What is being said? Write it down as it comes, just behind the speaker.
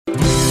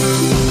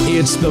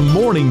It's the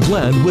Morning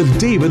Blend with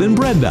David and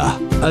Brenda.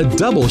 A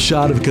double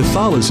shot of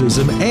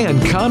Catholicism and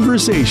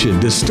conversation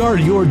to start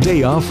your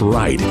day off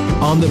right.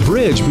 On the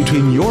bridge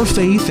between your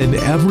faith and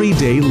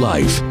everyday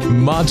life.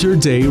 Mater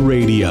Dei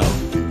Radio.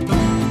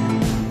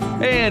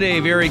 And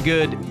a very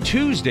good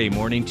Tuesday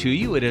morning to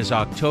you. It is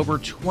October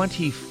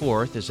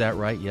 24th. Is that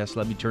right? Yes,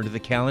 let me turn to the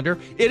calendar.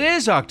 It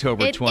is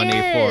October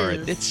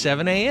 24th. It's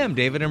 7 a.m.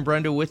 David and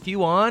Brenda with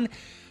you on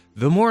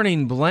The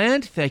Morning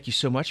Blend. Thank you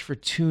so much for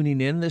tuning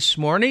in this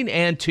morning.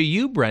 And to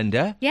you,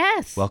 Brenda.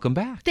 Yes. Welcome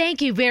back.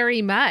 Thank you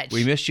very much.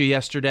 We missed you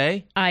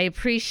yesterday. I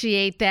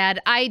appreciate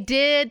that. I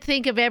did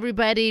think of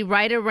everybody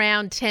right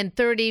around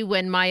 10:30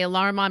 when my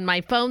alarm on my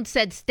phone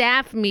said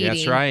staff meeting.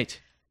 That's right.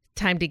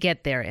 Time to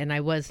get there, and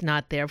I was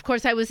not there. Of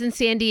course, I was in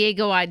San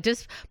Diego. I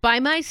just by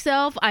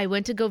myself. I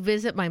went to go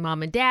visit my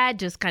mom and dad,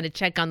 just kind of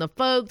check on the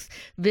folks,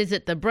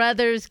 visit the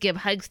brothers, give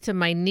hugs to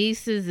my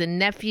nieces and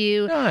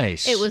nephew.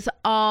 Nice. It was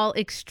all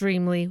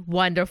extremely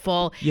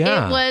wonderful.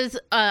 Yeah. It was.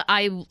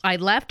 I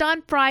left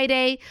on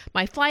Friday.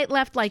 My flight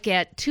left like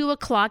at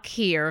 2:00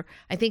 here.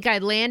 I think I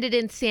landed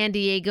in San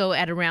Diego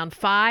at around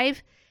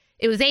 5.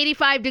 It was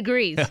 85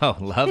 degrees. Oh,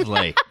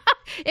 lovely.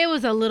 It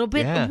was a little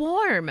bit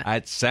warm.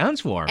 It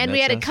sounds warm. And That we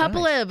had a sounds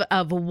couple nice.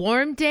 of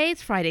warm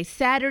days, Friday,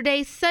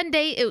 Saturday,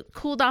 Sunday. It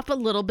cooled off a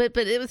little bit,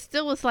 but it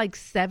was like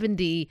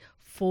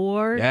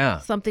 74,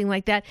 something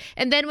like that.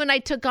 And then when I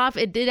took off,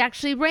 it did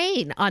actually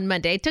rain on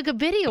Monday. I took a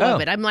video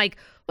of it. I'm like,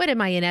 what,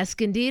 am I in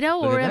Escondido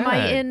or am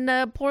I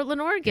in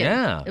Portland, Oregon?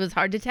 Yeah. It was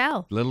hard to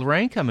tell. Little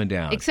rain coming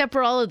down. Except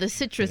for all of the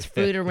citrus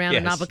fruit around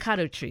and Yes.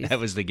 avocado trees. That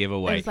was the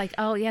giveaway. I was like,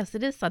 oh, yes,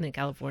 it is Southern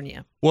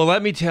California. Well,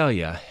 let me tell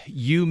you,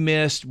 you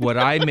missed what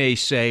I may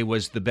say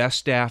was the best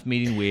staff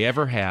meeting we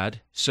ever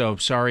had. So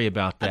sorry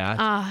about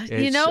that.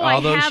 You know, all I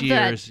those have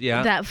years,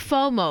 that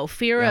FOMO,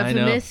 fear Yeah, I of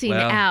know. missing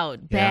Well,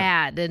 out,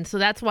 bad. And so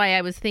that's why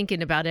I was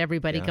thinking about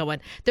everybody going,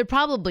 they're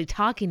probably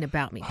talking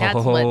about me. That's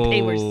what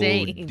they were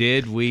saying.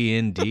 Did we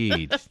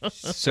indeed?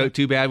 So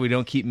too bad we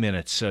don't keep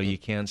minutes, so you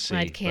can't see.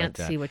 I can't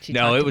see what you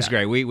No, talked it was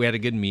about. great. We had a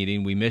good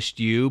meeting. We missed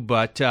you,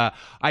 but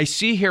I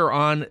see here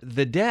on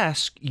the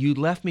desk, you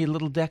left me a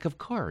little deck of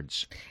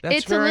cards. That's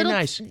It's very a little,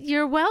 nice.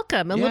 You're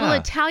welcome. A little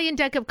Italian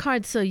deck of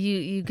cards, so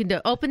you can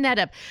open that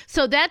up.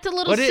 So that's a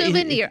little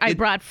souvenir I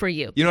brought for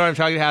you. You know what I'm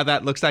talking about? How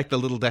that looks like the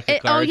little deck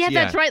of cards? Oh, yeah,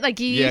 that's right. Like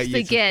you used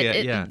to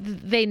get.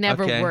 They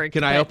never worked.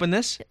 Can I but- open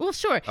this? Well,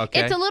 sure.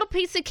 Okay. It's a little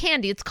piece of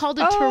candy. It's called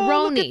a Oh,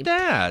 Toroni. look at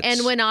that.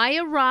 And when I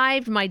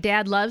arrived, my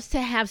dad loves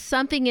to have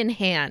something in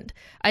hand.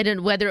 I don't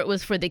know whether it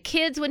was for the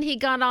kids when he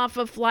got off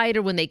a flight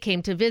or when they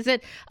came to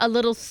visit, a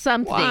little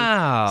something.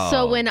 Wow.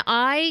 So when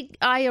I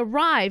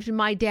arrived,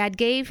 my dad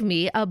gave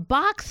me a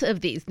box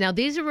of these. Now,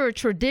 these are a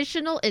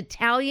traditional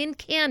Italian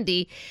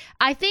candy.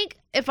 I think,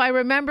 if I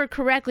remember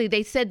correctly,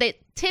 they said that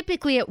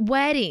typically at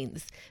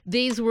weddings,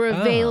 these were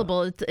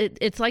available.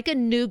 It's like a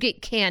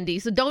nougat candy,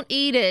 so don't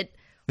eat it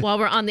while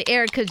we're on the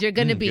air because you're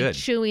going to be good.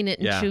 chewing it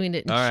and chewing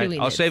it and All right. chewing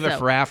it. I'll save it So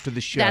for after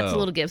the show. that's a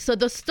little gift. So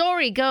the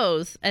story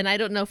goes, and I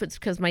don't know if it's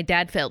because my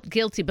dad felt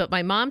guilty, but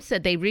my mom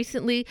said they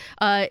recently,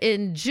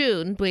 in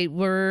June, we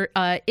were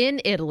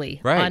in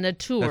Italy on a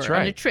tour, That's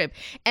right. on a trip,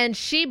 and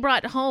she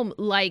brought home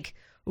like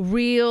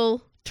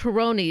real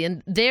Toroni,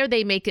 and there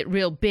they make it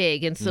real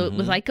big, and so it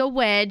was like a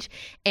wedge,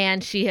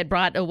 and she had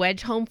brought a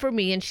wedge home for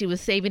me, and she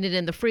was saving it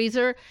in the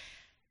freezer.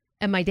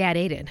 And my dad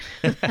ate it.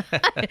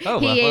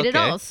 He ate it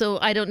all. So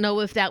I don't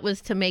know if that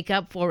was to make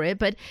up for it,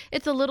 but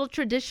it's a little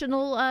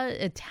traditional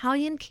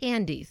Italian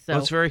candy. So Well,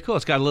 it's very cool.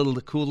 It's got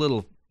a cool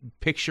little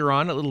picture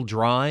on it, a little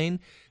drawing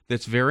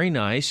that's very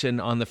nice.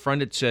 And on the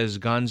front it says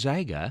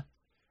Gonzaga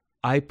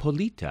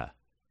Ippolita.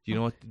 Do you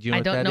know what that is?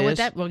 I don't know what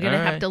that. We're gonna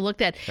have to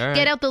look at. All right.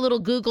 Get out the little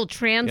Google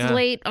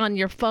Translate on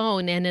your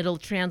phone, and it'll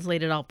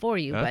translate it all for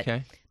you.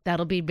 Okay. But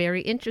that'll be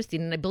very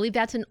interesting, and I believe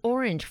that's an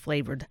orange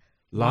flavored.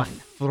 La one.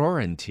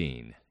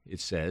 Florentine.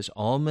 It says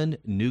almond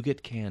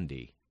nougat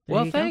candy. There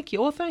Well, you go. thank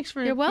you. Well, thanks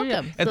for You're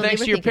welcome. And So they thanks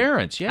were to your thinking-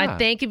 parents. Yeah. I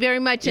thank you very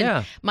much.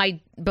 And Yeah.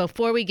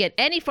 before we get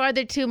any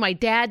farther too, my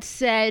dad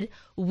said,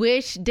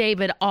 wish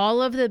David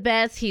all of the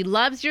best. He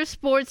loves your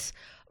sports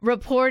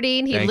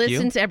reporting. He Thank you.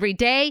 listens every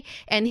day.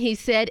 And he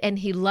said, and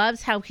he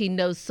loves how he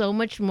knows so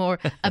much more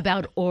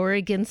about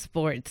Oregon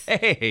sports.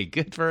 Hey,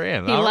 good for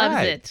him. He All loves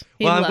right. it.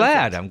 He Well, I'm loves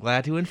glad. it. I'm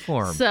glad to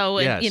inform. So,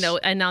 yes.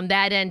 and on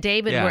that end,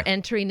 David, Yeah. we're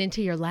entering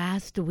into your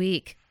last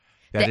week.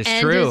 That the is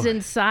end true. is in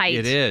sight.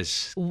 It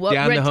is. What-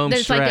 Down the home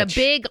There's stretch. like a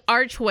big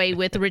archway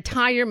with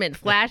retirement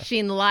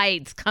flashing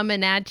lights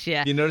coming at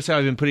you. You notice how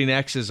I've been putting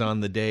X's on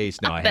the days?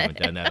 No, I haven't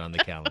done that on the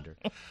calendar.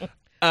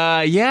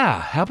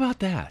 Yeah, how about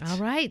that? All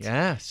right.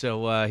 Yeah,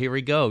 so here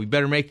we go. We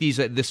better make these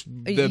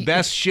the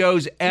best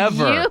shows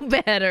ever. You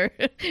better.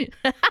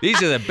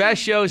 These are the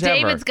best shows ever.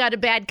 David's got a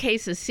bad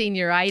case of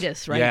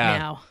senioritis right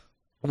now.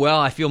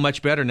 Well, I feel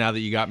much better now that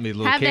you got me a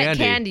little Have candy.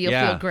 that candy, you'll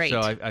feel great. So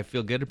I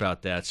feel good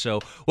about that. So,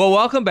 well,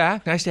 welcome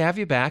back. Nice to have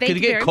you back. Thank Did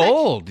it you get very much.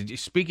 cold?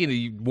 Speaking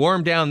of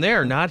warm down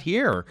there, not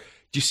here.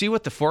 Do you see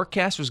what the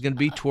forecast was going to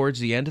be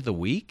towards the end of the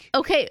week?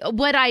 Okay,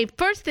 what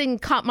first thing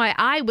caught my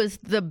eye was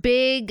the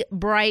big,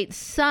 bright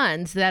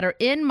suns that are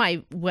in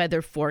my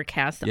weather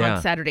forecast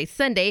on Saturday,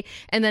 Sunday.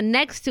 And then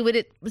next to it,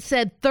 it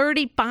said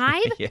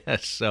 35.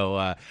 Yes,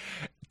 so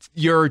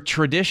your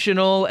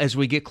traditional, as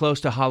we get close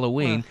to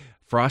Halloween,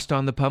 Frost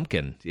on the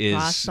Pumpkin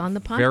is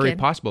very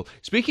possible.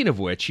 Speaking of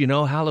which,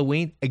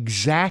 Halloween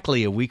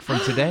exactly a week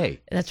from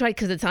today. That's right,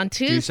 because it's on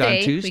Tuesday. It's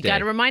on Tuesday. We got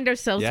to remind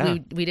ourselves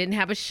we didn't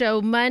have a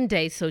show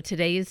Monday, so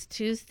today is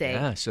Tuesday.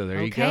 Yeah, so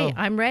there you go. Okay,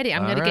 I'm ready.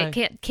 I'm going to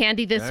get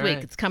candy this week.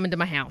 It's coming to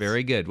my house.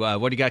 Very good. Well,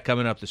 what do you got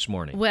coming up this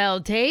morning? Well,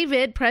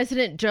 David,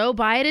 President Joe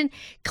Biden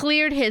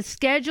cleared his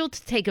schedule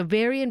to take a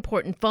very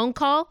important phone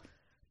call.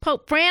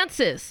 Pope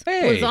Francis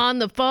was on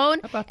the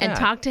phone and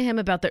talked to him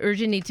about the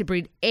urgent need to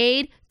bring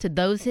aid to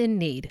those in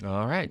need.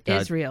 All right.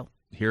 Israel.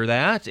 Hear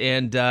that?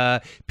 And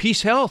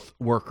Peace Health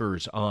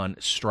workers on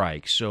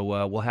strike. So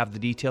we'll have the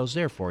details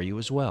there for you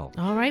as well.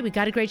 All right. We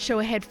got a great show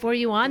ahead for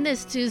you on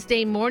this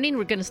Tuesday morning.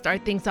 We're going to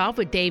start things off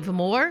with Dave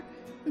Moore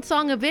and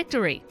Song of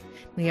Victory.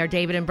 We are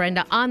David and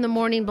Brenda on the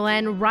Morning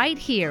Blend right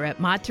here at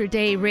Mater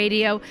Dei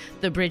Radio,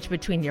 the bridge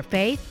between your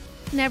faith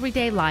and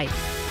everyday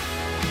life.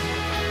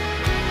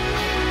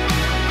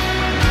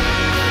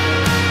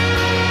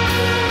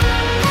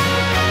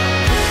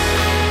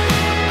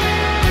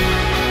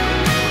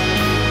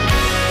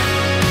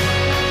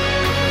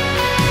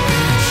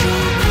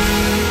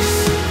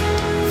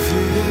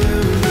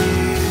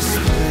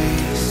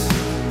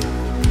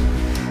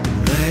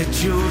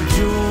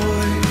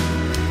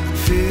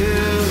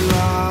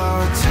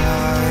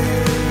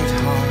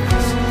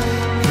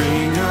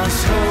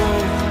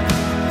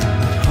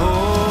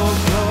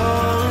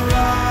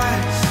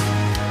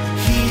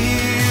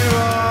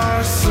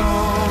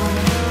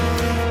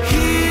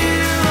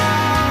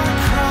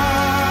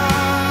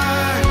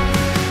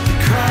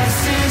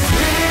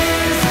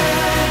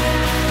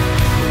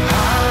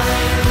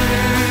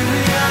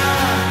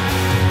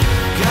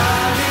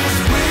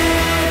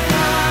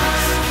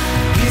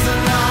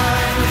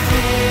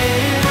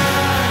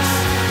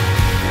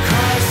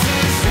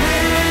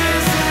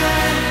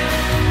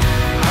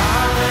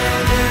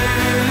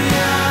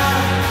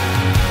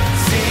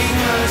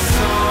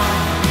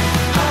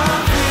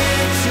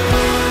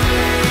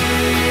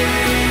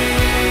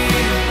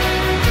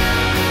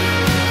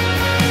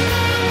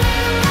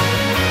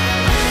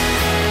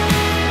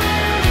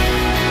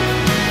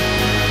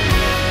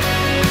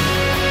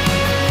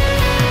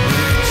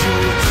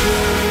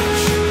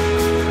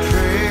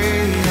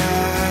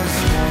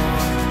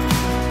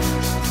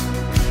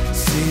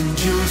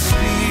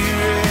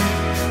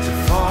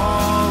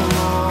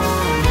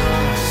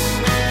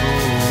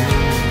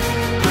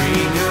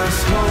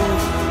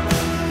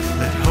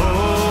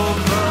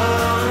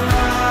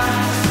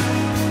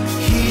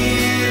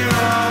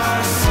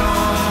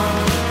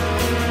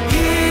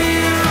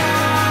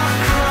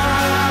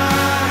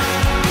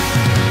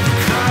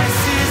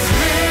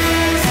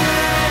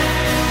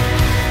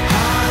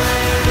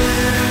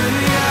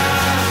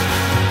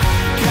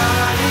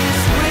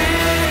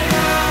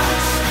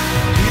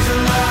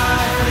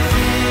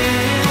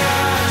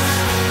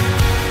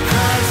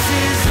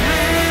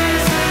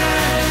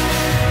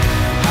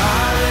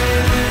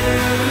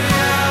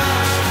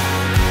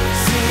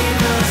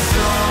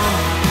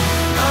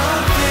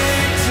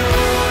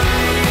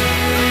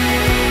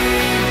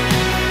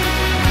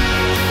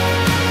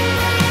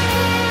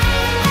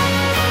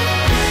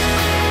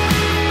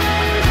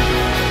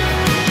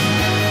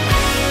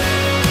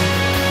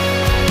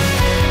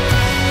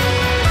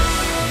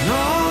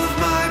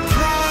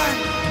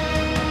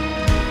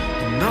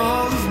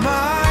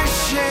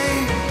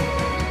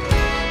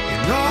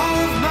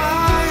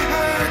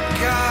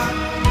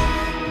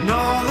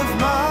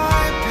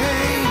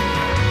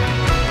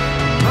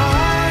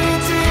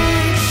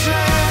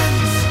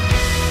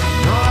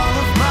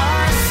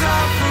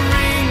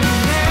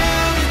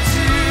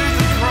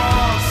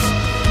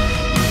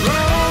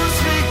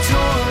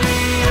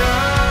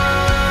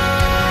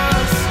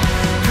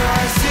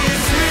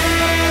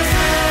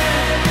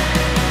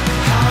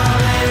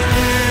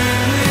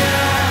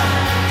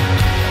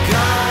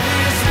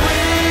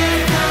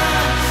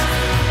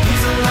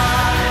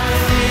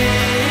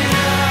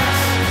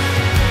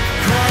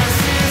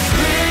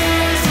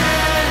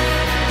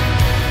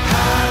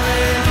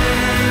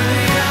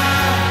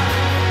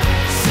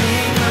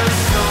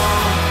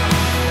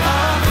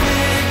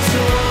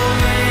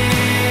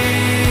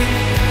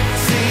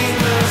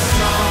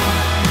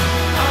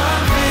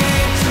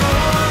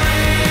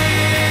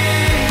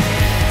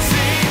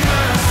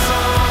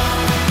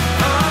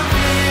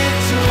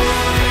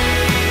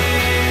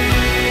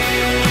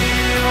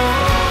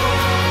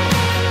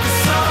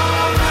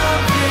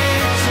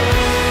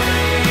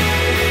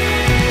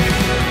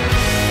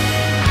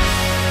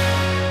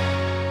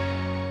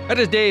 That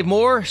is Dave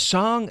Moore,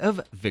 Song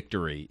of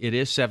Victory. It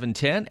is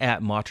 7:10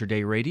 at Mater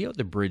Dei Radio,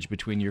 the bridge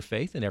between your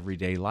faith and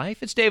everyday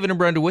life. It's David and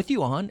Brenda with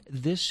you on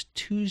this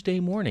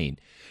Tuesday morning.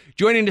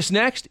 Joining us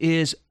next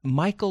is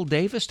Michael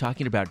Davis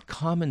talking about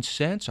common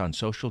sense on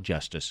social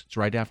justice. It's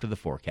right after the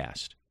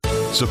forecast.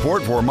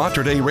 Support for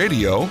Mater Dei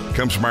Radio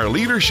comes from our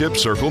Leadership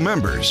Circle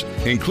members,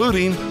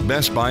 including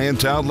Best Buy in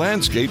Town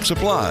Landscape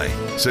Supply.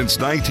 Since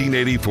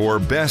 1984,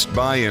 Best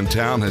Buy in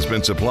Town has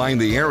been supplying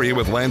the area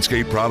with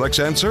landscape products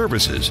and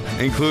services,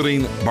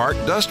 including bark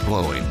dust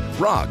blowing,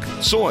 rock,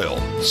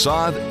 soil,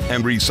 sod,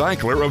 and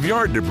recycler of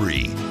yard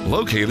debris.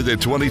 Located at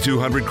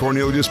 2200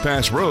 Cornelius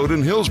Pass Road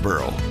in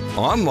Hillsboro.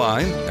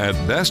 Online at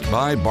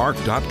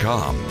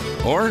bestbuybark.com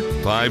or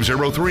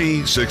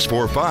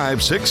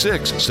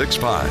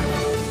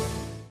 503-645-6665.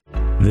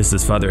 This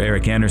is Father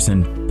Eric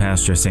Anderson,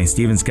 pastor of St.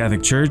 Stephen's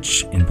Catholic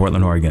Church in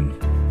Portland, Oregon.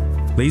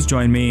 Please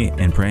join me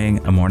in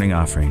praying a morning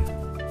offering.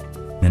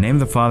 In the name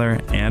of the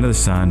Father, and of the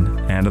Son,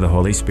 and of the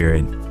Holy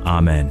Spirit.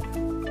 Amen.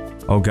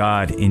 O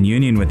God, in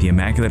union with the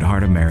Immaculate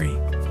Heart of Mary,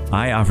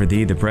 I offer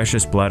Thee the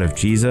precious blood of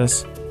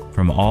Jesus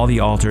from all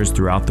the altars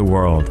throughout the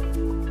world,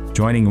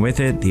 joining with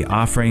it the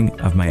offering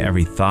of my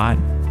every thought,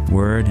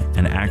 word,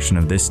 and action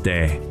of this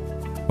day.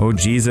 O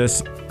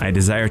Jesus, I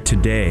desire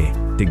today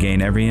to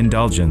gain every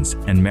indulgence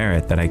and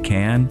merit that I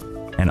can,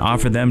 and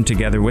offer them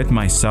together with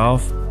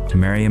myself to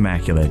Mary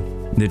Immaculate,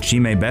 that she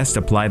may best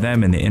apply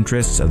them in the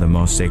interests of the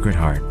most Sacred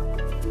Heart.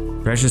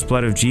 Precious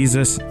blood of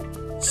Jesus,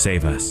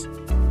 save us.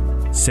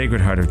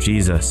 Sacred Heart of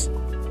Jesus,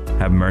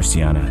 have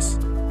mercy on us.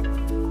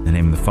 In the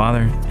name of the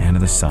Father, and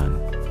of the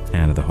Son,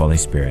 and of the Holy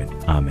Spirit.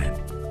 Amen.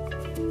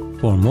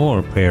 For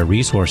more prayer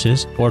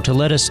resources, or to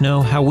let us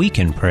know how we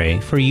can pray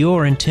for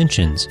your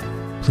intentions,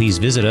 please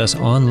visit us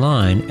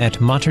online at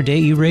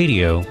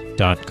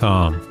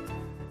materdeiradio.com.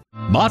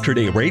 Mater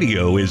Dei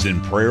Radio is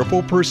in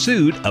prayerful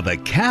pursuit of a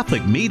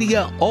Catholic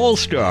Media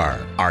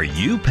All-Star. Are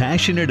you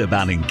passionate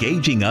about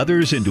engaging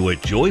others into a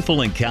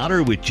joyful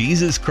encounter with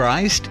Jesus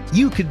Christ?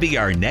 You could be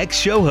our next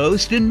show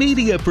host and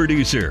media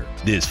producer.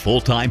 This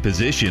full-time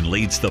position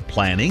leads the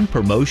planning,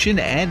 promotion,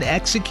 and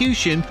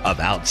execution of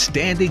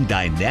outstanding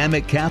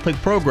dynamic Catholic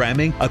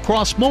programming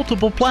across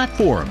multiple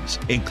platforms,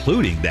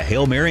 including the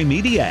Hail Mary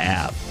Media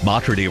app.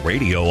 Mater Dei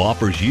Radio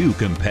offers you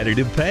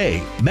competitive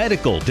pay,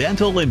 medical,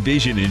 dental, and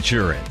vision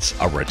insurance,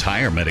 a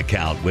retirement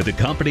account with a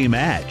company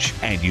match,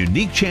 and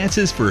unique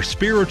chances for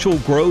spiritual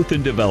growth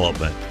and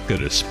development.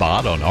 Could a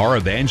spot on our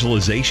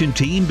evangelization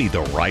team be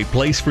the right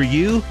place for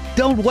you?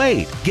 Don't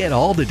wait. Get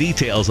all the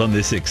details on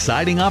this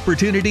exciting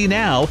opportunity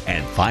now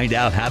and find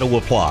out how to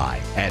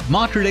apply at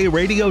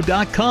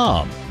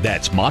materdeiradio.com.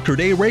 That's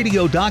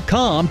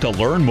materdeiradio.com to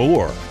learn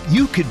more.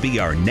 You could be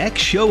our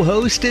next show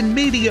host and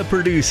media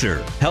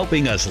producer,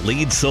 helping us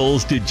lead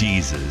souls to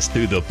Jesus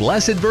through the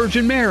Blessed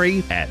Virgin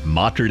Mary at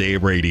Mater Dei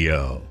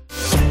Radio.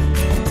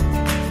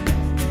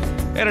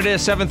 And it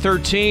is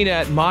 7:13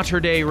 at Mater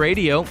Dei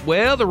Radio.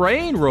 Well, the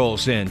rain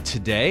rolls in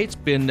today. It's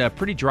been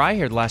pretty dry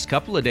here the last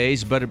couple of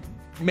days, but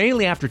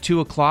mainly after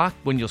 2 o'clock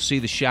when you'll see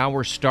the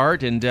showers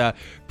start, and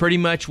pretty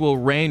much will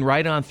rain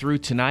right on through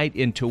tonight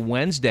into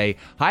Wednesday.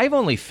 High of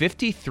only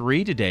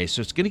 53 today,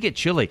 so it's going to get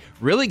chilly.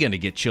 Really going to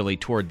get chilly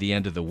toward the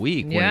end of the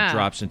week when it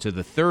drops into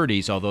the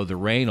 30s, although the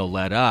rain will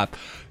let up.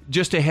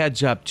 Just a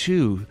heads up,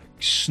 too,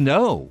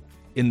 snow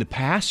in the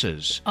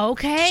passes.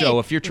 Okay. So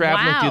if you're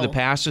traveling through the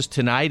passes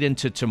tonight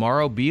into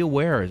tomorrow, be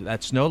aware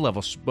that snow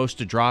level is supposed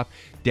to drop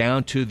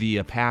down to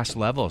the pass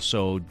level.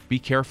 So be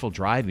careful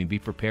driving. Be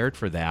prepared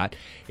for that.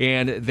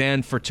 And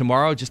then for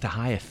tomorrow, just a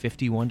high of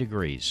 51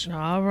 degrees.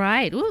 All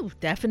right. Ooh,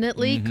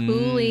 definitely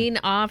cooling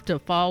off to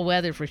fall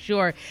weather for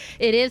sure.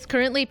 It is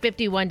currently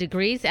 51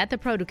 degrees at the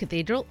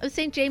Proto-Cathedral of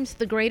St. James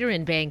the Greater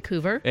in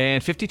Vancouver.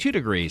 And 52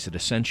 degrees at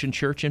Ascension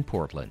Church in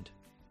Portland.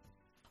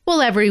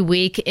 Well, every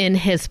week in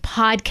his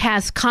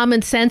podcast,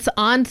 Common Sense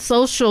on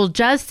Social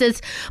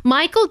Justice,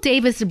 Michael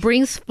Davis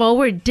brings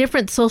forward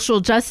different social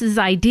justice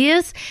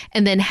ideas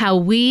and then how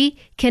we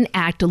can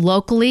act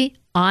locally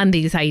on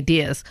these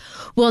ideas.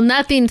 Well,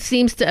 nothing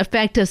seems to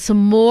affect us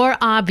more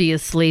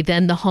obviously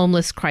than the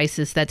homeless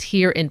crisis that's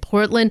here in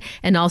Portland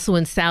and also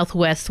in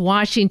Southwest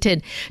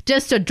Washington.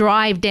 Just a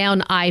drive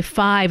down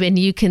I-5 and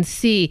you can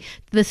see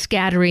the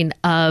scattering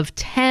of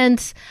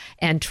tents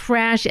and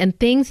trash and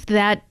things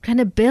that kind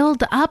of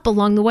build up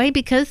along the way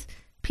because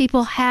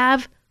people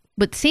have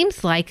what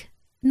seems like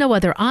no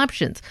other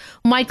options.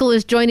 Michael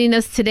is joining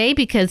us today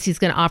because he's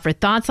going to offer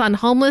thoughts on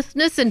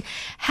homelessness and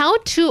how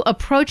to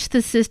approach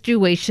the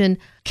situation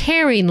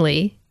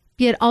caringly,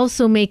 yet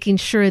also making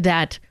sure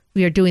that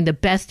we are doing the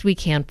best we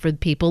can for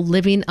people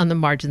living on the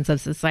margins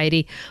of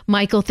society.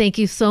 Michael, thank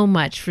you so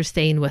much for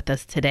staying with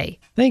us today.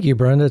 Thank you,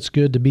 Brenda. It's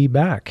good to be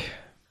back.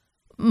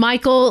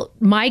 Michael,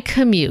 my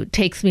commute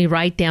takes me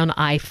right down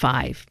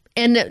I-5.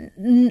 And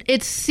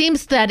it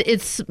seems that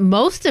it's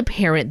most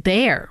apparent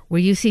there where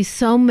you see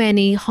so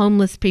many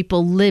homeless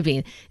people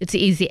living. It's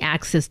easy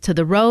access to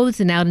the roads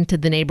and out into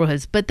the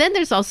neighborhoods. But then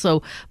there's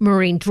also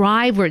Marine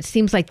Drive where it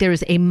seems like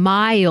there's a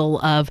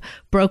mile of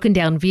broken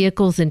down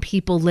vehicles and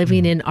people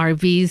living in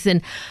RVs.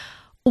 And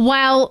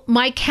while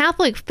my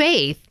Catholic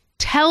faith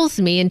tells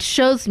me and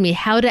shows me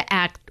how to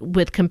act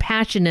with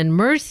compassion and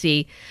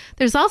mercy,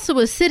 there's also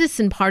a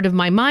citizen part of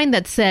my mind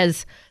that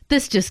says,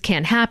 this just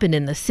can't happen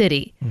in the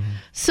city.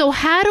 So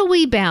how do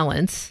we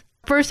balance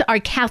First, our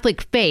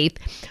Catholic faith,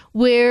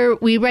 where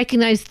we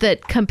recognize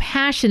that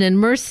compassion and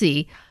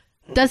mercy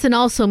doesn't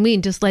also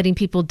mean just letting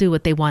people do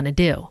what they want to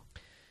do.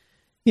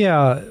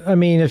 Yeah, I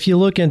mean, if you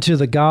look into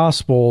the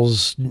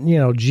Gospels,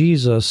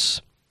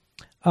 Jesus,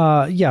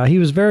 he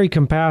was very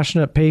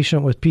compassionate,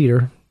 patient with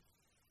Peter,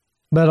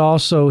 but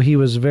also he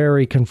was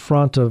very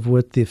confrontive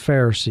with the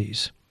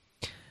Pharisees.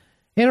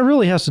 And it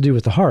really has to do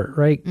with the heart,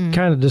 right?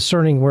 Kind of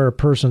discerning where a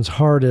person's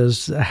heart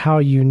is, how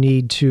you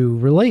need to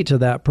relate to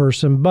that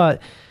person.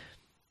 But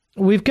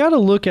we've got to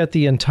look at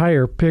the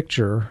entire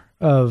picture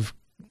of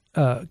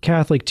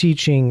Catholic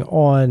teaching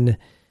on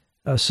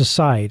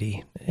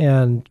society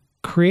and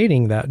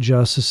creating that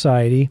just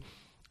society.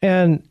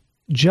 And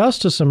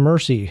justice and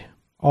mercy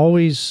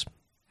always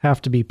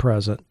have to be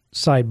present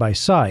side by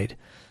side.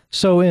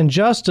 So in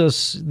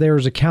justice,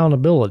 there's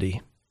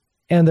accountability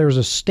and there's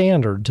a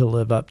standard to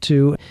live up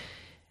to.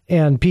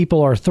 And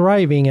people are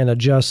thriving in a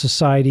just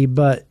society.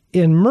 But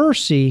in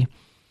mercy,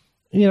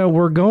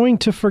 we're going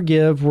to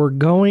forgive. We're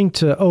going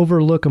to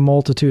overlook a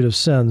multitude of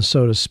sins,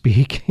 so to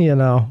speak,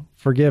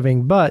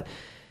 forgiving. But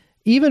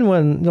even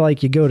when,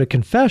 you go to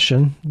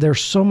confession, there's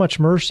so much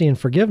mercy and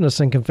forgiveness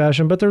in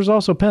confession, but there's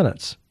also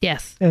penance.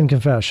 Yes. In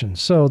confession.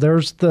 So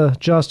there's the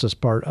justice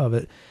part of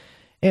it.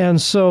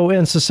 And so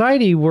in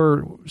society,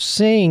 we're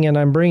seeing, and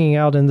I'm bringing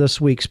out in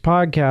this week's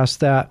podcast,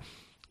 that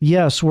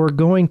yes, we're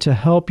going to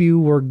help you.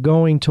 We're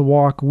going to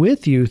walk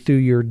with you through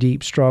your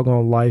deep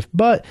struggle in life,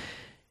 but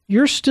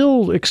you're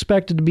still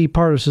expected to be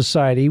part of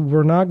society.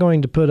 We're not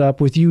going to put up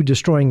with you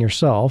destroying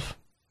yourself,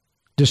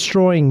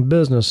 destroying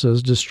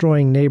businesses,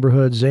 destroying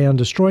neighborhoods, and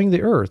destroying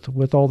the earth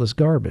with all this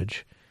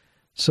garbage.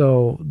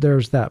 So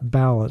there's that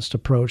balanced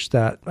approach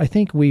that I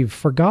think we've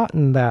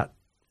forgotten that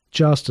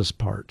justice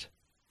part.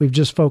 We've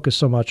just focused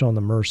so much on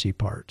the mercy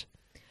part.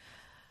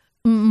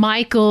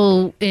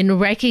 Michael, in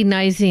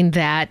recognizing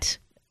that,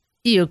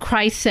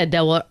 Christ said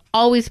there will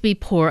always be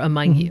poor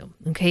among you.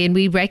 Okay. And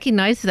we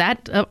recognize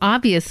that,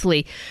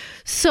 obviously.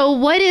 So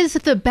what is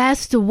the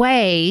best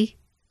way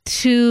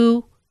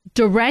to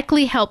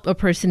directly help a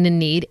person in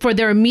need for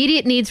their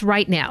immediate needs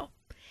right now?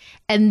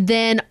 And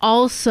then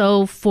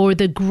also for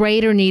the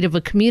greater need of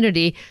a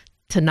community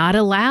to not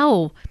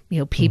allow,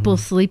 people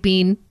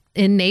sleeping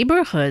in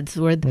neighborhoods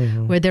where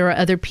there are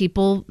other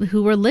people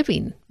who are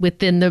living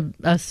within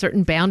a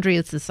certain boundary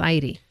of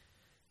society.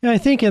 Yeah, I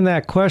think in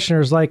that question,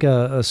 there's like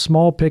a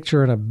small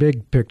picture and a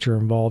big picture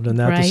involved in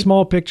that. Right. The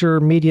small picture,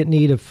 immediate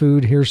need of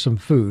food, here's some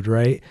food,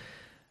 right?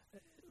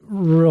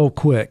 Real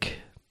quick.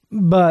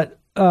 But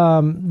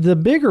the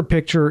bigger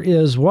picture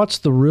is what's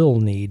the real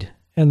need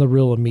and the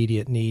real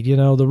immediate need.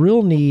 The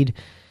real need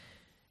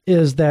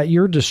is that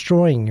you're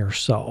destroying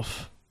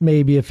yourself.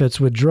 Maybe if it's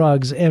with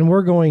drugs, and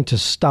we're going to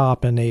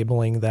stop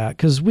enabling that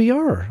because we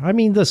are. I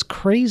mean, this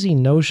crazy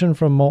notion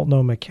from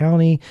Multnomah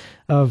County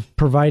of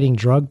providing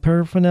drug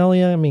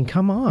paraphernalia. I mean,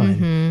 come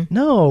on.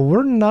 No,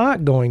 we're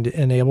not going to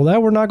enable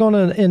that. We're not going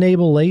to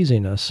enable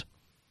laziness.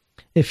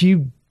 If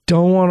you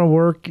don't want to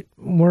work,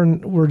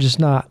 we're just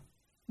not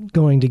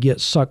going to get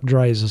sucked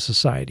dry as a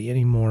society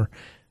anymore.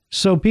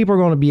 So people are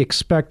going to be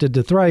expected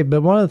to thrive.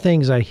 But one of the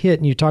things I hit,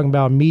 and you're talking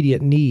about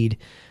immediate need,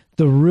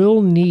 the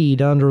real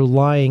need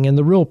underlying and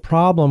the real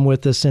problem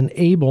with this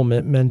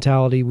enablement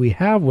mentality we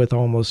have with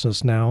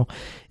homelessness now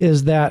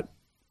is that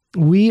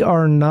we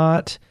are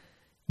not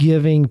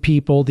giving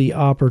people the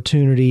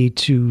opportunity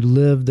to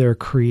live their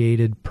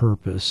created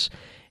purpose.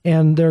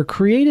 And their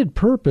created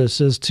purpose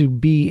is to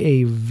be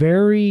a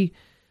very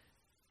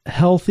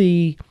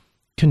healthy,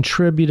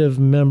 contributive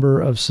member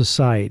of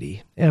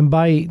society. And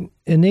by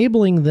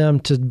enabling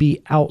them to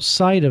be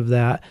outside of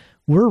that,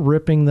 we're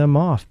ripping them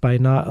off by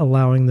not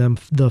allowing them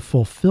the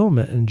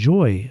fulfillment and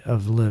joy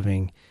of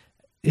living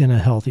in a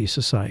healthy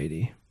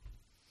society.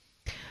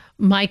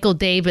 Michael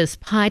Davis'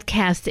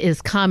 podcast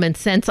is Common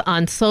Sense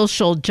on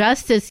Social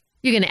Justice.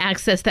 You're going to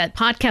access that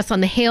podcast on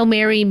the Hail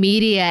Mary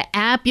Media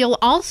app. You're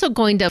also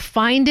going to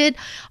find it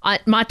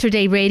at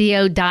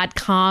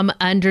materdeiradio.com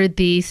under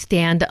the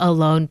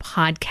standalone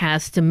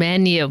podcast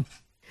menu.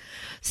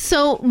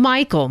 So,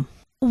 Michael,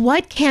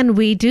 what can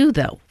we do,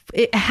 though?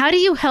 How do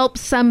you help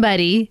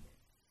somebody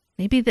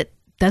maybe that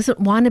doesn't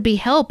want to be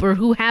helped or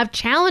who have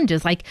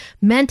challenges like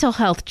mental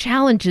health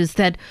challenges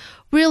that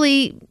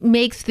really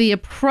makes the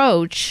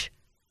approach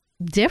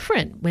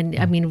different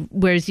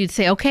whereas you'd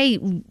say, okay,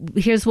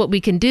 here's what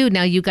we can do.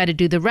 Now you got to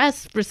do the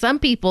rest. For some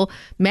people,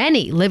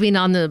 many living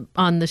on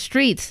the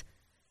streets,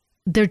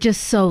 they're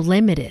just so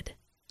limited.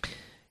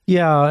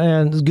 Yeah.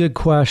 And good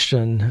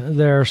question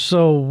there.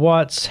 So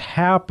what's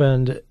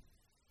happened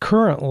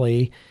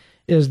currently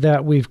is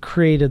that we've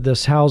created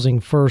this housing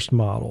first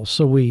model.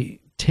 So we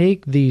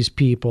take these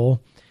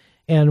people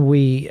and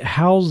we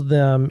house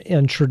them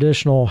in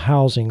traditional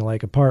housing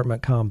like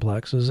apartment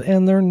complexes,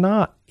 and they're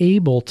not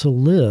able to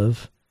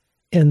live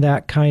in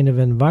that kind of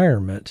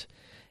environment.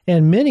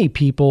 And many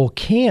people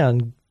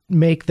can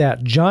make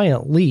that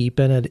giant leap,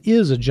 and it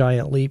is a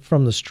giant leap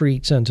from the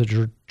streets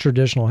into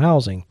traditional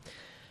housing,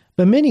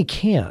 but many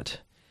can't.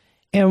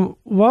 And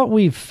what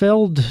we've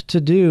failed to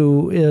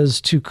do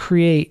is to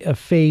create a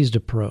phased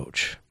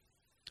approach.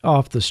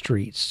 off the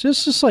streets.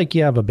 Just like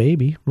you have a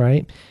baby,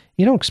 right?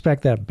 You don't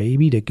expect that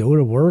baby to go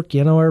to work,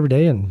 every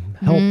day and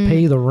help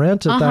pay the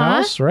rent at the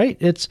house,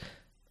 right?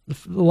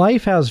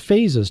 Life has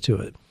phases to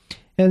it.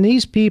 And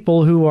these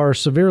people who are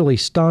severely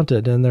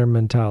stunted in their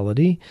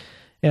mentality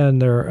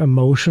and their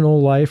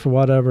emotional life or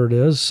whatever it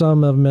is,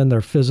 some of them in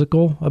their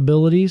physical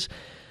abilities,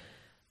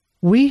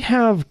 we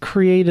have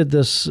created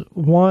this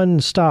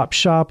one-stop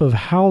shop of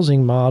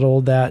housing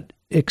model that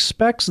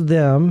expects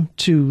them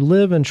to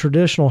live in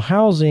traditional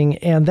housing,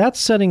 and that's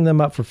setting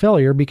them up for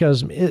failure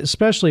because,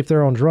 especially if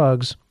they're on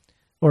drugs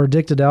or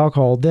addicted to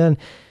alcohol, then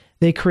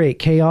they create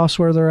chaos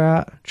where they're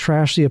at,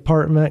 trash the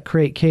apartment,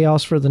 create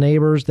chaos for the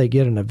neighbors. They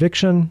get an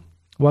eviction.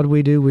 What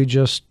do? We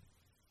just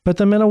put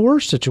them in a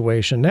worse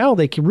situation. Now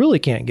they really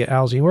can't get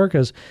housing work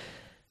because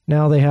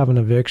now they have an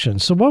eviction.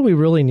 So what we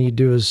really need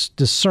to do is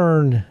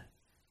discern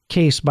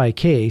case by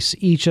case,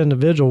 each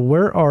individual,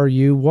 where are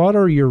you? What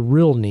are your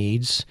real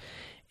needs?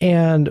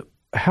 And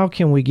how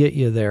can we get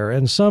you there?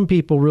 And some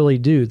people really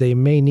do. They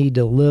may need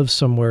to live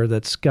somewhere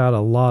that's got a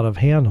lot of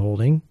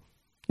hand-holding.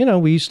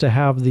 We used to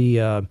have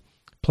the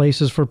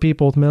places for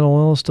people with mental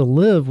illness to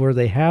live where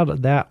they had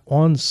that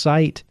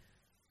on-site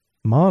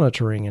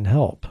monitoring and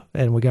help,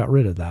 and we got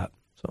rid of that.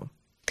 So,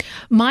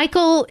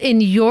 Michael, in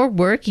your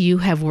work, you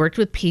have worked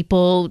with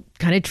people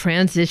kind of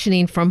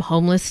transitioning from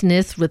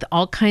homelessness with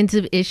all kinds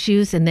of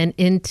issues and then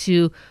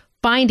into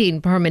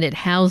finding permanent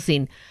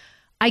housing.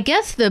 I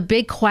guess the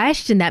big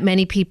question that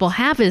many people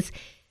have is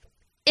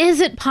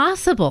it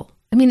possible?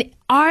 I mean,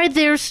 are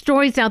there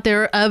stories out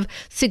there of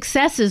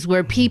successes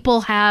where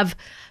people have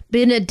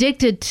been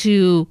addicted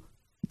to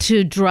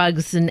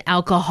drugs and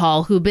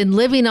alcohol, who've been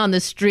living on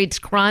the streets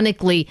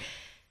chronically?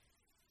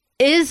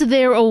 Is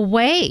there a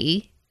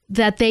way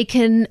that they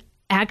can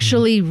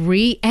actually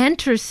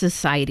re-enter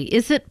society?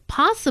 Is it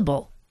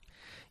possible?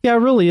 Yeah, it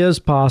really is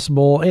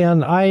possible.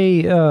 And I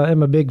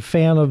am a big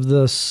fan of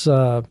this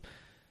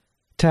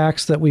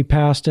tax that we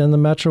passed in the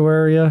metro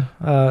area,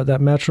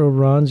 that Metro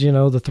runs,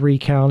 the 3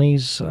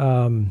 counties,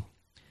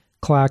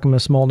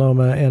 Clackamas,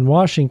 Multnomah, and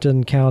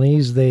Washington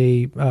counties.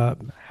 They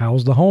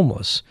house the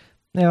homeless.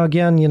 Now,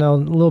 again, a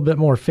little bit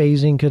more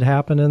phasing could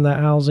happen in that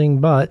housing,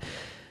 but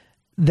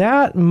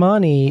that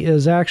money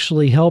is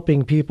actually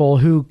helping people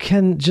who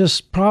can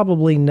just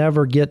probably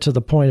never get to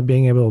the point of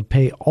being able to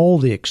pay all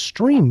the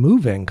extreme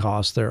move-in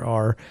costs there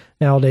are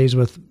nowadays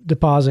with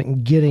deposit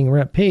and getting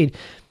rent paid.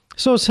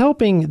 So it's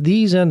helping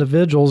these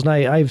individuals, and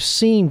I've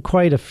seen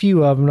quite a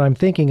few of them. I'm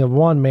thinking of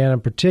one man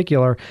in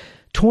particular,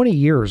 20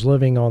 years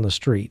living on the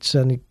streets,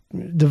 and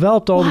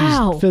developed all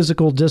these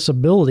physical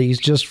disabilities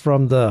just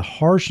from the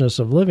harshness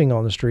of living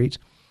on the streets.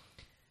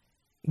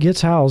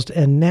 Gets housed,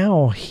 and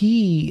now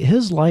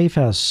his life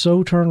has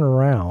so turned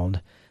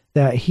around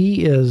that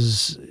he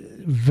is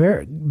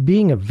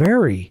being a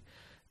very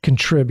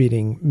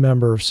contributing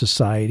member of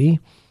society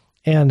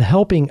and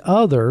helping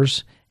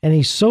others, and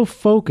he's so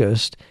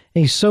focused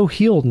and he's so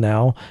healed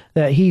now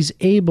that he's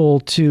able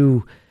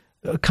to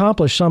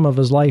accomplish some of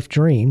his life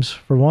dreams,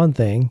 for one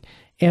thing,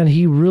 and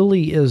he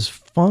really is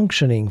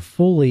functioning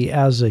fully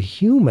as a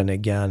human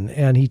again.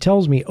 And he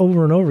tells me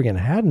over and over again,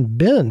 it hadn't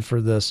been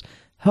for this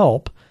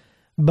help,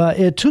 but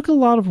it took a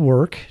lot of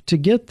work to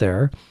get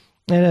there,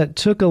 and it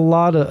took a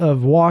lot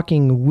of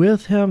walking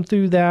with him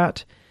through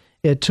that.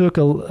 It took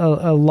a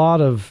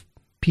lot of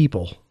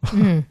people.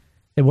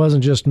 It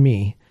wasn't just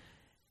me,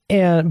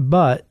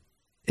 but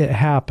it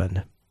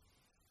happened.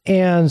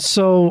 And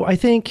so I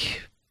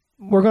think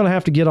we're going to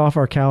have to get off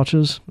our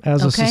couches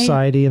as a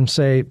society and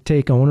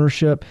take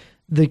ownership.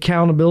 The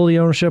accountability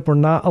ownership, we're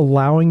not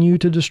allowing you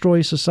to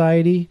destroy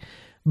society,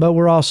 but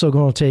we're also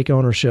going to take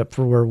ownership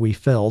for where we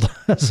failed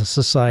as a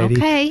society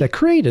that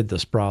created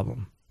this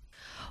problem.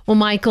 Well,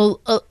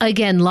 Michael,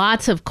 again,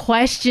 lots of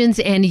questions,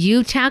 and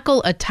you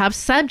tackle a tough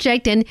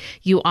subject, and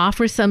you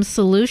offer some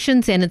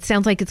solutions, and it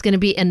sounds like it's going to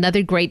be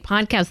another great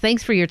podcast.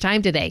 Thanks for your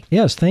time today.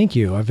 Yes, thank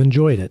you. I've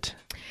enjoyed it.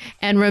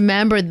 And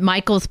remember,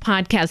 Michael's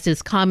podcast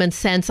is Common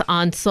Sense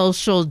on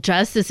Social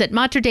Justice at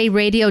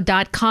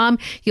materdeiradio.com.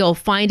 You'll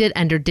find it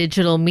under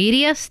digital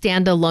media,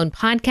 standalone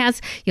podcasts.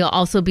 You'll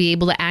also be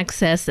able to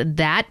access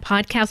that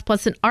podcast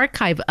plus an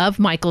archive of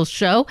Michael's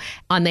show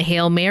on the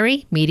Hail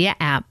Mary Media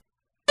app.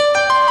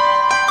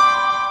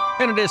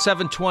 And it is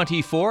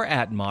 7:24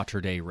 at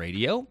Mater Dei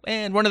Radio.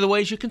 And one of the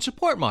ways you can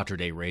support Mater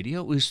Dei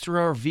Radio is through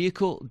our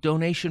vehicle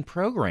donation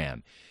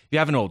program. If you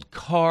have an old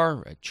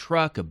car, a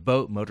truck, a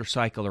boat,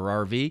 motorcycle,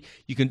 or RV,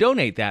 you can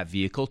donate that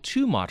vehicle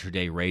to Mater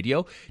Dei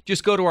Radio.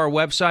 Just go to our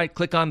website,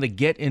 click on the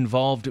Get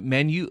Involved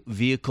menu,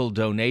 Vehicle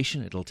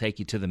Donation. It'll take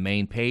you to the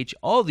main page.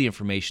 All the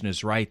information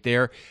is right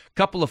there. A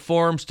couple of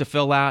forms to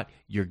fill out.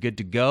 You're good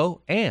to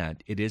go,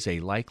 and it is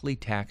a likely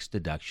tax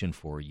deduction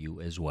for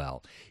you as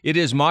well. It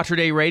is Mater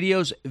Dei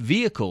Radio's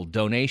Vehicle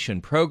Donation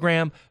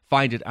Program.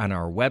 Find it on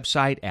our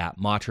website at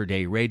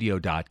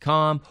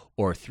materdeiradio.com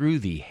or through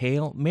the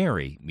Hail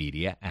Mary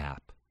Media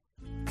app.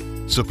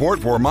 Support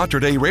for Mater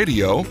Dei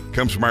Radio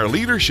comes from our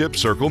Leadership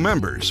Circle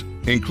members,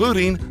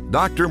 including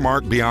Dr.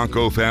 Mark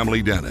Bianco,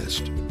 family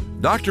dentist,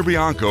 Dr.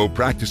 Bianco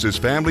practices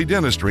family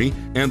dentistry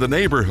in the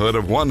neighborhood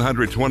of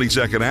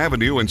 122nd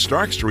Avenue and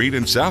Stark Street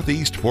in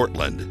Southeast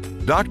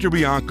Portland. Dr.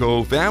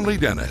 Bianco Family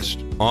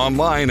Dentist.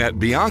 Online at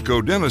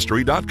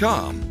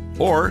biancodentistry.com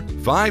or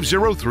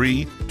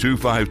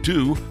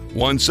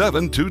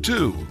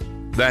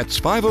 503-252-1722. That's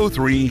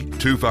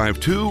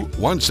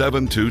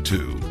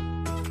 503-252-1722.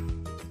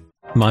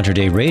 Mater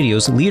Dei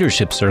Radio's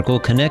Leadership Circle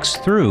connects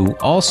through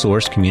All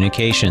Source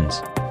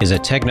Communications. Is a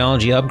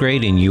technology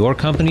upgrade in your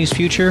company's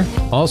future?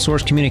 All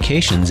Source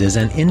Communications is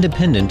an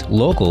independent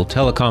local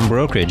telecom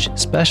brokerage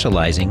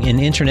specializing in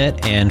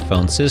internet and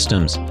phone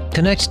systems.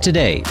 Connect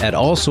today at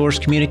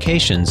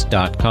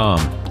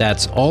allsourcecommunications.com.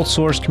 That's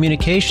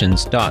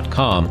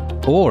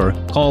allsourcecommunications.com or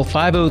call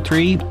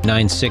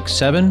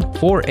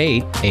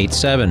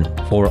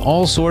 503-967-4887 for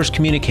All Source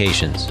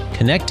Communications,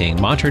 connecting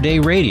Mater Dei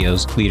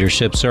Radio's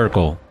Leadership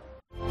Circle.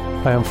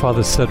 Hi, I'm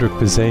Father Cedric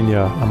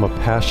Bezania. I'm a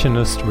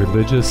Passionist,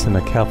 religious, and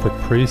a Catholic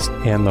priest,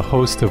 and the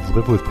host of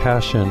Live with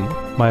Passion.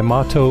 My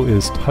motto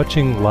is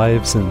touching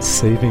lives and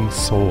saving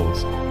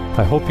souls.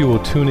 I hope you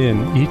will tune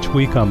in each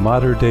week on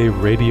Mater Dei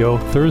Radio,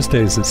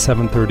 Thursdays at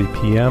 7:30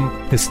 p.m.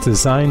 It's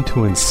designed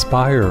to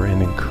inspire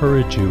and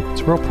encourage you.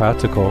 It's real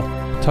practical.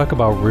 Talk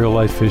about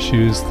real-life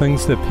issues,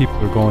 things that people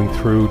are going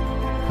through.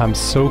 I'm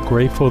so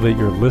grateful that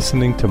you're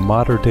listening to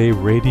Mater Dei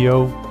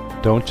Radio.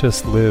 Don't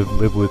just live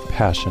with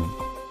passion.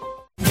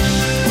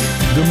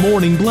 The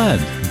Morning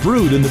Blend,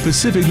 brewed in the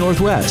Pacific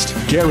Northwest,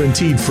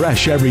 guaranteed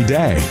fresh every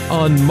day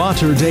on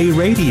Mater Dei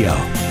Radio,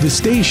 the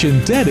station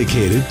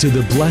dedicated to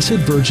the Blessed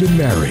Virgin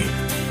Mary.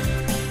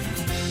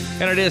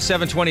 And it is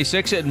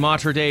 7:26 at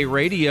Mater Dei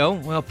Radio.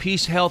 Well,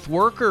 Peace Health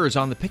workers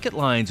on the picket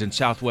lines in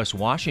Southwest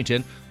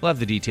Washington. We'll have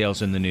the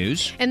details in the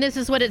news. And this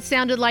is what it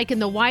sounded like in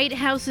the White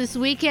House this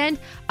weekend.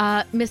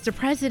 Mr.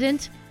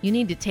 President, you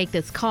need to take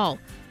this call.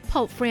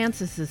 Pope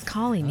Francis is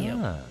calling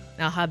you.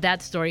 I'll have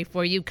that story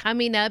for you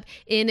coming up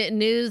in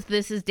news.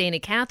 This is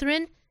Dana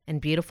Catherine and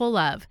Beautiful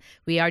Love.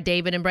 We are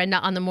David and Brenda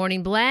on the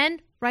Morning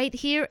Blend right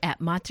here at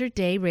Mater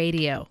Dei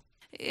Radio.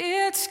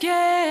 It's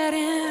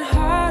getting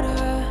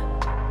harder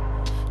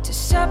to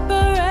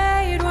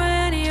separate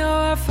when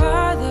you're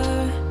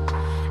farther.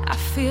 I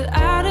feel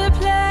out of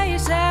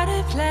place.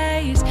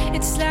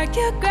 It's like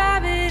your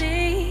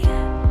gravity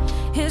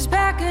is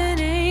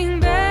beckoning,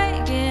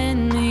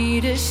 begging me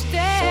to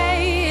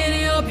stay in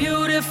your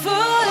beautiful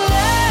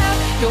love.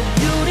 You're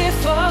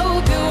beautiful,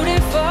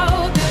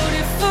 beautiful,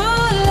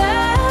 beautiful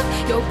love.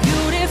 You're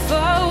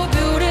beautiful,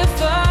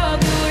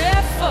 beautiful,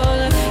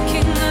 beautiful.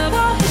 King of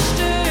all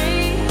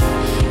history,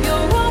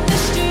 you're all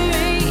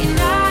mystery, and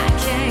I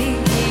can't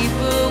keep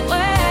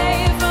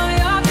away from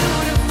your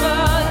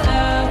beautiful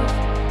love.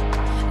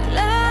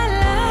 La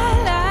la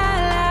la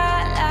la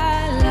la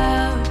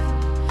love.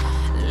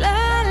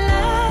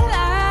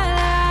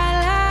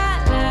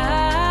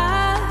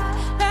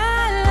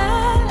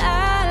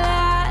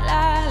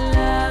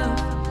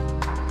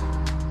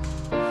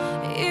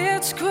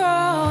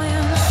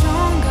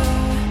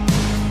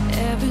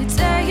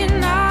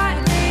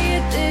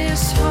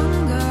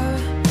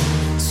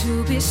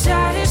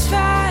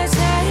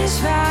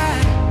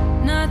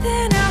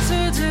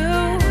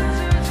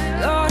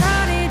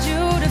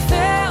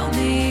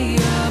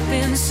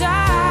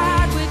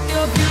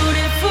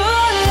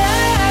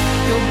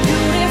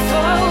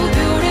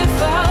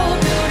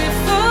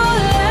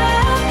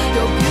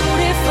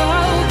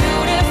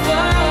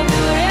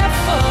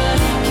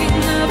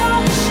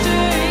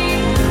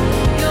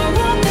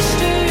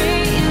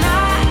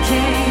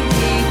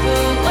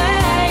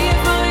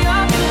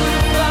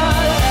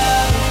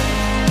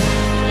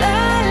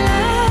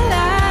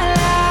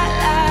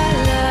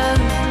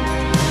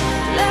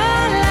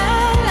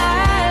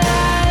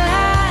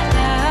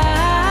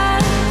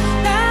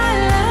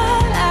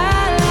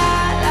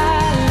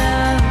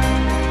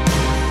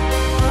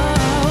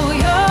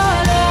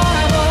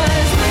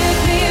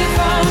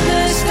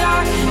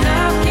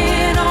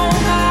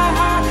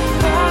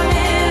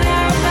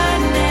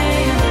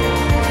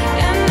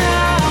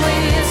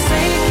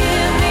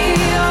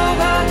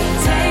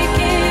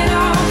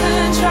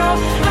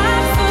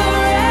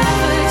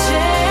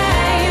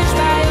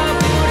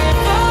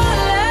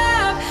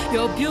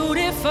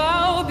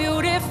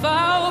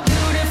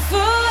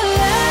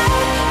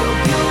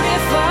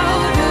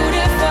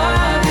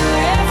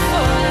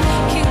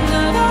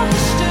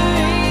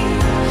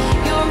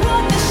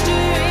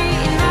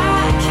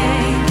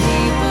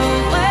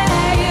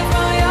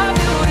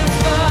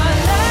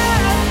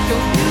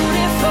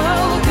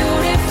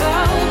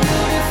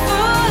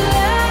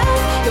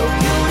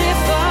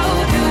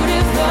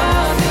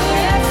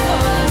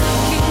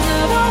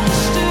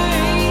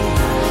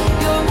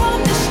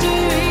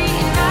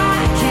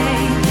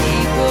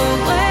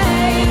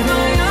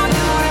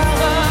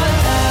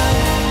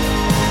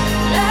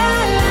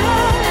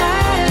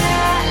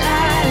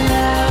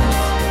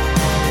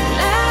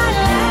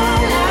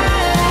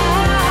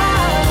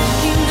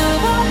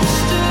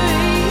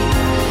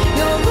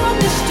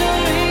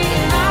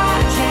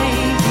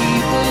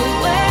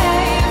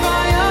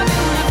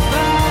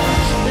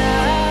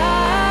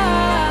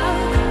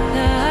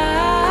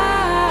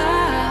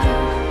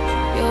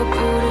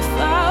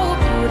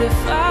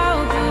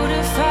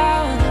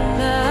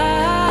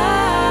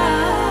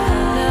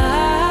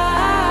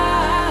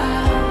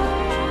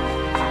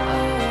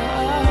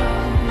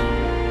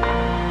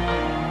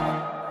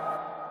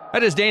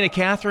 That is Dana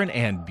Catherine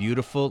and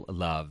Beautiful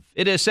Love.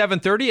 It is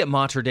 7:30 at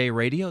Mater Dei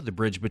Radio, the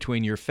bridge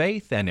between your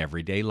faith and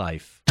everyday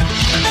life.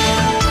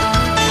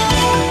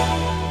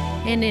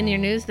 And in your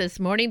news this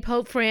morning,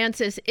 Pope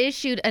Francis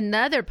issued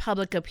another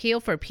public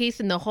appeal for peace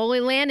in the Holy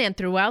Land and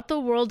throughout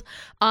the world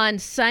on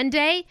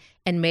Sunday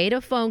and made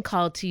a phone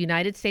call to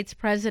United States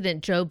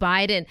President Joe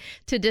Biden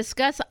to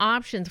discuss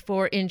options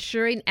for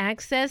ensuring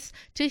access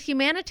to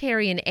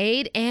humanitarian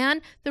aid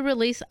and the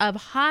release of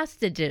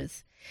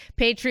hostages.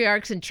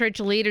 Patriarchs and church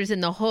leaders in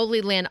the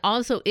Holy Land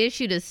also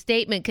issued a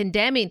statement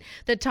condemning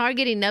the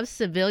targeting of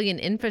civilian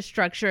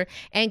infrastructure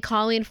and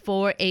calling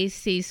for a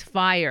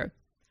ceasefire.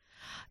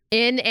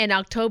 In an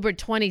October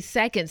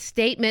 22nd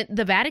statement,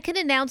 the Vatican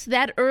announced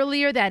that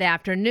earlier that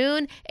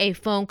afternoon, a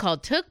phone call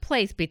took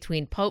place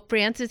between Pope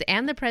Francis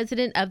and the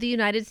President of the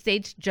United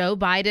States, Joe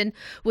Biden,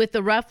 with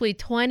the roughly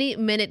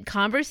 20-minute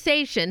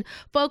conversation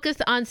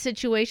focused on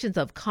situations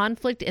of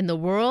conflict in the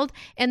world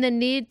and the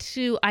need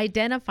to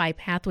identify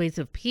pathways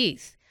of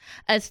peace.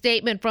 A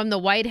statement from the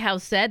White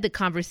House said the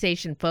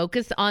conversation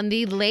focused on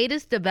the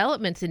latest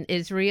developments in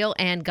Israel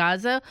and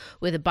Gaza,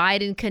 with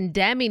Biden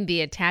condemning the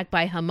attack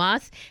by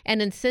Hamas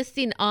and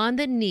insisting on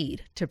the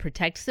need to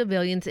protect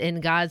civilians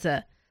in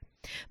Gaza.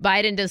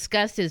 Biden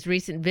discussed his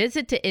recent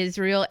visit to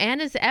Israel and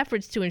his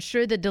efforts to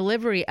ensure the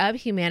delivery of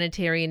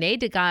humanitarian aid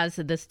to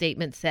Gaza, the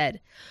statement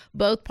said.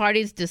 Both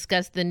parties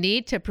discussed the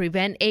need to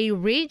prevent a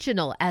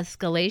regional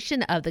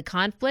escalation of the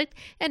conflict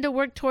and to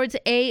work towards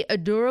a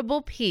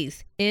durable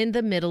peace in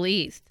the Middle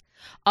East.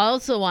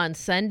 Also on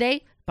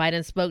Sunday,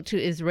 Biden spoke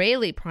to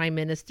Israeli Prime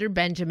Minister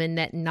Benjamin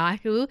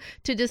Netanyahu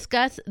to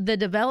discuss the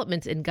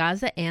developments in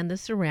Gaza and the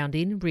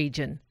surrounding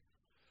region.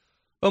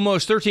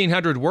 Almost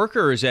 1,300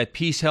 workers at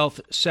Peace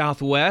Health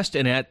Southwest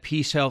and at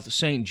Peace Health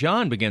St.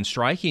 John began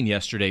striking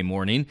yesterday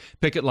morning.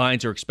 Picket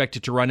lines are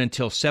expected to run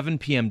until 7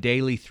 p.m.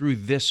 daily through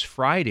this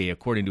Friday,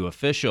 according to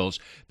officials.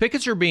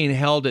 Pickets are being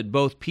held at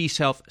both Peace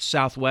Health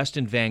Southwest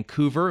in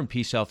Vancouver and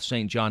Peace Health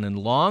St. John in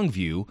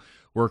Longview.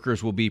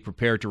 Workers will be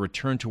prepared to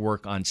return to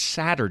work on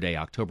Saturday,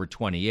 October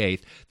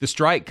 28th. The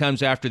strike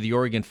comes after the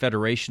Oregon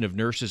Federation of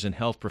Nurses and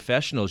Health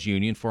Professionals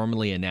Union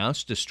formally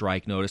announced a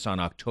strike notice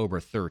on October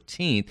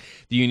 13th.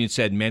 The union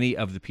said many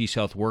of the Peace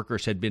Health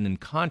workers had been in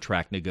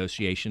contract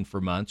negotiation for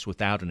months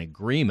without an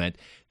agreement.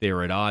 They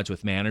are at odds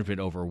with management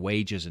over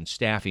wages and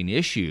staffing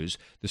issues.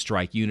 The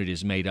strike unit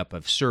is made up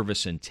of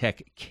service and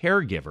tech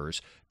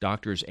caregivers.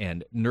 Doctors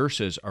and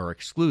nurses are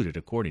excluded,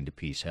 according to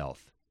Peace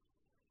Health.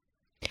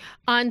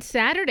 On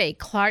Saturday,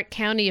 Clark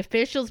County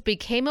officials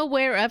became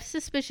aware of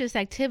suspicious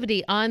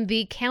activity on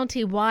the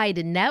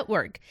county-wide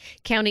network.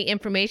 County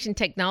Information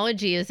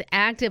Technology is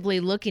actively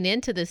looking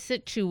into the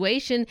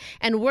situation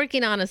and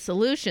working on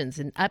solutions,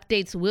 and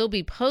updates will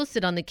be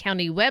posted on the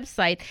county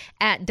website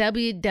at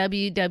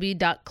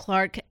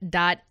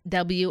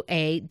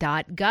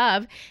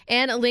www.clark.wa.gov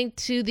and a link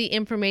to the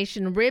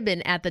information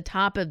ribbon at the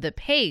top of the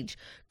page.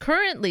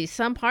 Currently,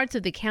 some parts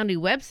of the county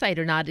website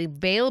are not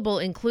available,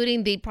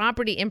 including the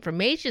Property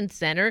Information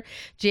Center,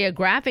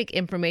 Geographic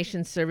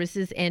Information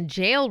Services, and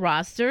Jail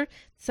Roster.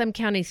 Some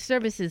county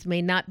services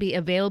may not be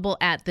available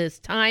at this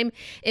time.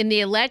 In the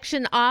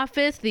election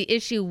office, the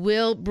issue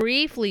will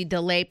briefly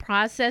delay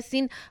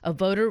processing of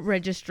voter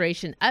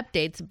registration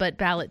updates, but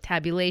ballot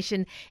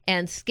tabulation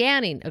and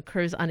scanning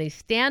occurs on a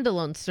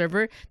standalone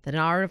server that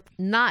are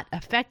not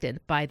affected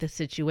by the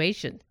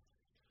situation.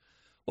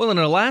 Well, an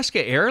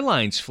Alaska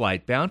Airlines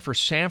flight bound for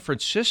San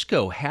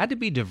Francisco had to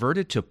be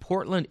diverted to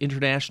Portland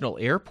International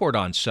Airport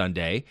on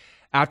Sunday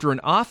after an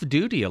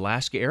off-duty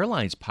Alaska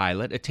Airlines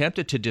pilot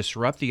attempted to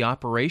disrupt the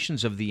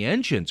operations of the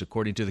engines,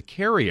 according to the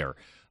carrier.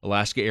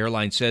 Alaska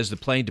Airlines says the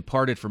plane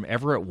departed from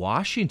Everett,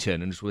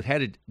 Washington, and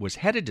was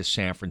headed to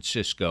San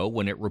Francisco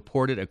when it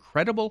reported a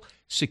credible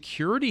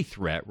security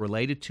threat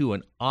related to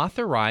an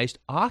authorized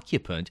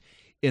occupant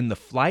in the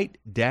flight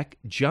deck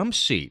jump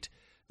seat.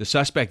 The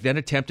suspect then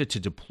attempted to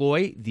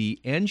deploy the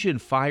engine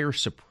fire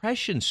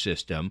suppression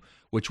system,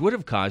 which would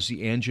have caused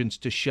the engines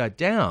to shut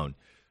down.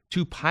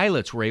 2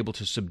 pilots were able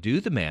to subdue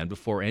the man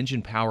before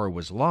engine power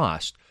was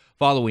lost.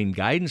 Following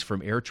guidance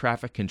from air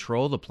traffic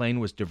control, the plane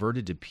was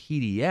diverted to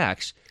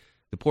PDX.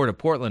 The Port of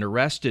Portland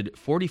arrested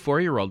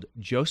 44-year-old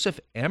Joseph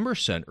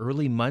Emerson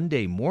early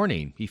Monday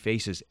morning. He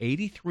faces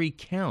 83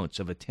 counts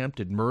of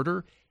attempted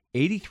murder,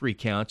 83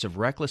 counts of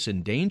reckless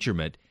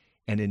endangerment,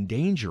 and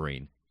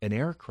endangering an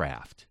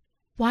aircraft.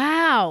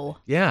 Wow.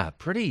 Yeah,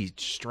 pretty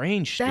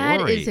strange story.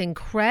 That is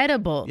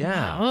incredible.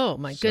 Yeah. Oh,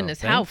 my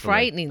goodness. How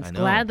frightening.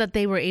 Glad that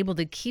they were able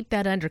to keep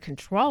that under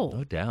control.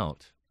 No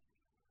doubt.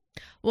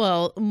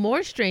 Well,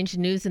 more strange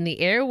news in the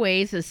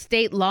airways. A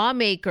state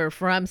lawmaker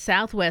from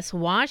Southwest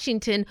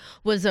Washington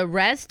was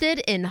arrested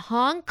in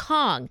Hong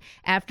Kong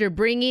after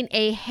bringing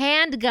a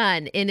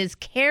handgun in his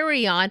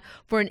carry-on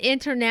for an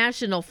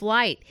international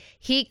flight.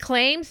 He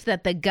claims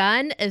that the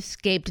gun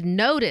escaped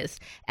notice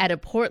at a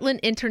Portland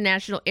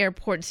International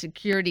Airport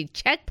security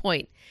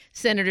checkpoint.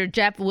 Senator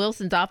Jeff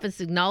Wilson's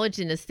office acknowledged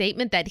in a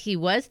statement that he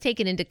was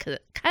taken into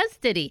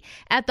custody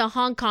at the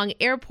Hong Kong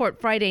airport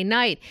Friday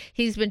night.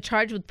 He's been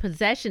charged with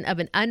possession of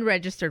an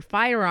unregistered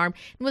firearm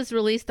and was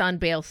released on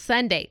bail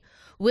Sunday.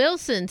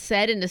 Wilson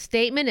said in a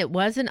statement, "It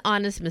was an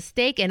honest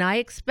mistake, and I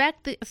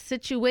expect the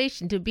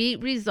situation to be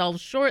resolved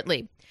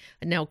shortly."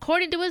 Now,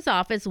 according to his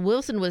office,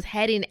 Wilson was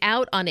heading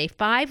out on a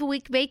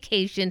 5-week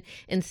vacation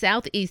in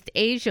Southeast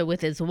Asia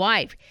with his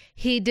wife.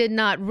 He did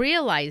not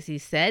realize, he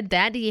said,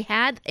 that he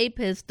had a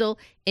pistol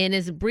in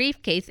his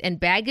briefcase, and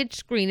baggage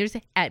screeners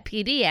at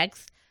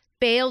PDX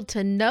failed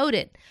to note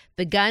it.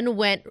 The gun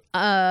went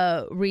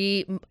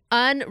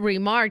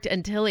unremarked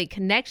until a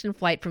connection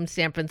flight from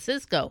San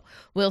Francisco.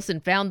 Wilson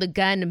found the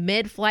gun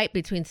mid-flight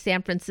between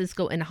San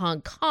Francisco and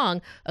Hong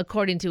Kong,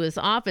 according to his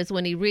office,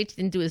 when he reached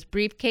into his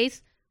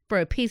briefcase for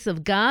a piece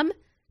of gum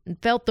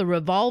and felt the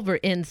revolver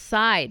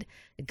inside.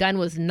 The gun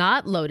was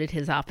not loaded,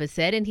 his office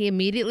said, and he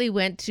immediately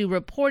went to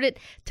report it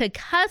to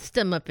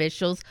custom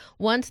officials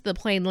once the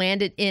plane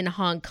landed in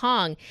Hong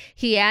Kong.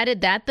 He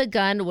added that the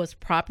gun was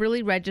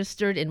properly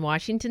registered in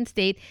Washington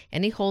state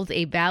and he holds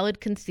a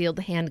valid concealed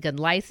handgun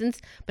license,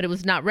 but it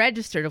was not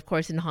registered, of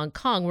course, in Hong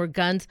Kong, where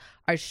guns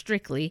are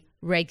strictly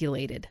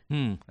regulated.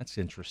 That's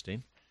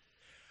interesting.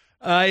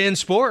 In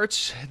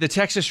sports, the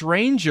Texas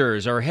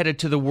Rangers are headed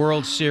to the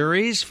World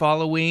Series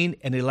following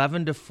an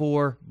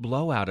 11-4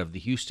 blowout of the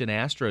Houston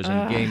Astros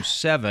in Game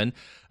 7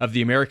 of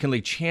the American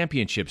League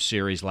Championship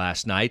Series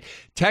last night.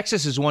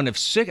 Texas is one of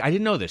 6. I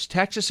didn't know this.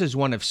 Texas is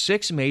one of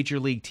 6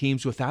 major league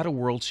teams without a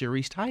World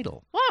Series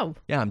title. Whoa.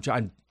 Yeah,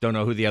 I don't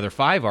know who the other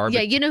 5 are.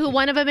 Yeah, you know who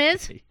one of them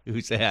is?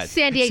 Who's that?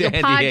 San Diego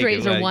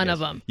Padres are one of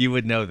them. You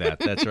would know that.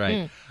 That's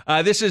right.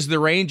 This is the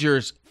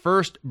Rangers'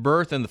 first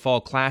berth in the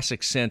Fall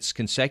Classic since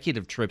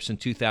consecutive trips in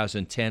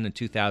 2010 and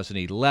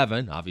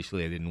 2011.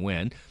 Obviously, they didn't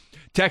win.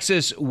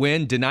 Texas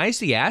win denies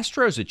the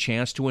Astros a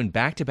chance to win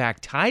back-to-back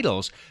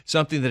titles,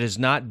 something that has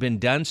not been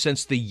done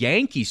since the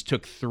Yankees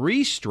took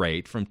 3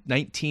 straight from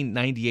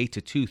 1998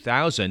 to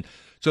 2000.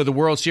 So the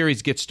World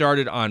Series gets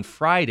started on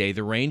Friday.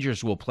 The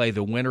Rangers will play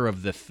the winner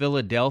of the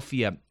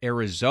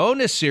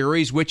Philadelphia-Arizona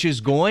series, which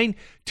is going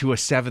to a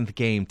 7th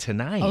game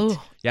tonight.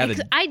 Oh, yeah,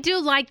 I do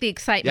like the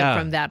excitement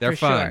from that, they're for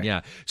fun, sure.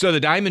 Yeah. So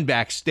the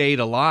Diamondbacks stayed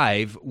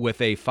alive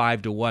with a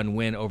 5-1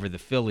 win over the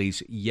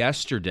Phillies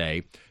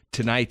yesterday.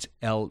 Tonight's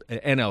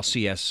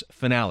NLCS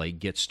finale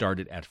gets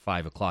started at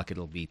 5 o'clock.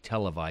 It'll be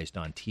televised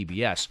on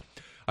TBS.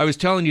 I was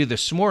telling you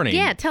this morning.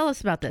 Yeah, tell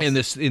us about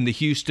this. In the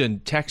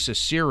Houston-Texas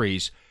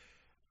series,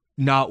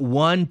 not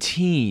one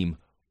team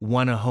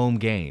won a home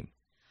game.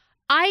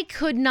 I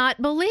could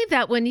not believe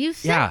that when you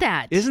said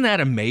that. Isn't that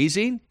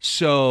amazing?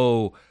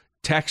 So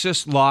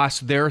Texas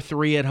lost their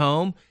 3 at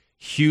home.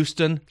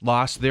 Houston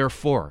lost their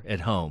 4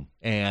 at home.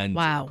 And,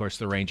 of course,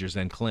 the Rangers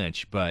then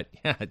clinch. But,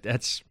 yeah,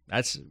 that's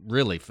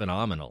really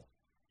phenomenal.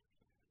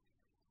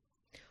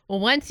 Well,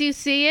 once you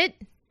see it,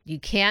 you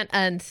can't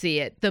unsee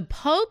it. The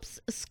Pope's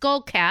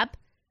skull cap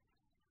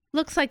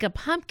looks like a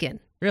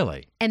pumpkin.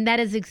 Really? And that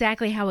is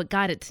exactly how it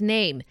got its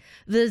name.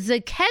 The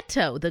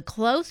Zucchetto, the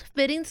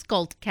close-fitting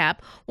skull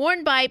cap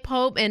worn by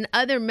Pope and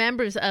other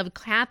members of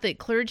Catholic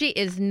clergy,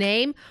 is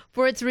named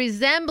for its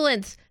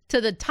resemblance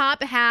to the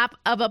top half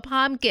of a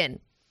pumpkin.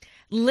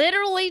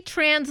 Literally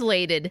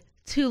translated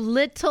to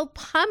little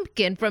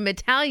pumpkin from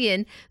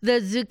Italian, the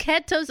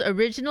Zucchetto's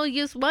original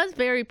use was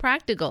very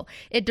practical.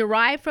 It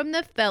derived from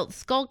the felt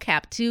skull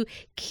cap to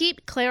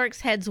keep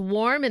clerics' heads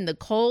warm in the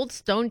cold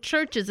stone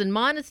churches and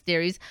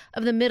monasteries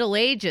of the Middle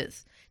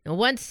Ages. Now,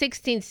 once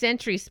 16th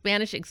century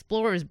Spanish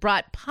explorers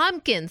brought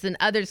pumpkins and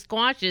other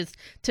squashes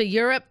to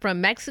Europe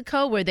from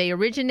Mexico, where they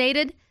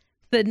originated,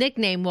 the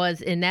nickname was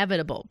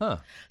inevitable.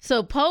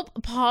 So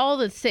Pope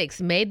Paul VI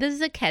made the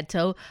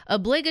Zucchetto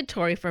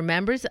obligatory for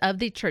members of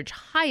the church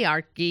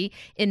hierarchy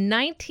in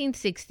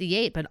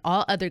 1968, but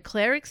all other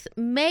clerics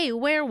may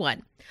wear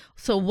one.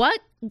 So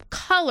what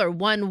color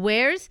one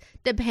wears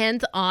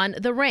depends on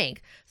the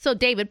rank. So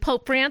David,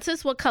 Pope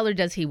Francis, what color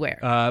does he wear?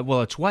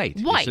 Well, it's white,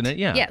 isn't it?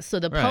 Yeah. Yes, so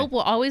the Pope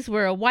will always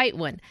wear a white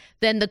one.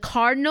 Then the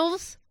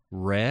cardinals...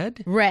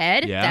 Red?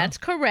 Yeah. That's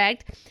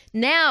correct.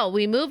 Now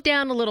we move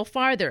down a little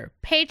farther.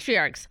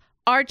 Patriarchs,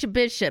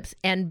 archbishops,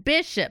 and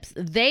bishops,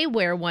 they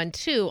wear one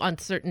too on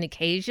certain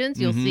occasions.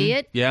 You'll see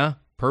it. Yeah.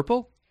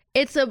 Purple?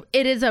 It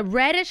is a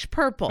reddish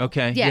purple.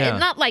 Okay. Yeah. It's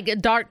not like a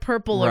dark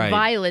purple or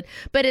violet,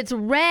 but it's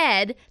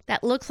red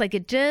that looks like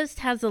it just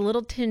has a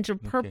little tinge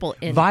of purple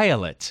in it.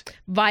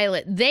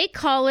 Violet. They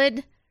call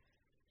it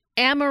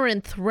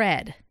amaranth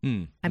red.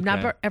 I've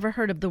never ever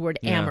heard of the word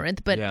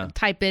amaranth, but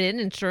type it in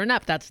and sure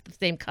enough, that's the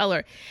same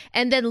color.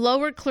 And then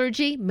lower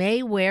clergy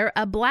may wear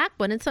a black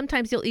one, and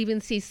sometimes you'll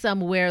even see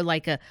some wear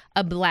like a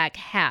black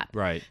hat.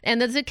 Right.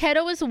 And the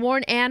Zucchetto is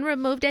worn and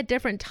removed at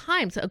different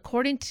times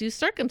according to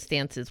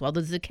circumstances. While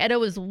the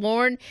Zucchetto is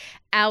worn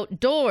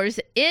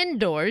outdoors,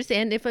 indoors,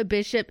 and if a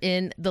bishop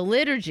in the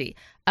liturgy.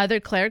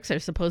 Other clerics are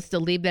supposed to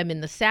leave them in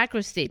the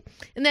sacristy.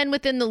 And then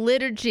within the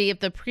liturgy,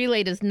 if the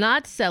prelate is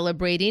not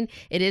celebrating,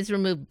 it is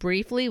removed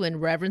briefly when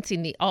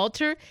reverencing the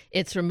altar.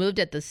 It's removed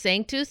at the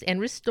Sanctus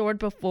and restored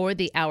before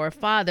the Our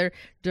Father,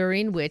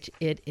 during which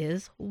it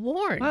is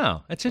worn.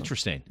 Wow, that's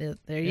interesting.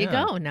 There you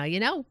go. Now you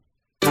know.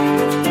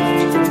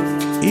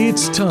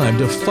 It's time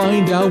to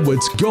find out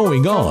what's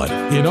going on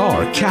in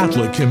our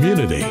Catholic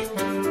community.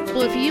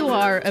 Well, if you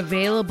are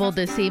available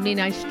this evening,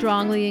 I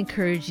strongly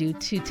encourage you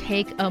to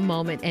take a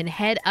moment and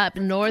head up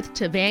north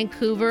to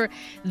Vancouver.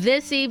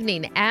 This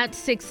evening at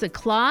 6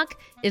 o'clock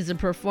is a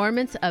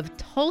performance of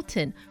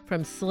Tolton,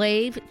 From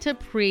Slave to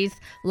Priest,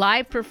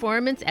 live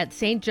performance at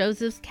St.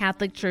 Joseph's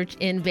Catholic Church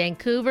in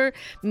Vancouver.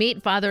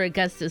 Meet Father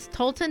Augustus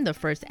Tolton, the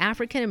first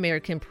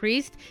African-American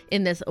priest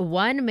in this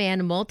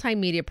one-man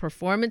multimedia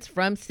performance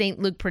from St.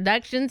 Luke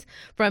Productions.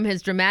 From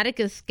his dramatic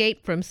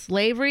escape from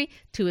slavery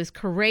to his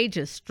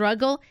courageous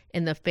struggle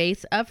in the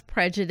face of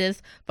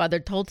prejudice,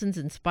 Father Tolton's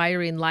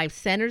inspiring life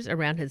centers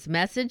around his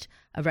message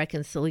of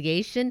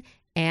reconciliation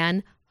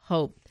and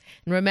hope.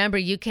 And remember,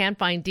 you can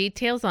find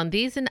details on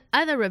these and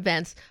other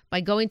events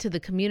by going to the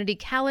community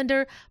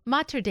calendar,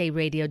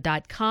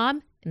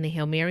 materdeiradio.com, and the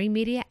Hail Mary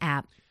Media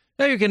app.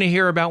 Now you're going to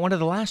hear about one of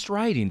the last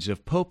writings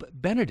of Pope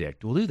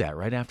Benedict. We'll do that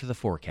right after the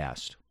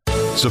forecast.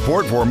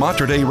 Support for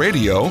Mater Dei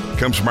Radio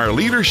comes from our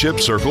Leadership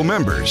Circle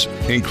members,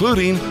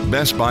 including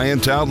Best Buy in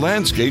Town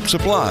Landscape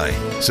Supply.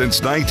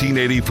 Since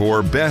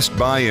 1984, Best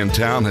Buy in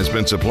Town has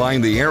been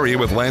supplying the area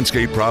with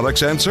landscape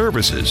products and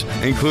services,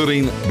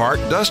 including bark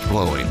dust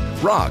blowing,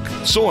 rock,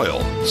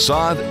 soil,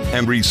 sod,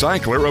 and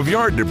recycler of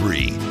yard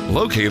debris.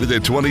 Located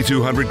at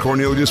 2200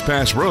 Cornelius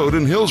Pass Road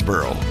in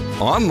Hillsboro.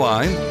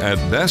 Online at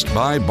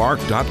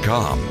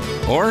bestbuybark.com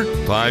or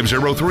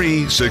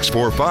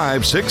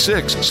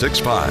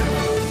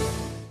 503-645-6665.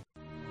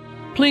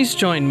 Please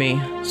join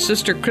me,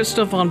 Sister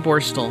Christa von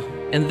Borstel,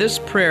 in this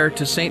prayer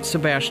to Saint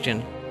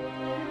Sebastian.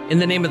 In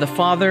the name of the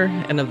Father,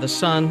 and of the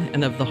Son,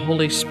 and of the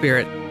Holy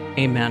Spirit.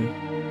 Amen.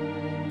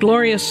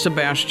 Glorious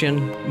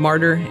Sebastian,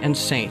 martyr and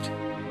saint,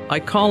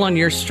 I call on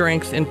your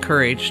strength and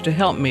courage to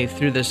help me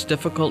through this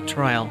difficult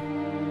trial.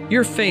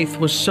 Your faith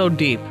was so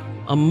deep,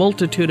 a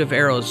multitude of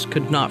arrows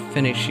could not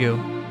finish you.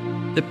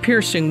 The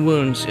piercing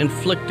wounds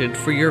inflicted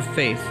for your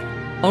faith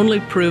only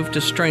proved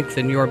to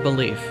strengthen your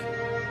belief.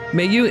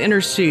 May you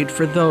intercede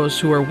for those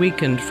who are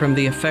weakened from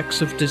the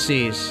effects of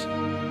disease.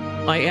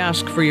 I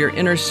ask for your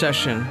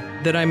intercession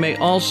that I may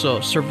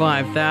also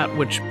survive that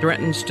which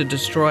threatens to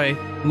destroy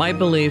my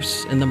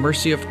beliefs in the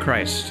mercy of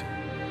Christ.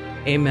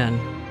 Amen.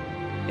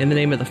 In the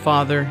name of the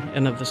Father,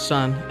 and of the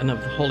Son, and of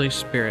the Holy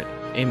Spirit.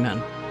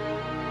 Amen.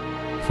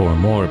 For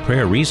more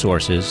prayer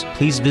resources,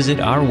 please visit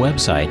our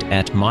website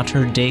at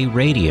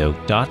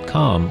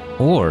materdeiradio.com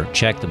or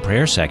check the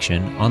prayer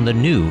section on the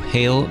new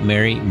Hail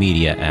Mary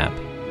Media app.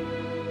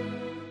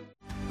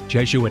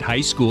 Jesuit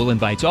High School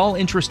invites all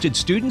interested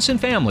students and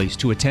families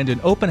to attend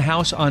an open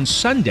house on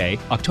Sunday,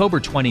 October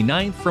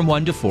 29th from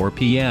 1 to 4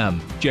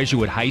 p.m.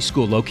 Jesuit High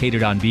School,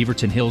 located on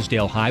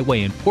Beaverton-Hillsdale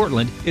Highway in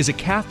Portland, is a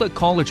Catholic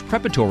college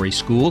preparatory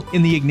school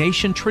in the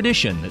Ignatian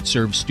tradition that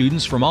serves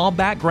students from all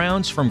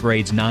backgrounds from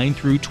grades 9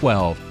 through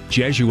 12.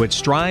 Jesuit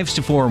strives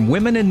to form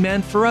women and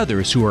men for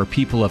others who are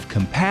people of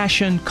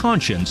compassion,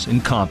 conscience,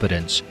 and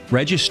competence.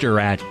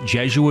 Register at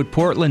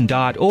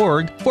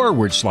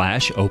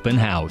jesuitportland.org/open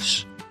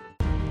house.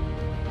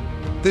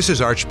 This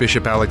is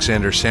Archbishop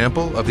Alexander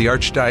Sample of the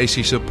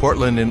Archdiocese of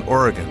Portland in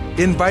Oregon,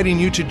 inviting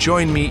you to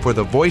join me for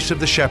The Voice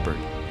of the Shepherd.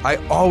 I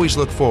always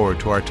look forward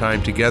to our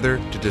time together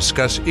to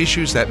discuss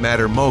issues that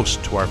matter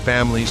most to our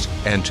families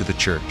and to the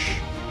Church.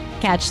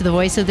 Catch The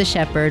Voice of the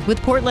Shepherd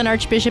with Portland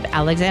Archbishop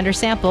Alexander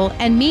Sample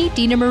and me,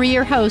 Dina Marie,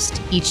 your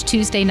host, each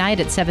Tuesday night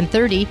at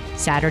 7:30,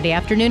 Saturday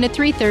afternoon at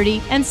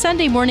 3:30, and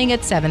Sunday morning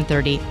at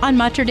 7:30 on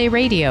Mater Dei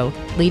Radio,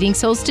 leading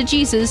souls to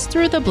Jesus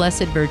through the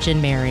Blessed Virgin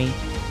Mary.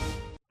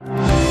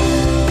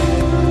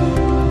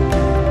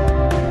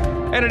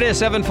 And it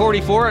is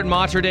 7:44 at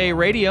Mater Dei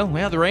Radio.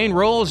 Well, the rain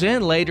rolls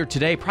in later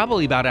today,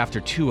 probably about after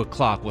 2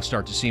 o'clock. We'll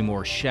start to see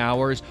more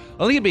showers.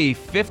 Only going to be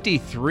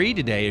 53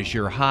 today as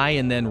your high,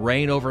 and then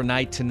rain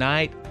overnight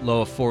tonight,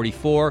 low of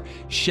 44.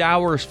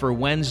 Showers for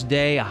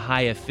Wednesday, a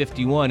high of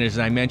 51. As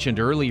I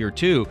mentioned earlier,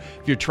 too,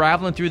 if you're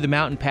traveling through the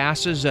mountain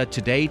passes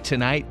today,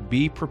 tonight,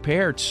 be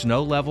prepared.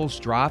 Snow levels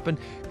dropping.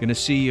 Going to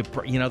see,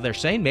 they're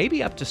saying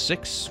maybe up to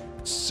six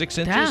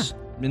inches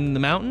in the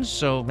mountains.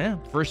 So,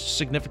 first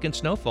significant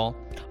snowfall.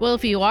 Well,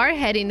 if you are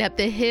heading up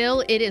the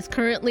hill, it is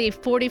currently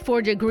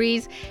 44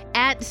 degrees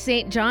at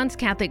St. John's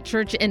Catholic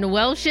Church in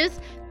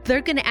Welches.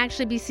 They're going to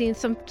actually be seeing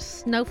some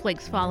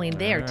snowflakes falling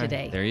there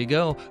today. There you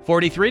go.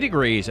 43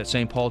 degrees at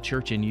St. Paul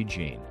Church in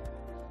Eugene.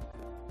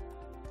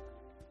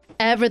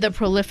 Ever the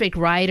prolific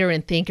writer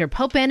and thinker,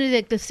 Pope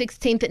Benedict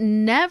XVI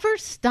never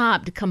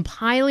stopped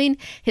compiling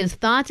his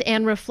thoughts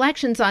and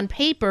reflections on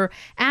paper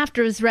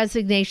after his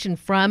resignation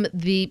from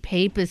the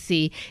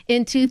papacy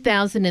in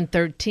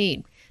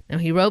 2013. Now,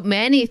 he wrote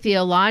many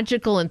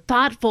theological and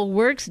thoughtful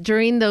works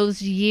during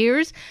those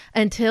years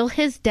until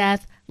his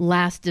death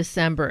last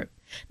December.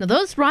 Now,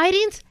 those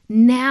writings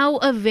now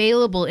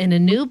available in a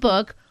new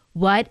book,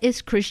 What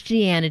is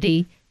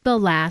Christianity? The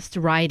Last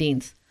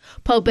Writings.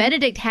 Pope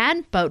Benedict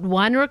had but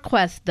one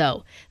request,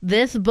 though.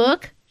 This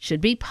book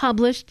should be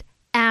published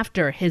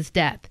after his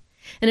death.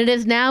 and it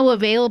is now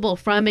available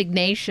from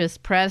Ignatius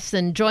Press.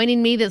 And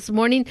joining me this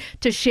morning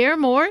to share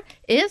more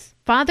is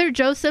Father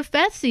Joseph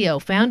Fessio,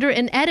 founder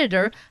and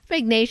editor of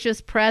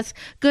Ignatius Press.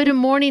 Good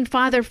morning,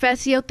 Father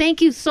Fessio.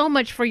 Thank you so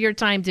much for your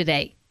time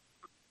today.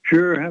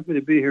 Sure, happy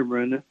to be here,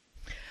 Brenda.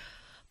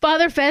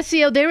 Father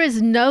Fessio, there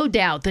is no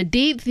doubt the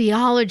deep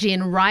theology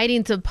and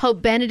writings of Pope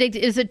Benedict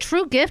is a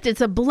true gift. It's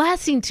a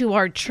blessing to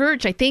our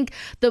church. I think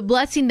the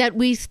blessing that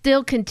we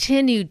still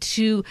continue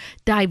to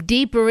dive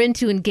deeper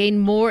into and gain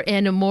more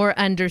and more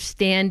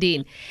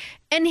understanding.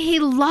 And he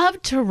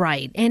loved to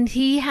write, and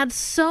he had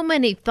so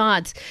many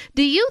thoughts.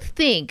 Do you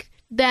think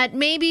that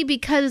maybe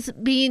because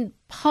being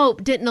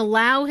Pope didn't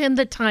allow him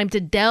the time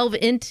to delve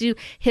into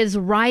his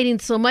writing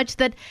so much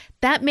that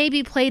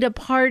maybe played a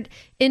part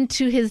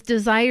into his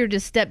desire to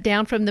step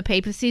down from the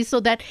papacy so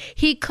that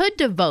he could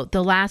devote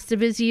the last of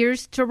his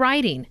years to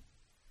writing?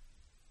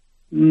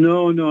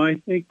 No, I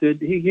think that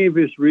he gave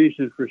his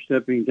reason for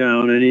stepping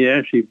down, and he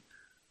actually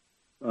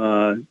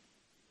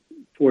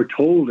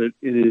foretold it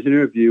in his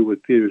interview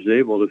with Peter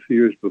Zabel a few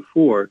years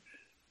before,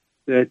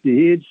 that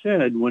he had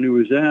said when he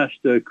was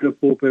asked, could a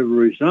pope ever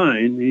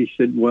resign? He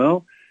said,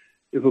 well,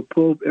 if a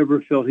pope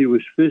ever felt he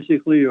was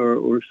physically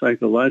or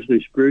psychologically,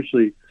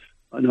 spiritually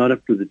not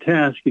up to the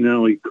task, he not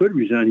only could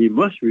resign, he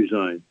must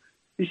resign.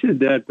 He said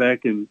that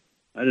back in,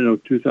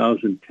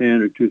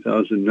 2010 or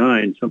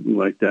 2009, something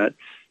like that.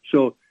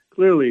 So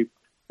clearly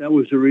that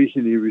was the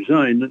reason he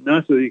resigned,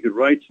 not so he could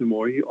write some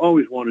more. He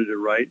always wanted to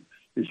write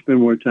and spend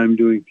more time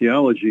doing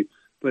theology.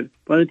 But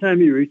by the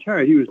time he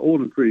retired, he was old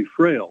and pretty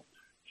frail.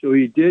 So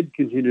he did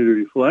continue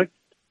to reflect.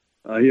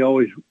 He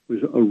always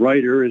was a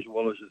writer as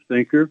well as a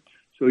thinker.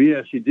 So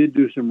yes, he did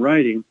do some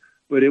writing,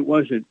 but it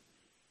wasn't,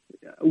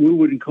 we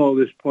wouldn't call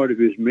this part of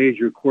his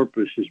major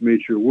corpus, his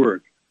major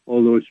work,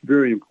 although it's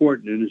very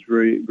important and it's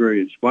very, very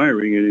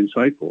inspiring and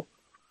insightful.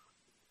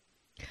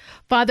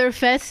 Father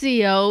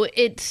Fessio,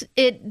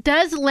 it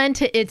does lend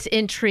to its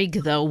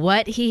intrigue, though,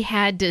 what he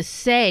had to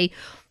say,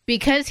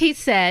 because he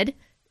said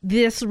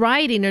this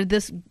writing or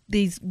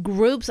these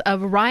groups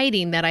of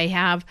writing that I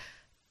have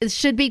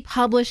should be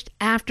published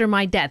after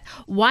my death.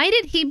 Why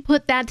did he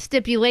put that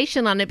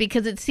stipulation on it?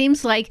 Because it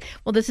seems like,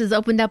 well, this has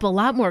opened up a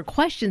lot more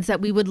questions that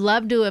we would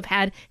love to have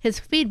had his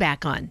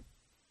feedback on.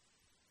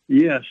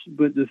 Yes,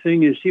 but the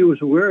thing is, he was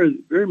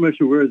very much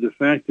aware of the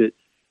fact that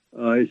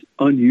it's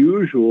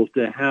unusual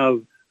to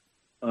have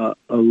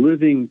a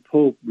living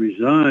pope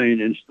resign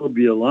and still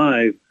be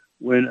alive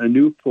when a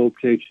new pope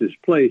takes his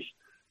place.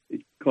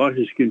 It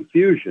causes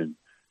confusion.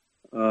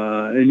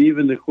 And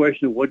even the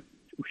question of what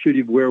should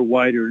he wear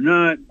white or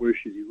not, where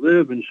should he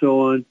live, and so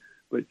on.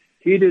 But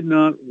he did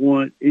not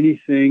want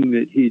anything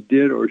that he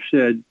did or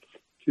said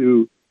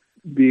to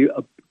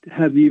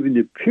have even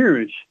the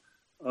appearance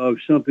of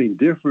something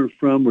different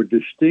from or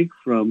distinct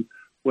from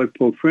what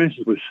Pope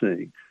Francis was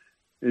saying.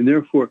 And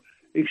therefore,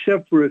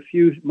 except for a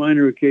few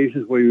minor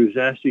occasions where he was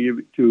asked to give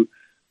it to,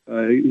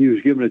 he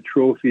was given a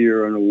trophy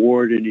or an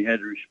award and he had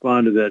to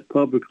respond to that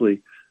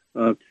publicly,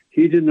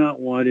 he did not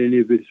want any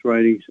of his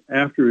writings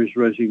after his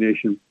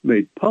resignation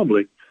made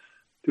public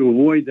to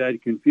avoid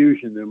that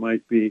confusion there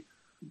might be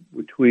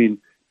between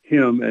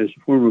him as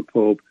former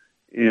pope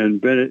and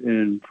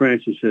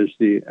Francis as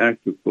the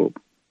active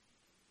pope.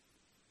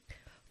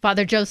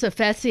 Father Joseph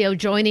Fessio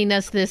joining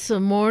us this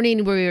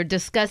morning. We're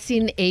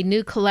discussing a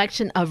new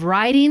collection of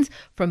writings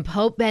from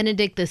Pope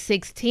Benedict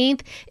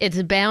XVI.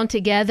 It's bound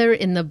together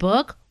in the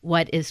book,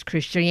 What is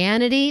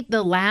Christianity?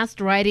 The Last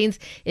Writings.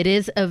 It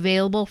is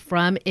available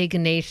from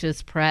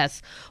Ignatius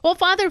Press. Well,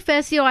 Father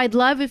Fessio, I'd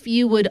love if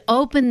you would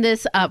open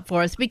this up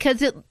for us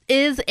because it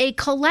is a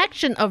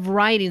collection of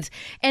writings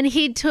and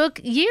he took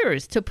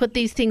years to put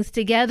these things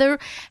together.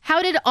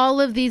 How did all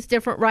of these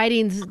different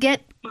writings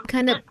get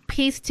kind of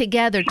pieced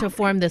together to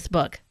form this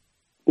book?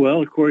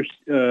 Well, of course,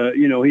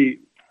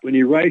 when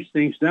he writes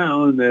things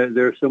down,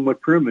 they're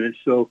somewhat permanent.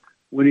 So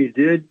when he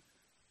did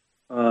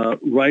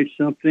write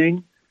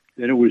something,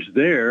 then it was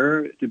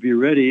there to be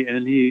ready.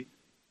 And he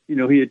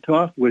had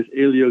talked with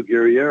Elio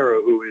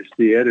Guerriero, who is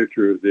the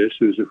editor of this,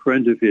 who's a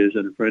friend of his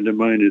and a friend of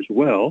mine as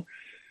well.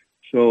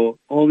 So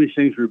all these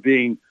things were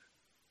being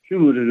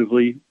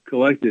cumulatively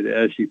collected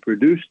as he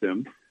produced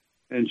them.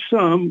 And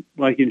some,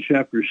 like in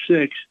chapter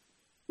 6,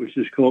 which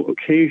is called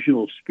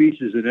Occasional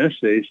Speeches and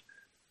Essays,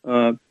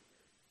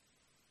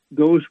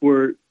 those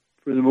were,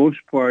 for the most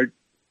part,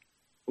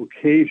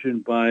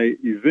 occasioned by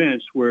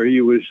events where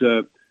he was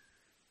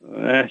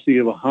asked to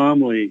give a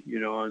homily,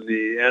 on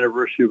the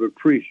anniversary of a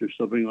priest or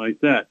something like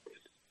that.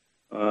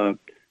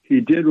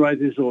 He did write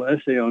this little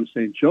essay on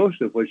St.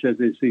 Joseph, which has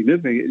been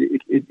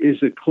significant. It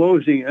is a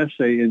closing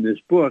essay in this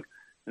book.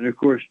 And, of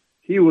course,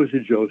 he was a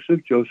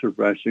Joseph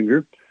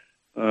Ratzinger,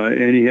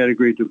 and he had a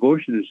great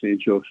devotion to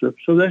St. Joseph.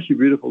 So that's a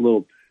beautiful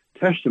little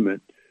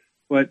testament.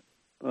 But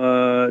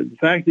the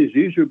fact is,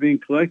 these were being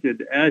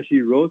collected as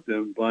he wrote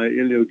them by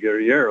Elio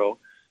Guerriero.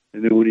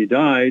 And then when he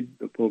died,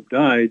 the Pope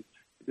died,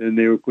 then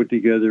they were put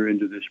together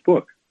into this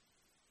book.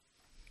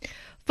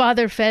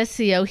 Father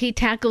Fessio, he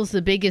tackles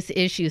the biggest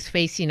issues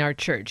facing our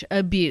church: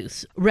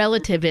 abuse,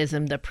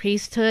 relativism, the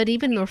priesthood,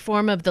 even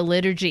reform of the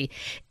liturgy.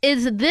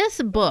 Is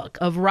this book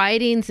of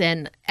writings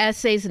and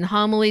essays and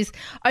homilies,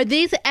 are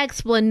these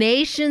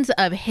explanations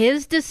of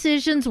his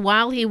decisions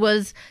while he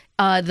was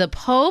the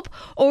Pope,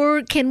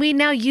 or can we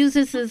now use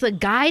this as a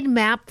guide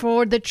map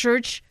for the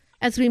church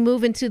as we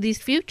move into the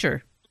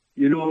future?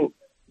 You know,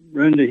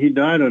 Brenda, he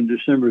died on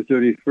December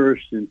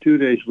 31st, and 2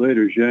 days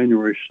later,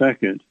 January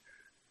 2nd,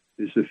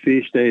 is the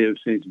feast day of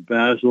Saints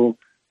Basil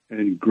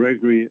and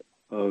Gregory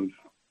of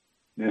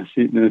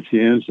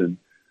Nazianzen,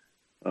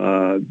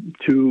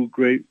 two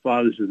great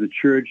fathers of the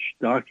church,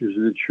 doctors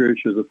of the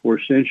church of the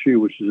 4th century,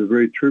 which is a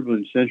very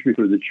turbulent century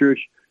for the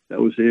church. That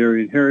was the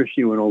Arian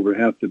heresy, when over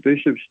half the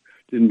bishops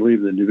didn't believe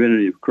in the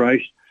divinity of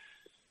Christ.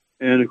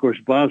 And, of course,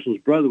 Basil's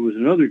brother was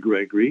another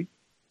Gregory.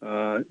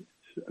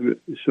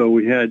 So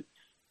we had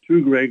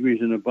two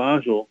Gregories and a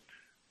Basil,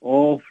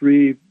 all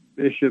three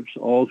bishops,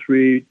 all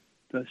three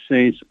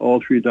saints, all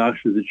three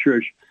doctors of the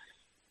church.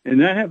 And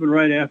that happened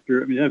right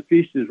after, that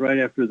feast is right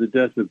after the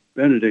death of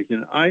Benedict.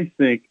 And I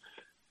think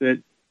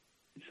that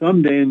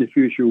someday in the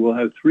future we'll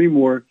have three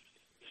more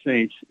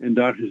saints and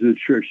doctors of the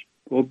church: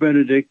 Pope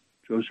Benedict,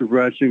 Joseph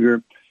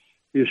Ratzinger,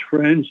 his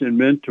friends and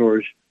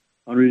mentors,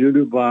 Henri de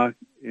Lubac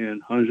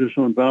and Hans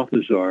von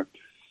Balthasar.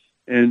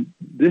 And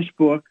this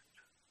book,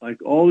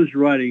 like all his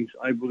writings,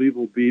 I believe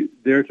will be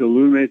there to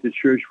illuminate the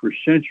church for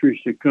centuries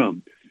to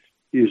come.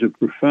 He is a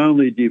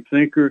profoundly deep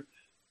thinker,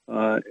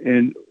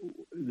 and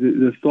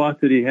the thought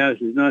that he has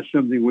is not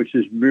something which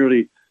is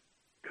merely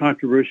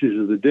controversies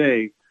of the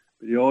day,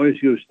 but he always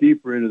goes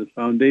deeper into the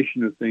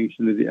foundation of things,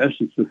 into the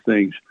essence of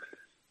things.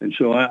 And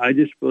so I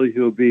just believe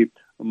he'll be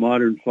a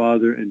modern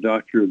father and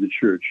doctor of the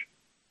church.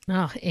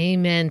 Oh,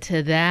 amen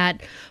to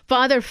that.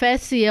 Father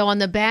Fessio, on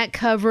the back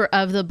cover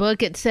of the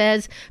book, it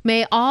says,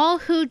 "May all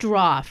who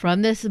draw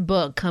from this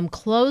book come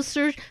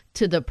closer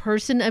to the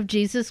person of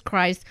Jesus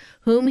Christ,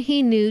 whom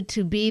he knew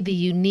to be the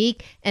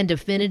unique and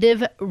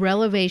definitive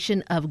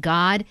revelation of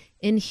God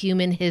in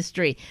human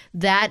history."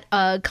 That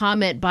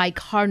comment by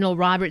Cardinal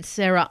Robert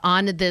Sarah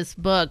on this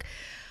book.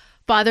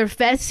 Father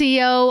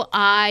Fessio,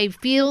 I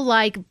feel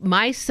like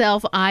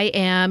myself, I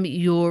am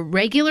your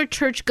regular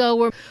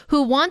churchgoer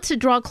who wants to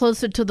draw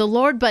closer to the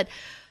Lord, but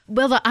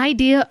the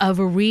idea of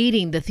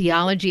reading the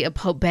theology of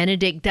Pope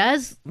Benedict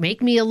does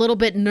make me a little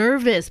bit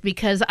nervous,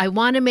 because I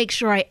want to make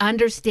sure I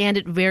understand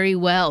it very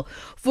well.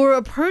 For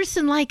a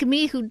person like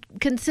me who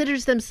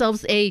considers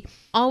themselves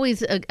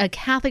always a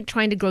Catholic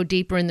trying to grow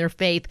deeper in their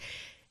faith,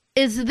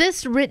 is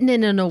this written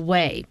in a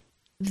way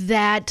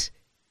that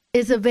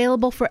is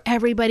available for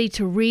everybody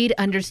to read,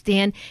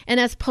 understand, and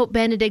as Pope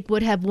Benedict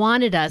would have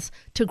wanted us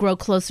to grow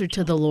closer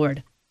to the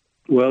Lord?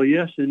 Well,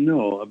 yes and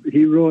no.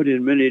 He wrote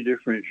in many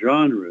different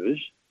genres,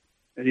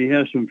 and he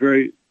has some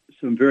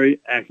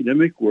very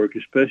academic work,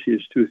 especially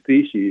his two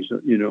theses,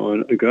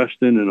 on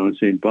Augustine and on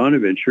St.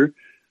 Bonaventure,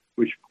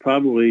 which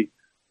probably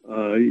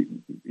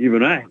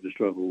even I have to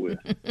struggle with.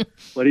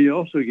 But he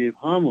also gave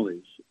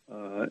homilies,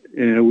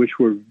 which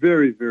were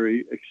very,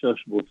 very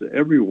accessible to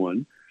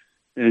everyone,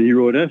 and he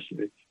wrote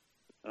essays.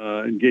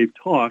 And gave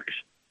talks,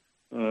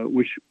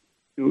 which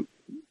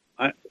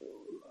I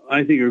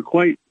think are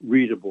quite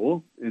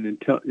readable and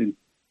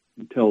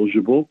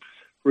intelligible.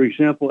 For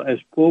example, as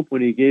Pope,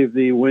 when he gave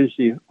the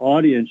Wednesday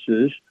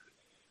audiences,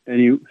 and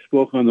he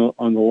spoke on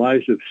the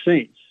lives of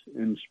saints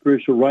and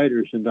spiritual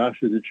writers and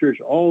doctors of the church,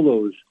 all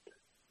those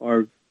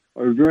are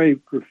very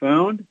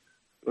profound,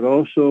 but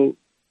also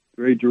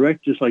very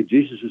direct, just like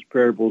Jesus'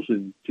 parables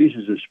and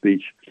Jesus'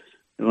 speech,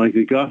 and like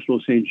the Gospel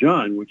of St.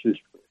 John, which is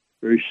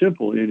very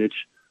simple in its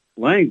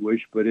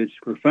language, but it's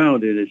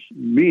profound in its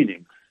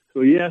meaning.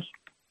 So yes,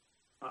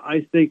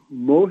 I think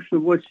most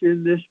of what's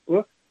in this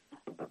book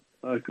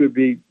could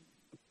be,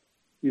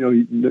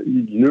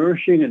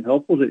 nourishing and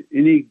helpful to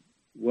any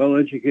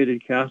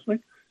well-educated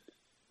Catholic.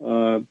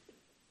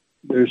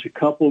 There's a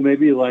couple,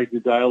 maybe like the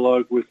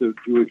dialogue with the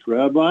Jewish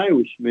rabbi,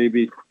 which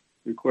maybe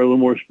require a little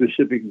more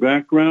specific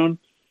background.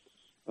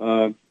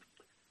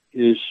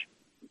 His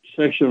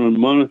section on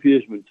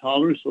monotheism and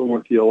tolerance, a little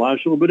more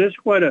theological, but there's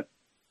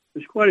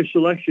quite a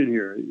selection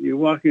here. You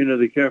walk into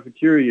the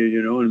cafeteria,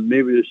 and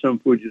maybe there's some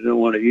food you don't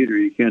want to eat or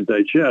you can't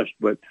digest,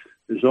 but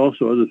there's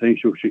also other things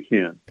which you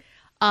can.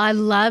 I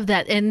love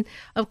that. And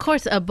of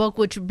course, a book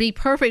which would be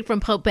perfect from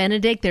Pope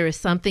Benedict. There is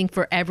something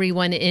for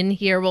everyone in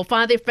here. Well,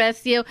 Father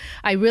Fessio,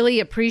 I really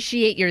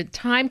appreciate your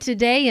time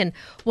today, and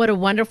what a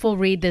wonderful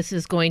read this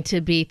is going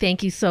to be.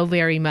 Thank you so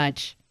very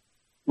much.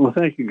 Well,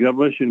 thank you. God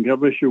bless you, and God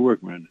bless your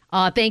work, man.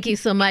 Thank you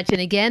so much. And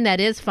again, that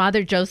is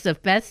Father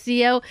Joseph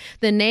Fessio.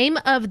 The name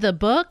of the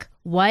book,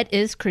 What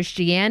is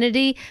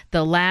Christianity?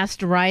 The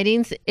Last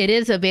Writings. It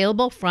is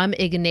available from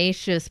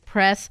Ignatius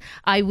Press.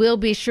 I will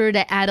be sure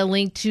to add a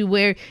link to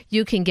where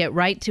you can get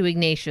right to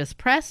Ignatius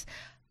Press.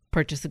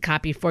 Purchase a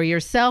copy for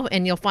yourself,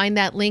 and you'll find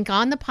that link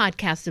on the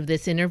podcast of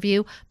this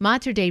interview,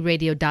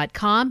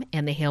 materdeiradio.com,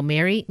 and the Hail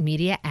Mary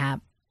Media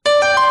app.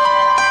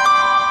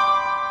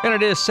 And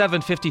it is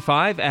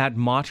 7:55 at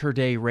Mater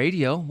Dei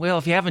Radio. Well,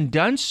 if you haven't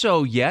done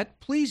so yet,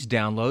 please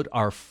download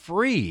our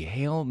free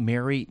Hail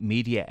Mary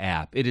Media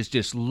app. It is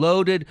just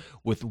loaded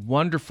with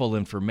wonderful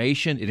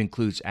information. It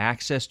includes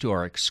access to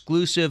our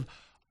exclusive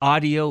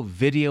audio,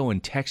 video,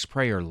 and text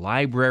prayer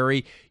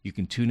library. You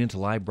can tune into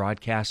live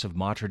broadcasts of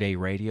Mater Dei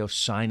Radio,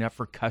 sign up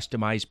for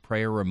customized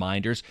prayer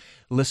reminders,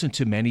 listen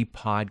to many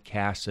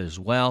podcasts as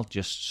well,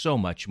 just so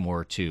much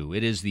more too.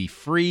 It is the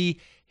free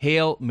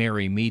Hail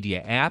Mary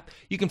Media app.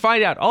 You can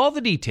find out all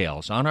the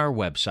details on our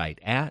website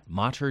at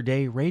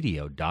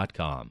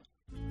materdeiradio.com.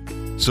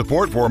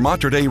 Support for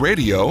Mater Dei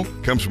Radio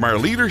comes from our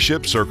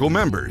Leadership Circle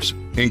members,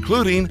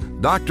 including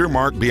Dr.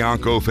 Mark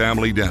Bianco,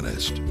 family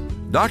dentist.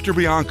 Dr.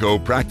 Bianco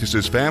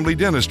practices family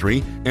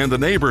dentistry in the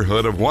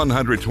neighborhood of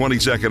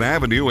 122nd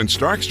Avenue and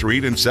Stark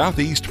Street in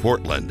Southeast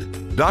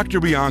Portland.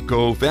 Dr.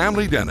 Bianco,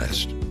 family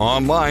dentist,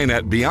 online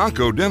at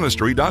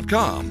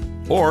biancodentistry.com.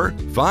 or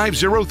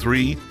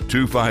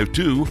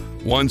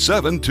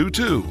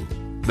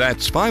 503-252-1722.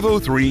 That's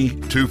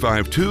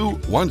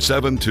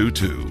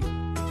 503-252-1722.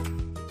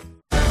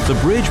 The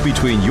bridge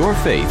between your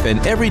faith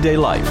and everyday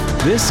life.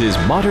 This is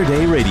Mater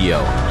Dei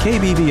Radio.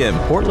 KBVM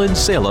Portland,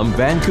 Salem,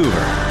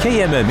 Vancouver.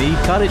 KMME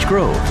Cottage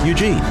Grove,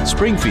 Eugene,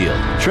 Springfield.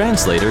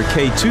 Translator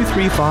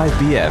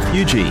K235BF,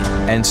 Eugene.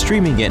 And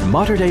streaming at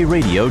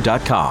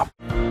materdeiradio.com.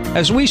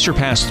 As we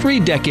surpass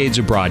 3 decades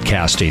of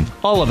broadcasting,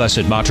 all of us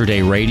at Mater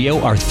Dei Radio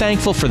are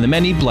thankful for the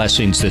many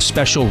blessings this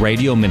special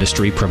radio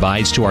ministry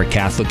provides to our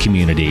Catholic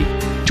community.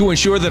 To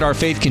ensure that our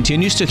faith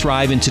continues to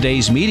thrive in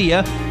today's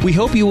media, we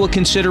hope you will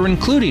consider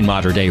including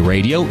Mater Dei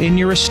Radio in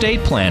your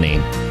estate planning.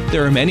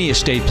 There are many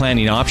estate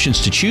planning options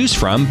to choose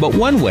from, but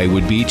one way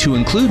would be to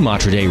include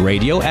Mater Dei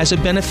Radio as a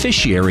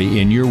beneficiary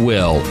in your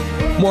will.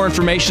 More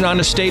information on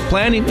estate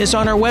planning is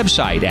on our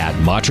website at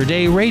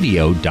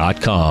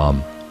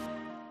materdeiradio.com.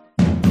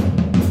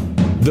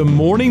 The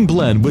Morning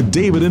Blend with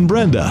David and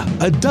Brenda,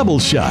 a double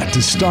shot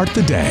to start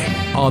the day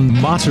on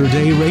Mater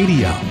Dei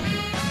Radio.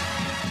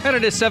 And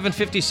it is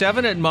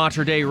 7:57 at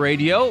Mater Dei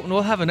Radio, and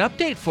we'll have an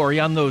update for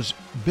you on those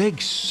big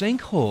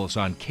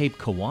sinkholes on Cape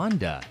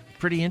Kiwanda.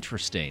 Pretty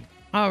interesting.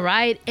 All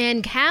right,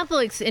 and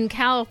Catholics in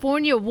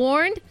California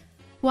warned,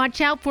 watch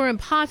out for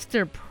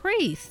imposter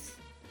priests.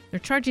 They're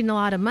charging a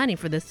lot of money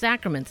for the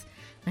sacraments.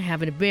 I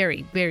have a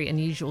very, very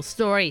unusual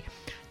story.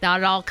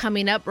 That all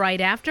coming up right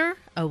after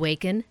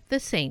Awaken the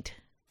Saint.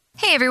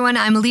 Hey everyone,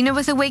 I'm Alina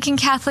with Awaken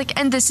Catholic,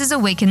 and this is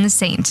Awaken the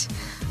Saint.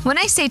 When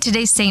I say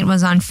today's saint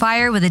was on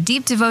fire with a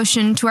deep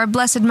devotion to our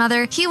Blessed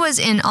Mother, he was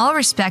in all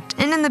respect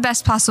and in the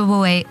best possible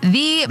way,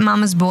 the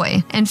mama's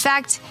boy. In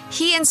fact,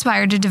 he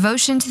inspired a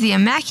devotion to the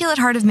Immaculate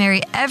Heart of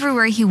Mary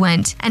everywhere he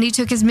went, and he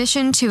took his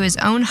mission to his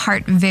own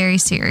heart very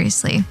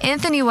seriously.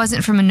 Anthony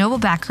wasn't from a noble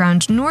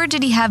background, nor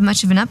did he have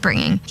much of an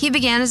upbringing. He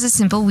began as a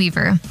simple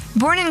weaver.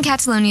 Born in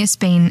Catalonia,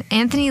 Spain,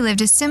 Anthony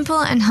lived a simple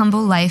and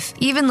humble life,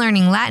 even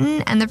learning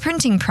Latin and the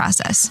printing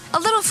process,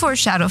 a little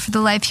foreshadow for the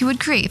life he would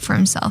create for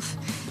himself.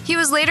 He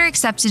was later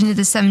accepted into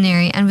the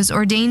seminary and was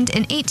ordained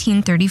in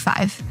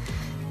 1835.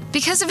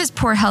 Because of his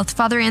poor health,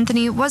 Father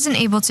Anthony wasn't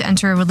able to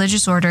enter a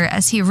religious order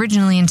as he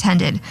originally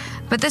intended,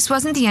 but this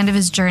wasn't the end of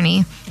his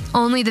journey,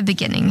 only the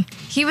beginning.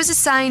 He was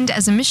assigned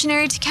as a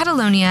missionary to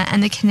Catalonia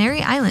and the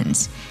Canary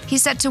Islands. He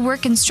set to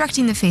work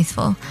instructing the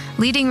faithful,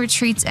 leading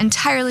retreats and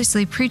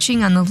tirelessly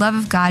preaching on the love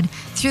of God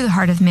through the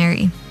heart of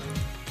Mary.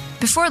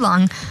 Before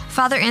long,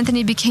 Father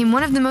Anthony became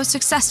one of the most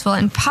successful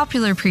and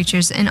popular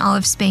preachers in all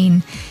of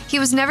Spain. He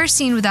was never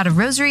seen without a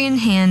rosary in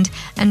hand,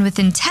 and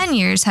within 10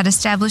 years had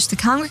established the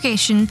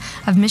Congregation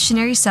of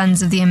Missionary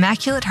Sons of the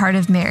Immaculate Heart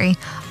of Mary,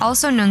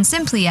 also known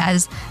simply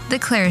as the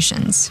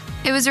Claretians.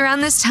 It was around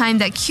this time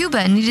that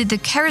Cuba needed the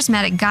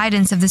charismatic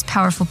guidance of this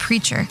powerful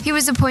preacher. He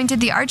was appointed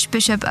the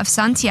Archbishop of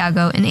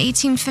Santiago in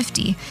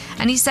 1850,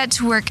 and he set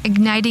to work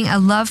igniting a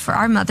love for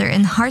our Mother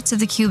in the hearts of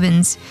the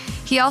Cubans.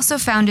 He also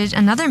founded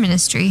another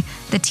ministry,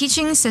 the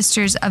Teaching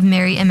Sisters of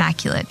Mary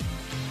Immaculate.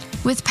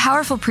 With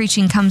powerful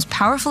preaching comes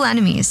powerful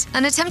enemies.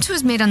 An attempt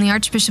was made on the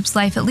Archbishop's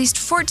life at least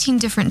 14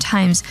 different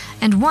times,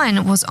 and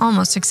one was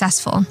almost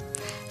successful.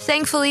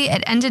 Thankfully,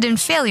 it ended in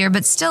failure,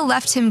 but still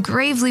left him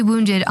gravely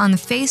wounded on the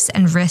face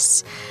and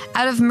wrists.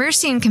 Out of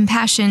mercy and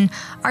compassion,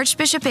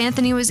 Archbishop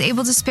Anthony was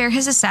able to spare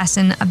his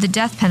assassin of the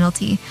death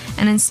penalty,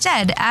 and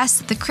instead asked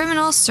that the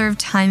criminal serve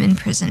time in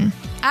prison.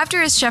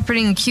 After his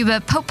shepherding in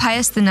Cuba, Pope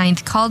Pius IX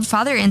called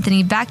Father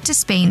Anthony back to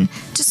Spain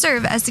to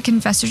serve as the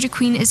confessor to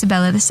Queen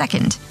Isabella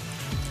II.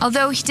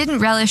 Although he didn't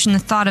relish in the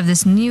thought of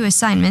this new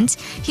assignment,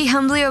 he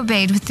humbly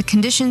obeyed with the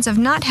conditions of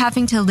not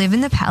having to live in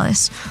the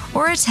palace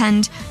or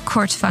attend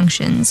court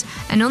functions,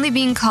 and only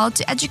being called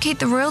to educate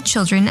the royal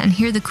children and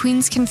hear the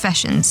Queen's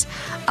confessions.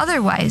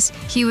 Otherwise,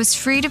 he was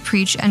free to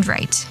preach and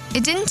write.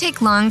 It didn't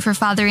take long for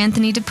Father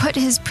Anthony to put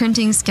his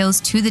printing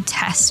skills to the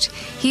test.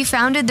 He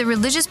founded the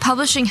religious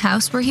publishing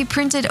house where he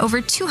printed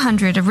over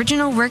 200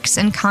 original works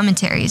and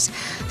commentaries,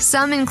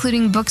 some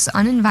including books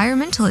on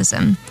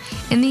environmentalism.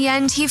 In the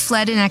end, he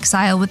fled in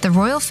exile with the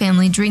royal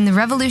family during the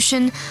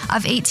Revolution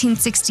of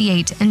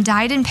 1868 and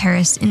died in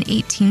Paris in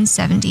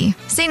 1870.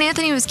 St.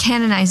 Anthony was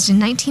canonized in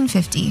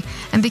 1950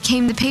 and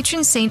became the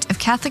patron saint of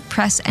Catholic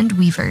press and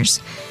weavers.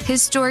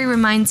 His story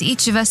reminds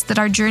each of us that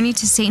our journey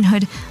to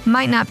sainthood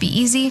might not be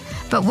easy,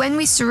 but when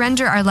we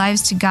surrender our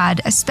lives to God,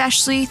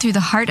 especially through the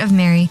heart of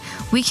Mary,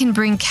 we can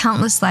bring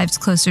countless lives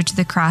closer to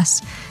the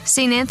cross.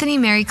 St. Anthony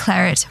Mary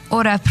Claret,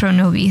 ora pro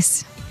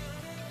nobis.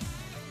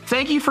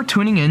 Thank you for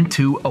tuning in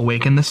to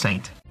Awaken the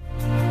Saint.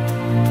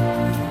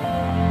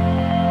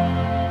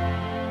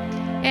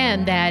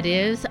 And that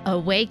is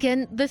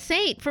Awaken the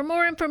Saint. For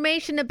more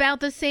information about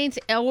the saints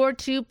or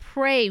to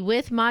pray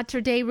with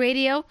Mater Dei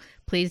Radio,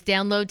 please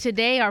download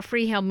today our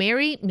free Hail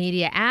Mary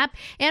media app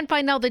and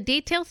find all the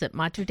details at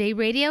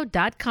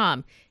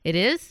materdeiradio.com. It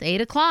is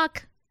 8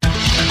 o'clock.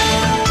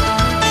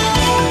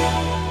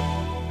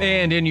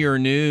 And in your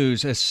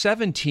news, a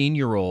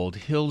 17-year-old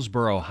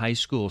Hillsborough High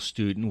School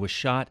student was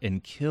shot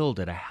and killed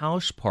at a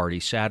house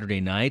party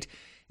Saturday night,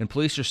 and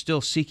police are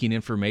still seeking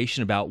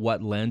information about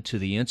what led to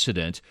the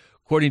incident.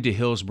 According to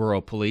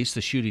Hillsborough Police,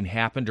 the shooting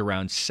happened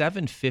around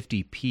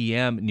 7:50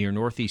 p.m. near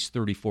Northeast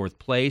 34th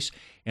Place,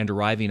 and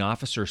arriving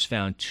officers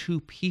found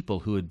 2 people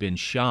who had been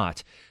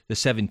shot. The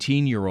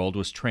 17-year-old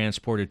was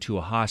transported to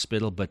a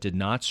hospital but did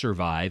not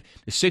survive.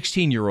 The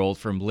 16-year-old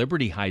from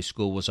Liberty High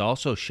School was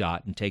also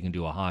shot and taken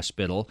to a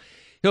hospital.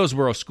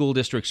 Hillsborough School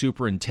District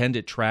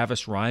Superintendent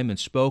Travis Ryman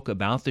spoke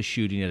about the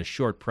shooting at a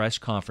short press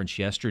conference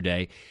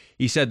yesterday.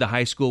 He said the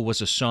high school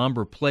was a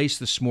somber place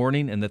this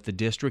morning and that the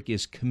district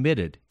is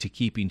committed to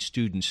keeping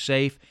students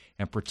safe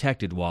and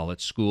protected while at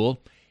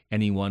school.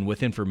 Anyone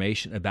with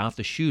information about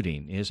the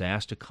shooting is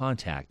asked to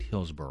contact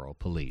Hillsborough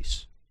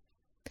Police.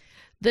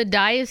 The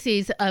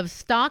Diocese of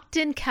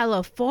Stockton,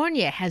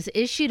 California has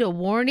issued a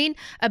warning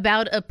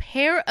about a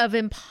pair of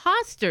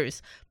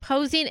imposters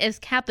posing as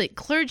Catholic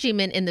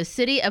clergymen in the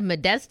city of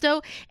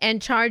Modesto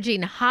and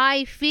charging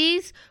high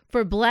fees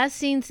for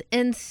blessings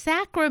and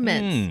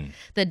sacraments.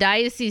 The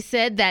diocese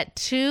said that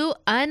 2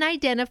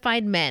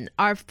 unidentified men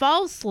are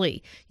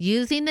falsely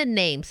using the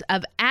names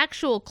of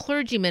actual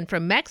clergymen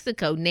from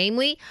Mexico,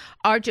 namely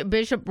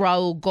Archbishop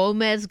Raul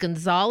Gomez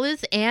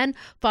Gonzalez and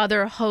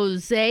Father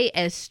Jose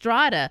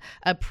Estrada,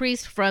 a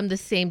priest from the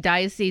same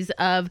diocese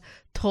of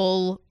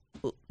Tolosa.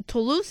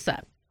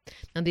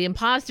 Now, the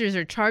imposters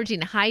are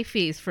charging high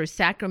fees for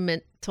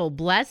sacramental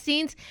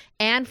blessings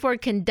and for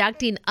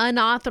conducting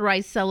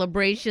unauthorized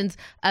celebrations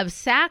of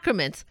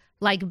sacraments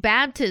like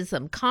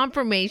baptism,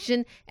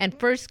 confirmation, and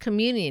First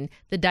Communion,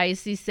 the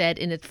diocese said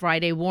in its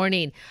Friday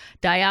warning.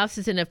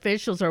 Diocesan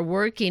officials are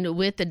working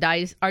with the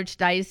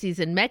Archdiocese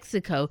in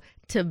Mexico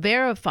to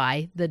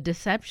verify the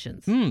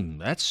deceptions.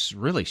 That's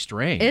really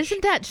strange.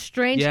 Isn't that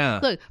strange?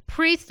 Yeah. Look,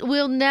 priests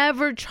will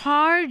never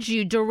charge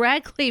you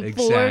directly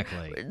for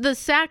the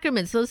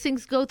sacraments. Those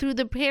things go through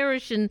the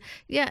parish, and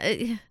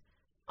I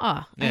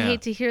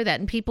hate to hear that.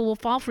 And people will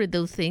fall for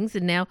those things,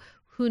 and now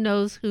who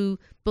knows who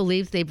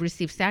believes they've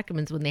received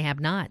sacraments when they have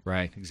not.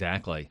 Right,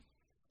 exactly.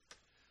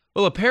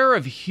 Well, a pair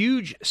of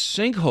huge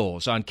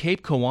sinkholes on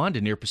Cape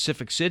Kiwanda near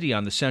Pacific City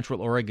on the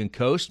central Oregon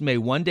coast may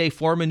one day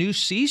form a new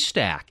sea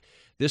stack.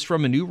 This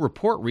from a new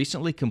report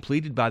recently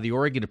completed by the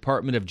Oregon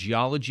Department of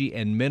Geology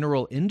and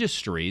Mineral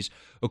Industries.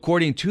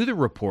 According to the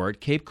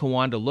report, Cape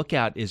Kiwanda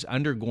Lookout is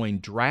undergoing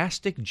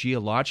drastic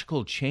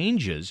geological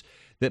changes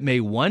that may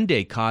one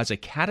day cause a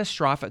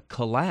catastrophic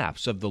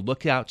collapse of the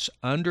lookout's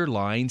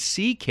underlying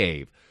sea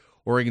cave.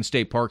 Oregon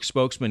State Park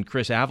spokesman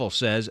Chris Avil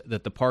says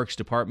that the Parks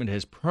Department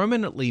has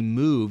permanently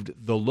moved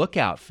the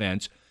lookout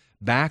fence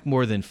back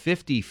more than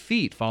 50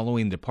 feet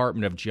following the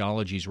Department of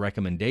Geology's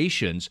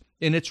recommendations.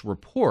 In its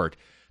report,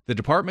 the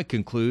department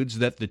concludes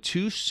that the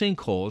 2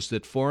 sinkholes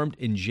that formed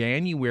in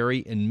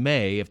January and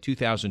May of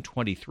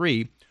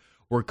 2023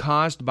 were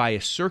caused by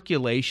a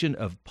circulation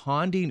of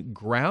ponding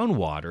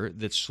groundwater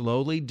that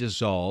slowly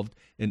dissolved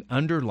an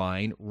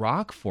underlying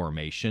rock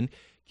formation.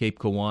 Cape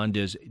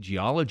Kiwanda's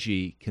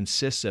geology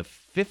consists of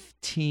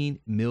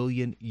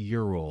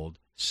 15-million-year-old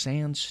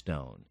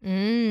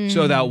sandstone.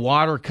 So that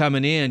water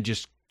coming in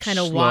just kind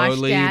of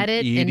washed at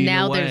it, and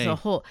now away. There's a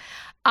hole.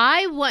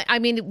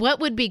 What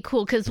would be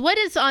cool? Because what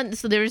is on?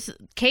 So there's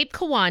Cape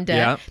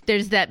Kiwanda.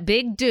 There's that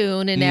big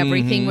dune and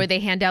everything where they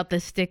hand out the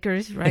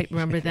stickers, right?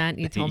 Remember that?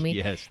 You told me.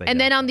 Yes. And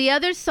then on the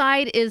other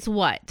side is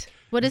what?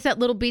 What is that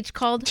little beach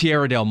called?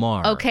 Tierra del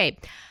Mar. Okay.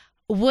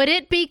 Would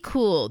it be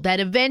cool that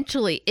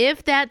eventually,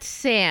 if that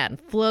sand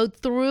flowed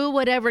through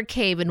whatever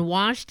cave and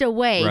washed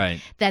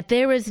away, that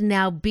there is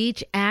now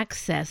beach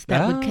access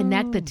that would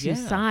connect the two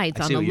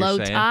sides on the low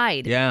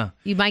tide? Yeah.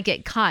 You might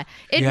get caught.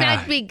 It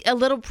might be a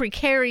little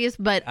precarious,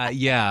 but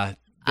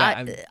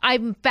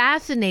I'm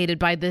fascinated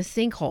by this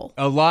sinkhole.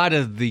 A lot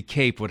of the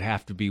Cape would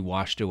have to be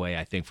washed away,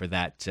 I think, for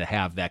that to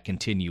have that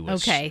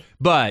continuous. Okay.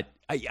 But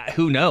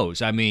who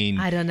knows? I mean,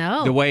 I don't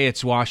know. The way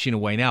it's washing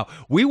away now.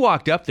 We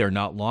walked up there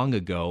not long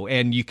ago,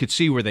 and you could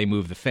see where they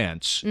moved the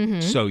fence,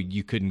 so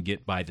you couldn't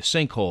get by the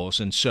sinkholes.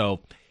 And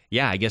so,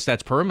 I guess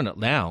that's permanent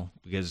now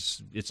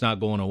because it's not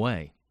going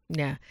away.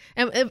 Yeah.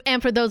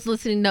 And for those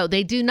listening, no,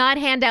 they do not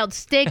hand out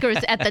stickers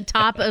at the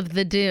top of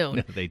the dune.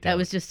 No, they don't. That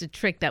was just a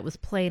trick that was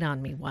played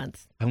on me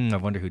once. I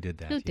wonder who did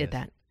that. Who did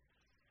that?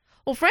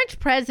 Well, French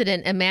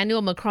President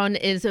Emmanuel Macron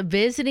is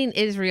visiting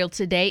Israel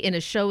today in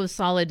a show of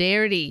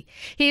solidarity.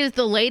 He is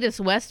the latest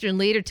Western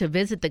leader to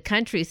visit the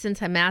country since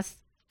Hamas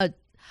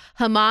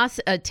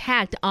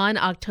attacked on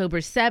October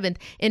 7th.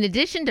 In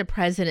addition to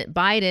President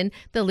Biden,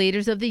 the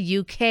leaders of the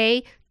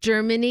UK,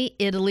 Germany,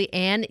 Italy,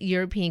 and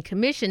European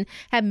Commission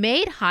have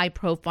made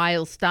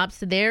high-profile stops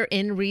there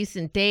in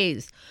recent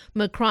days.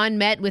 Macron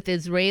met with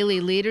Israeli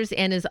leaders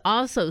and is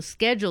also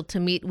scheduled to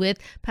meet with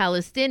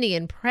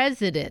Palestinian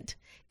President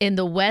in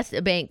the West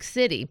Bank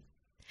city.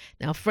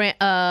 Now,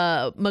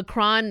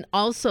 Macron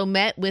also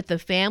met with the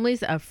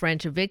families of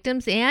French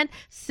victims and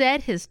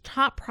said his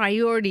top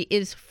priority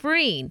is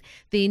freeing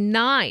the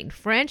 9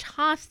 French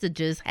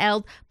hostages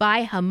held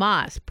by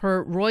Hamas,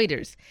 per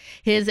Reuters.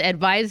 His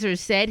advisors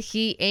said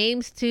he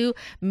aims to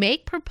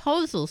make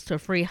proposals to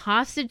free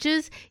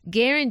hostages,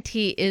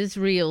 guarantee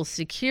Israel's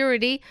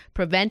security,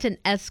 prevent an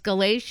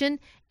escalation,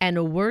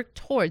 and work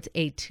towards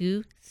a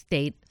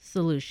 2-state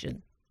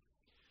solution.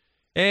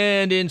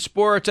 And in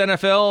sports,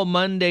 NFL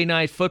Monday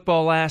Night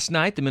Football last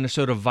night, the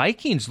Minnesota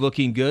Vikings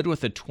looking good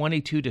with a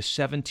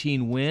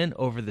 22-17 win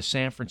over the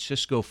San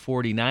Francisco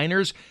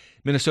 49ers.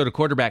 Minnesota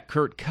quarterback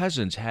Kirk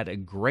Cousins had a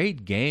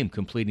great game,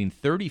 completing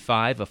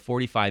 35 of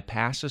 45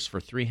 passes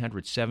for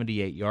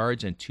 378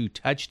 yards and 2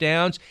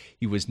 touchdowns.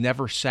 He was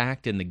never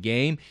sacked in the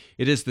game.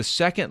 It is the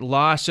second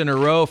loss in a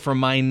row for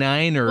my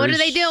Niners. What are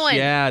they doing?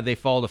 Yeah, they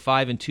fall to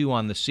 5-2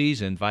 on the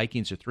season.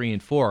 Vikings are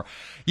 3-4.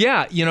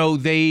 Yeah,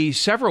 they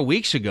several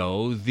weeks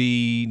ago,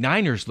 the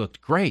Niners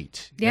looked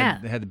great. Yeah.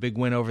 They had the big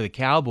win over the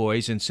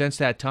Cowboys, and since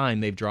that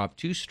time, they've dropped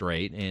 2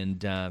 straight,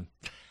 and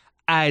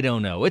I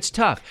don't know. It's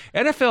tough.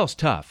 NFL's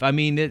tough. I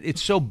mean,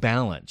 it's so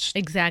balanced.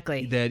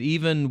 Exactly. That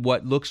even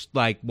what looks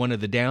like one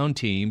of the down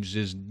teams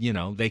is,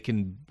 they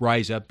can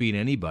rise up, beat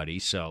anybody.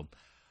 So,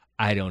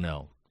 I don't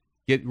know.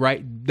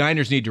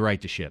 Niners need to right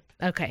the ship.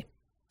 Okay.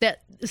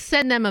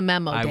 Send them a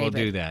memo, David. I will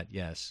do that,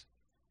 yes.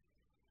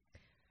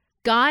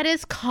 God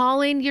is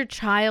calling your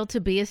child to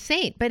be a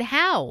saint, but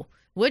how?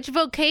 Which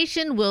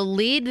vocation will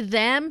lead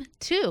them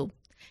to?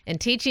 And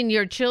teaching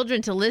your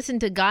children to listen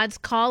to God's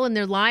call in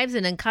their lives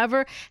and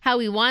uncover how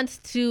he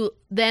wants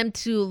them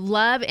to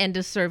love and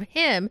to serve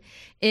him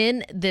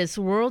in this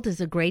world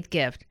is a great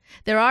gift.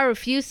 There are a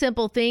few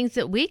simple things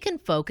that we can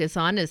focus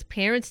on as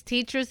parents,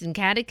 teachers, and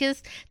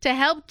catechists to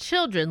help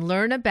children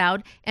learn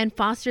about and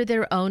foster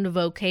their own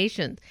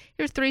vocations.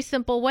 Here's 3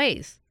 simple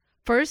ways.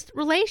 First,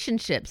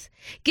 relationships.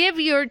 Give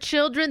your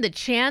children the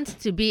chance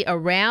to be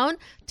around,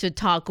 to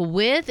talk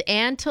with,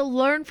 and to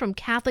learn from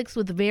Catholics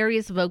with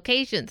various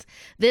vocations.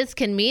 This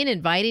can mean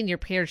inviting your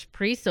parish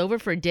priest over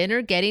for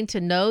dinner, getting to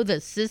know the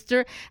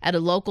sister at a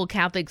local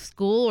Catholic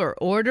school or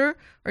order,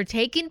 or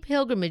taking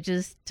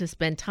pilgrimages to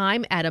spend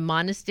time at a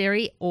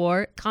monastery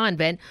or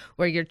convent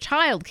where your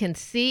child can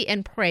see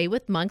and pray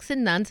with monks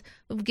and nuns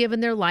who've given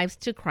their lives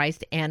to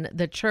Christ and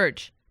the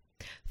Church.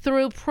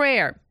 Through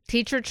prayer,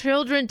 teach your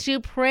children to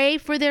pray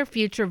for their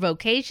future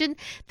vocation.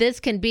 This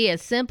can be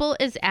as simple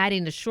as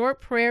adding a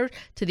short prayer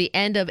to the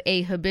end of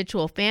a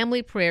habitual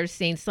family prayer,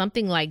 saying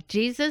something like,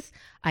 Jesus,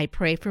 I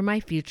pray for my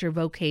future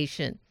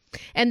vocation.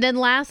 And then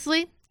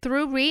lastly,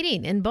 through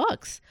reading in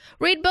books.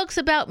 Read books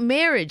about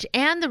marriage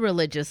and the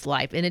religious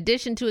life, in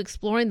addition to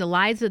exploring the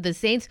lives of the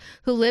saints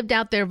who lived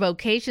out their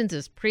vocations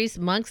as priests,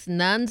 monks,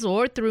 nuns,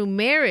 or through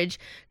marriage.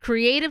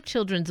 Creative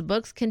children's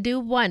books can do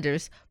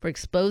wonders for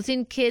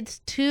exposing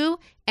kids to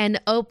and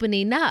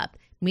opening up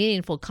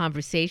meaningful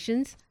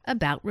conversations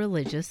about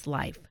religious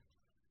life.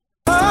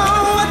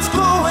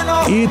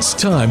 It's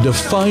time to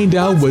find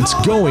out what's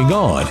going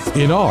on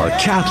in our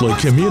Catholic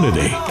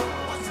community.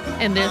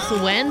 And this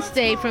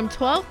Wednesday from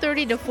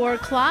 12:30 to 4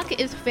 o'clock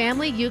is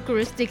Family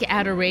Eucharistic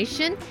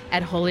Adoration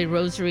at Holy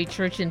Rosary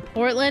Church in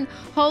Portland.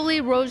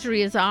 Holy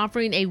Rosary is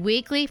offering a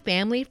weekly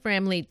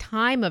family-friendly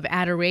time of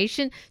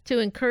adoration to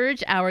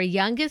encourage our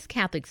youngest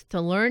Catholics to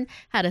learn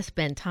how to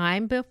spend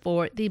time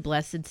before the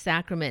Blessed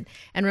Sacrament.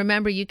 And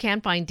remember, you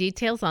can find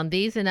details on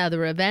these and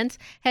other events.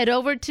 Head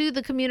over to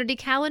the community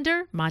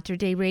calendar,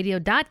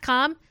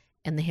 materdeiradio.com,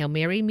 and the Hail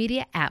Mary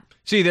Media app.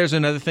 See, there's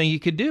another thing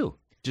you could do.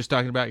 Just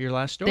talking about your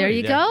last story. There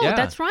you go. Yeah.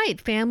 That's right.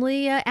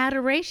 Family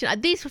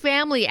adoration. These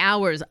family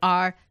hours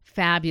are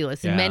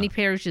fabulous, and many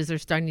parishes are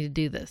starting to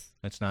do this.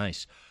 That's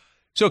nice.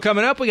 So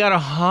coming up, we got a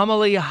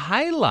homily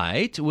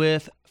highlight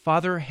with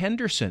Father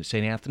Henderson,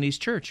 St. Anthony's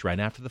Church, right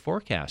after the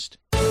forecast.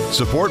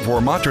 Support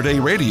for Mater Dei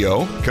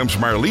Radio comes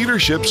from our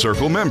Leadership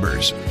Circle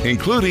members,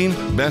 including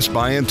Best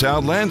Buy in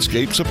Town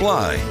Landscape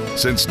Supply.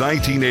 Since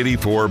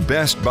 1984,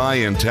 Best Buy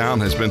in Town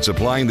has been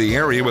supplying the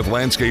area with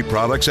landscape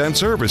products and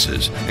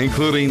services,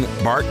 including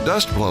bark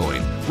dust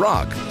blowing,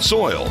 rock,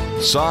 soil,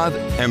 sod,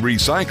 and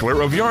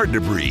recycler of yard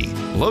debris.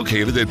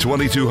 Located at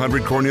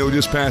 2200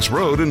 Cornelius Pass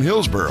Road in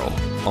Hillsboro.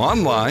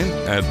 Online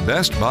at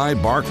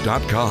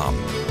bestbuybark.com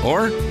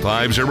or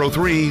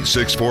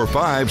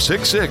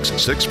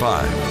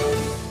 503-645-6665.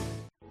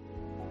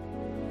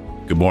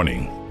 Good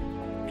morning.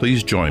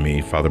 Please join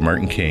me, Father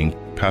Martin King,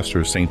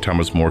 pastor of St.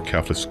 Thomas More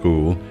Catholic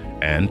School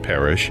and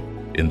Parish,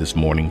 in this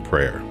morning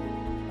prayer.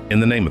 In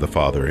the name of the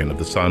Father, and of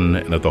the Son,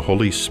 and of the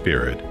Holy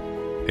Spirit.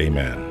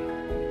 Amen.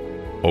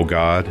 O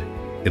God,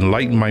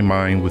 enlighten my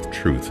mind with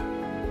truth,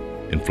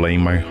 inflame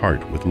my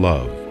heart with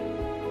love,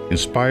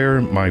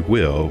 inspire my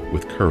will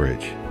with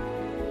courage,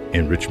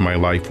 enrich my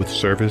life with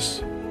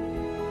service,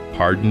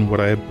 pardon what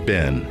I have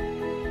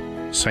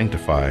been,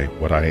 sanctify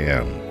what I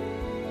am,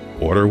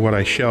 order what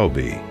I shall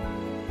be,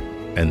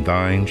 and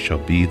thine shall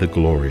be the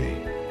glory,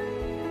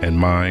 and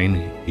mine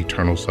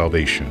eternal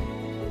salvation,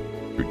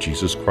 through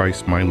Jesus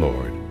Christ my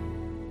Lord.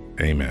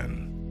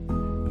 Amen.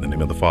 In the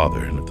name of the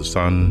Father, and of the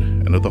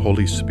Son, and of the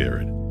Holy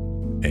Spirit.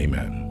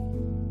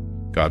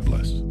 Amen. God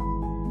bless.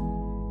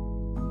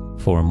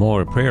 For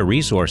more prayer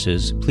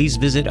resources, please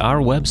visit our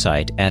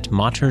website at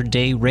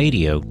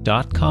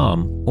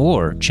materdeiradio.com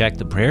or check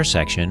the prayer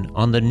section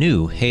on the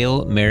new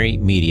Hail Mary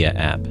Media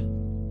app.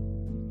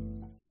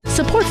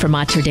 Support for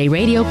Mater Dei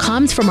Radio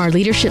comes from our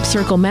Leadership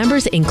Circle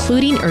members,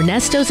 including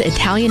Ernesto's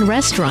Italian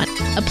Restaurant,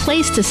 a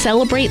place to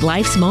celebrate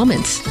life's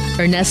moments.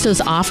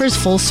 Ernesto's offers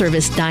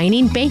full-service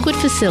dining, banquet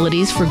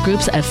facilities for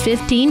groups of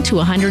 15 to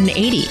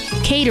 180,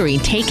 catering,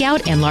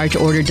 takeout, and large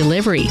order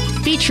delivery,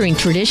 featuring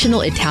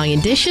traditional Italian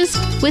dishes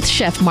with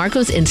Chef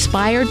Marco's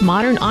inspired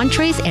modern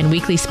entrees and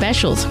weekly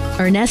specials.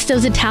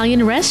 Ernesto's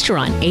Italian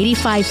Restaurant,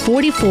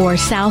 8544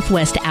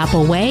 Southwest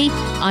Apple Way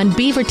on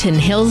Beaverton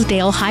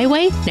Hillsdale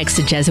Highway next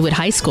to Jesuit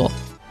High School.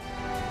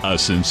 A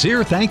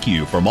sincere thank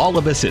you from all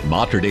of us at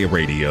Mater Dei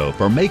Radio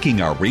for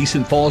making our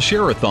recent Fall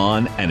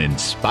Share-a-thon an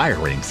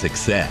inspiring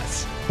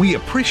success. We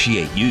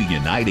appreciate you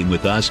uniting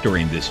with us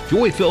during this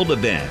joy-filled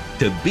event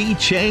to be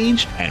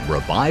changed and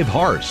revive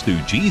hearts through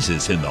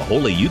Jesus in the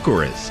Holy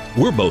Eucharist.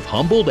 We're both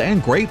humbled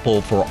and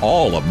grateful for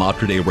all of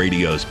Mater Dei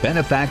Radio's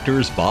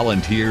benefactors,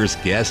 volunteers,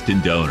 guests,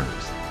 and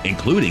donors,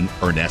 including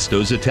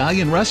Ernesto's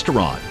Italian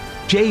Restaurant,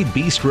 Jade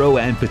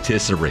Bistro and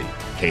Patisserie,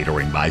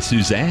 catering by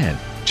Suzanne,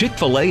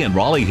 Chick-fil-A in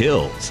Raleigh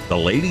Hills, the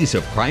Ladies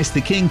of Christ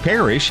the King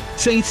Parish,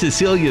 St.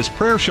 Cecilia's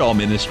Prayer Shawl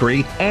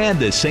Ministry, and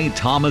the St.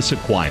 Thomas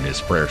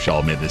Aquinas Prayer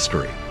Shawl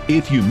Ministry.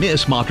 If you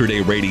miss Mater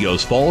Dei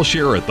Radio's Fall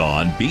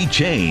Share-a-thon, Be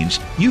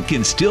Changed, you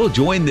can still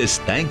join this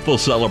thankful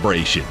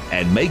celebration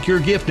and make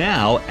your gift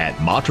now at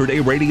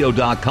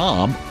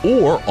materdeiradio.com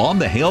or on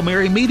the Hail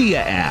Mary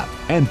Media app.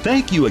 And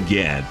thank you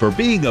again for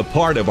being a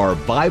part of our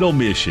vital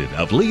mission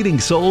of leading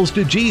souls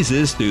to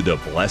Jesus through the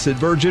Blessed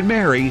Virgin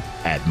Mary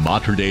at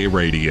Mater Dei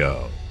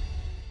Radio.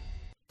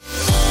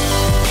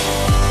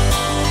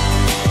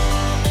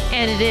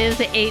 And it is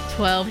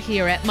 8:12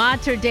 here at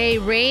Mater Dei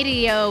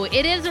Radio.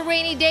 It is a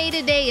rainy day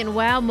today, and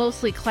wow,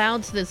 mostly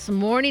clouds this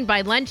morning.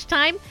 By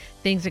lunchtime,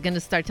 things are going to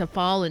start to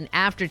fall, and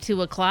after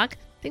 2 o'clock,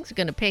 things are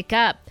going to pick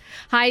up.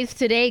 Highs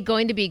today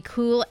going to be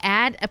cool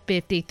at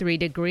 53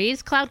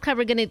 degrees. Cloud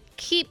cover going to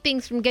keep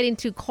things from getting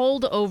too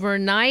cold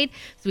overnight.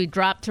 So we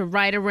drop to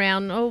right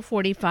around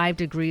 45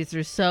 degrees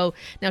or so.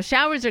 Now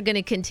showers are going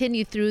to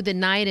continue through the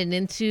night and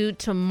into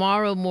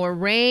tomorrow. More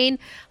rain.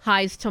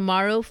 Highs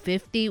tomorrow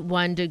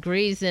 51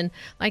 degrees. And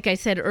like I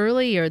said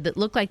earlier, that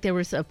looked like there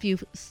was a few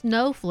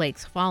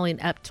snowflakes falling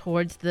up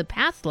towards the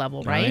pass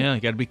level, right? Oh, yeah, you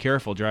got to be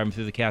careful driving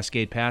through the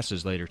Cascade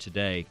Passes later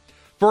today.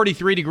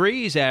 43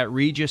 degrees at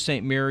Regis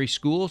St. Mary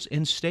Schools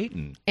in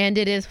Stayton. And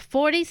it is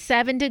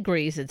 47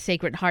 degrees at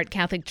Sacred Heart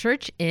Catholic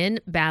Church in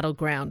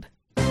Battleground.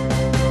 Need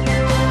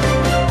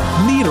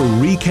a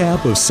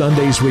recap of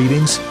Sunday's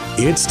readings?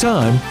 It's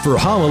time for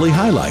Homily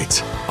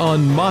Highlights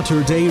on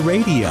Mater Dei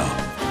Radio.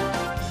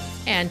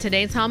 And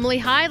today's homily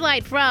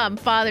highlight from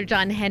Father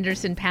John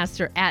Henderson,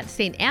 pastor at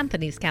St.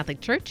 Anthony's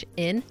Catholic Church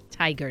in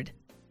Tigard.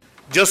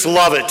 Just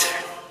love it.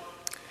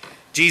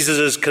 Jesus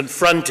is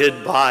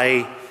confronted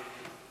by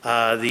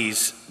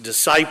these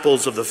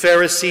disciples of the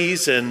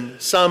Pharisees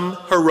and some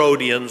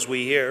Herodians,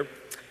 we hear.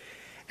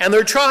 And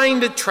they're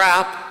trying to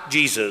trap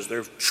Jesus.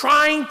 They're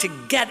trying to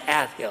get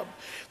at him.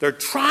 They're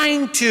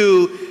trying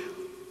to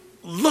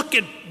look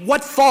at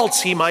what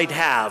faults he might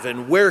have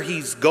and where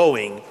he's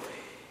going.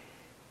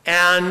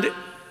 And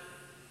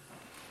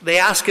they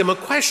ask him a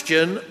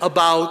question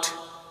about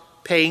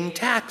paying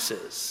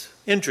taxes.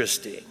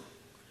 Interesting.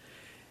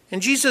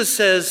 And Jesus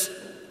says,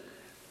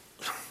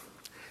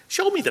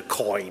 show me the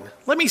coin.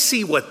 Let me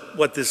see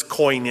what this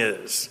coin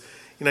is.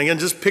 You know, you can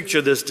just picture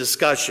this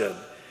discussion.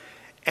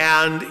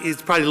 And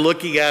he's probably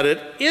looking at it.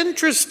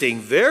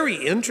 Interesting, very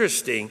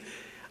interesting.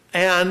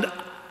 And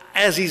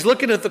as he's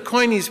looking at the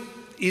coin,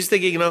 he's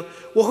thinking, well,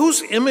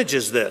 whose image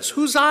is this?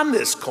 Who's on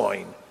this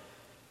coin?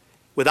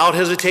 Without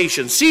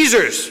hesitation,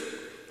 Caesar's.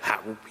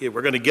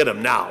 We're going to get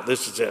him now.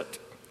 This is it.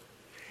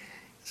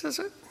 He says,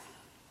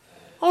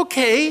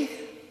 okay,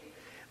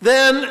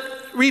 then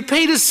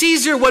repay to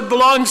Caesar what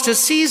belongs to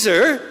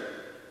Caesar,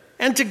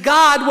 and to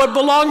God what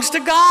belongs to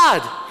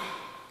God.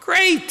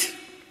 Great.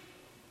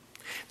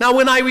 Now,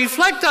 when I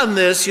reflect on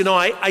this,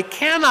 I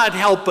cannot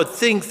help but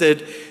think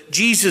that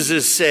Jesus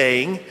is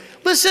saying,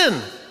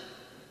 listen,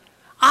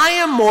 I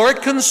am more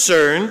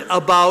concerned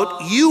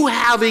about you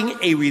having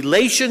a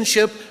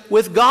relationship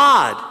with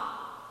God.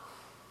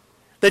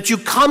 that you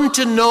come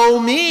to know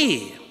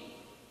me.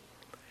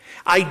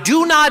 I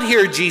do not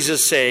hear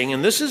Jesus saying,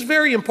 and this is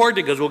very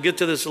important because we'll get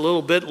to this a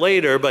little bit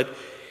later, but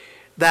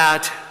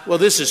that, well,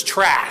 this is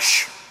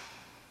trash.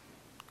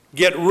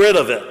 Get rid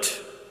of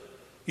it.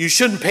 You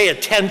shouldn't pay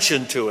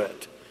attention to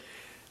it.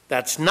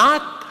 That's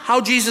not how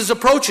Jesus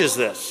approaches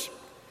this.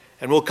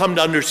 And we'll come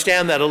to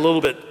understand that a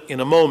little bit in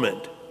a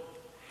moment.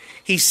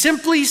 He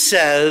simply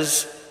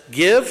says,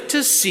 give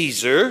to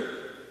Caesar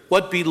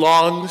what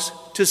belongs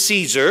to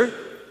Caesar.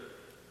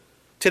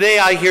 Today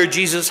I hear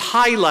Jesus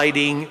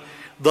highlighting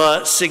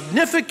the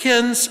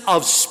significance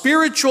of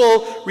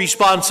spiritual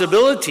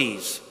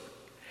responsibilities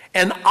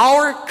and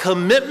our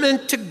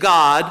commitment to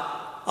God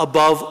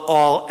above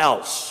all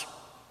else.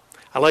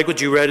 I like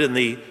what you read in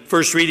the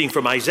first reading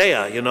from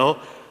Isaiah,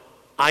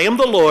 I am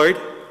the Lord,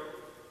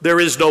 there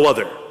is no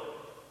other.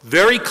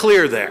 Very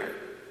clear there.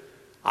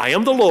 I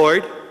am the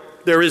Lord,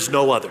 there is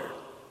no other.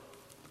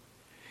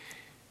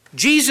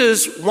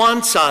 Jesus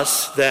wants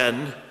us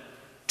then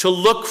to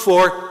look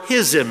for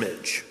his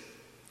image.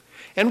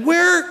 And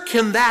where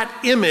can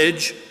that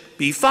image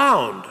be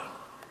found?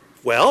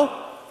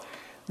 Well,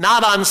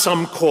 not on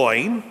some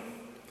coin,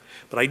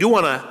 but I do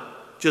want to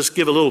just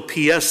give a little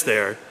PS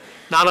there.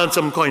 Not on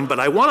some coin, but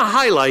I want to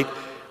highlight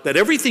that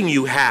everything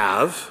you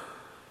have,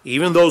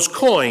 even those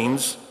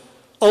coins,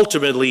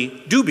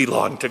 ultimately do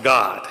belong to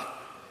God.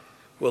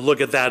 We'll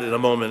look at that in a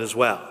moment as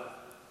well.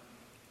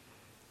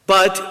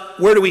 But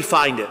where do we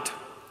find it?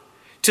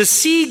 To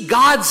see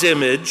God's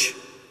image,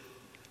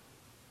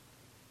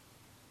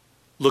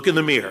 look in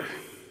the mirror.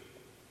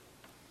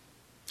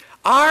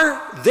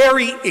 Our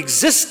very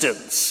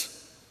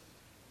existence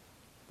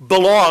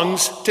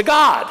belongs to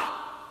God.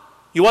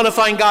 You want to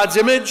find God's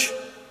image?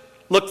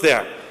 Look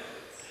there.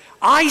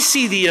 I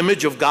see the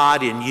image of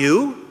God in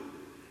you,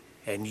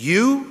 and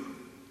you,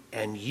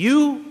 and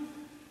you,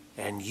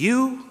 and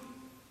you.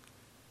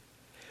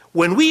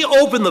 When we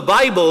open the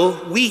Bible,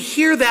 we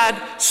hear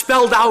that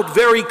spelled out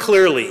very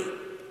clearly.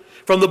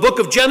 From the book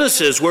of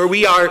Genesis, where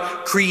we are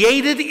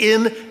created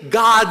in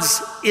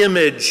God's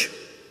image,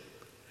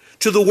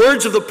 to the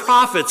words of the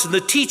prophets and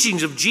the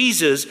teachings of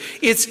Jesus,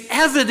 it's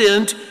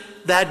evident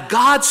that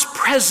God's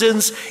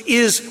presence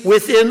is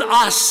within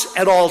us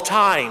at all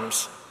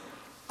times.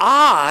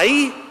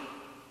 I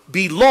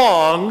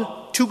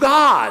belong to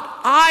God.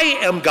 I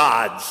am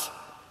God's.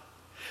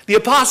 The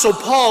Apostle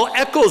Paul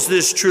echoes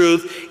this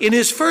truth in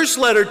his first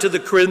letter to the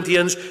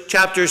Corinthians,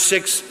 chapter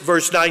 6,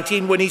 verse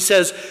 19, when he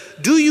says,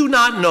 do you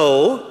not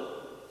know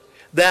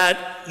that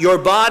your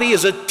body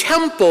is a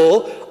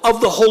temple of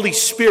the Holy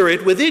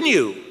Spirit within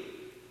you,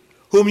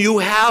 whom you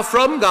have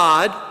from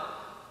God,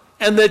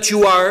 and that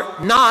you are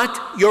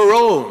not your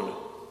own?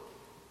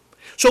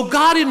 So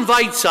God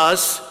invites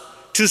us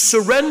to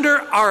surrender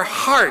our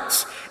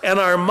hearts and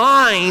our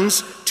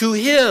minds to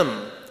him,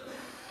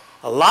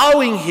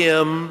 allowing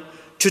him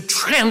to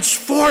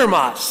transform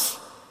us,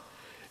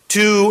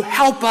 to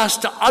help us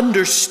to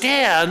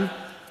understand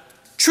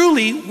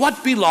truly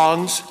what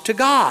belongs to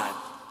God.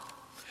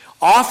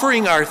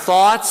 Offering our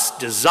thoughts,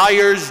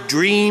 desires,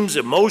 dreams,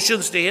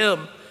 emotions to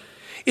him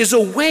is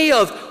a way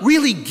of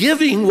really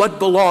giving what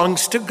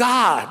belongs to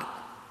God.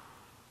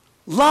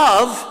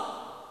 Love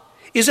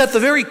is at the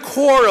very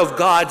core of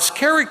God's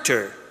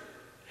character,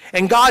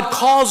 and God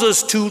calls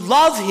us to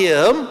love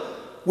him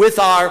with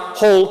our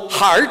whole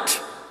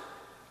heart,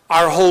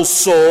 our whole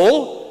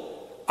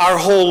soul, our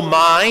whole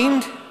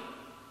mind,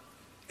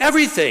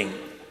 everything.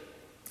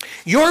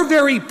 Your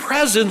very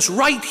presence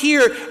right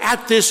here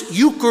at this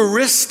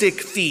Eucharistic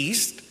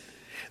feast,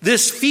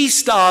 this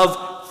feast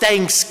of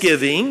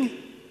thanksgiving,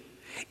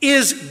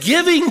 is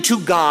giving to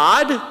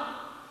God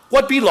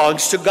what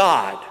belongs to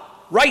God.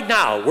 Right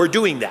now, we're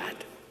doing that.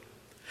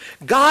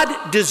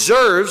 God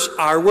deserves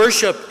our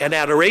worship and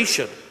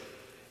adoration,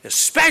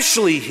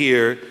 especially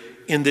here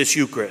in this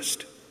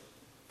Eucharist.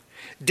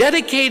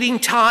 Dedicating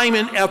time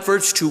and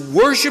efforts to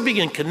worshiping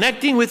and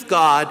connecting with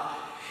God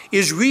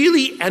is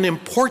really an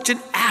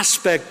important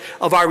aspect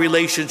of our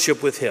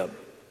relationship with him.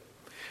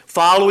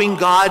 Following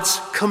God's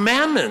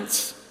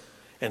commandments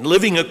and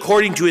living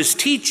according to his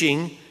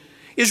teaching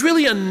is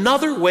really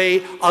another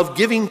way of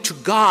giving to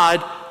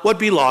God what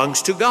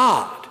belongs to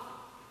God.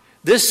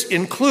 This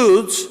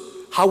includes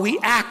how we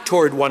act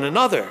toward one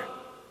another.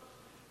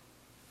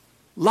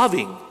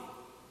 Loving,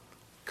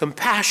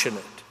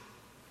 compassionate,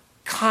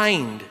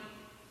 kind,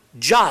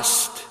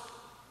 just,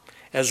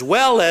 as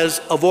well as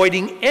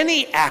avoiding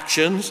any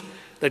actions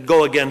that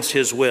go against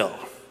his will.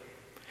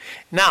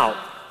 Now,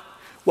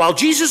 while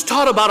Jesus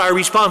taught about our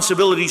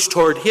responsibilities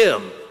toward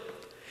him,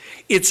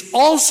 it's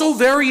also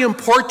very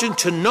important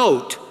to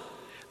note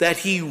that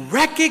he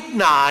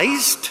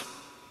recognized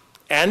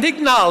and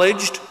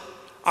acknowledged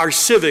our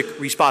civic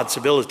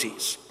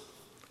responsibilities.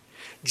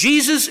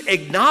 Jesus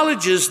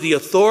acknowledges the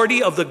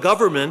authority of the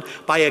government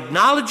by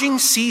acknowledging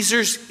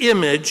Caesar's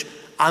image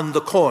on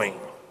the coin.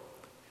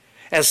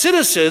 As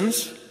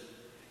citizens,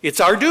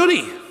 it's our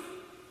duty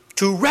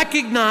to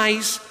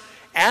recognize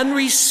and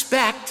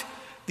respect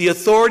the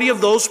authority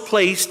of those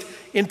placed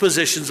in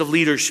positions of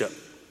leadership.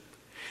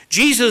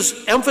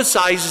 Jesus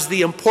emphasizes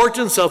the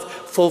importance of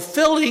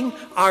fulfilling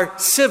our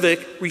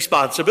civic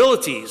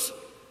responsibilities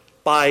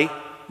by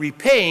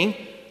repaying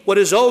what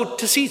is owed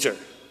to Caesar.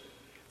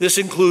 This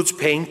includes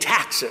paying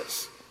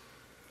taxes,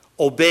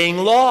 obeying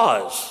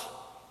laws,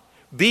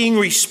 being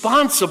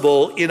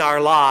responsible in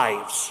our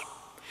lives.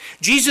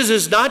 Jesus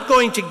is not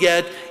going to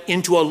get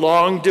into a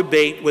long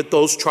debate with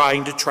those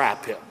trying to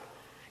trap him.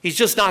 He's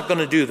just not going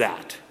to do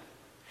that.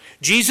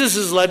 Jesus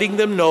is letting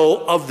them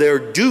know of their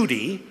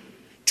duty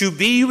to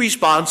be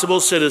responsible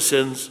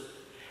citizens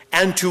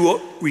and to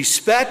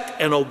respect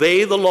and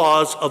obey the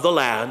laws of the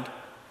land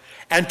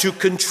and to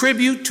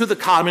contribute to the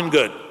common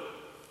good.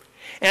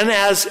 And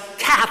as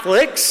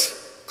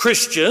Catholics,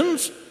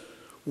 Christians,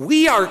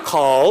 we are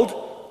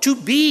called to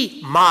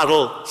be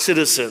model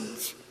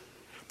citizens,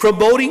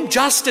 promoting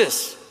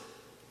justice,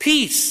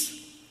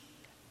 peace,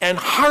 and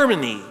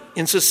harmony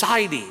in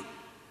society.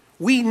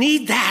 We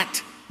need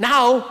that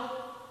now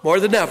more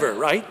than ever,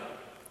 right?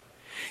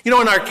 You know,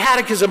 in our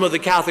Catechism of the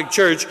Catholic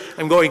Church,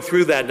 I'm going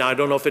through that now. I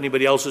don't know if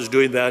anybody else is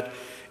doing that.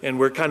 And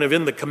we're kind of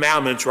in the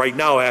commandments right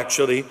now,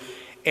 actually.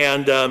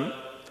 And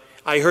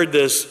I heard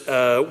this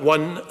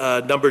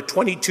number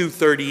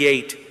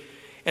 2238.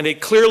 And it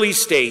clearly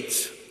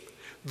states,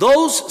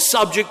 those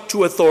subject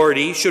to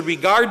authority should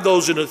regard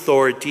those in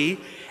authority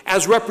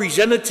as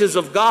representatives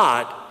of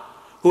God,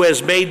 who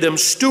has made them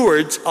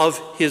stewards of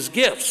his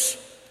gifts.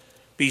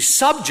 Be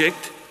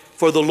subject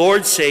for the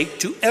Lord's sake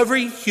to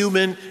every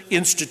human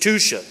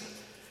institution.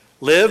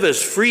 Live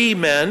as free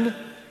men,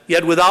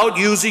 yet without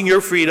using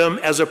your freedom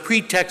as a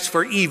pretext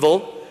for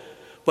evil,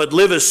 but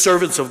live as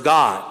servants of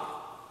God.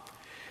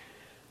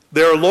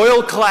 Their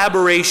loyal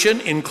collaboration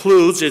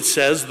includes, it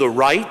says, the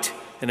right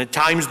and at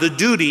times the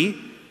duty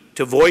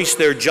to voice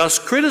their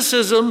just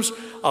criticisms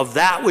of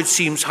that which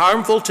seems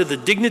harmful to the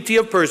dignity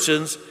of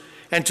persons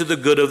and to the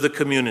good of the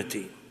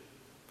community.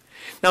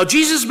 Now,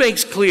 Jesus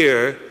makes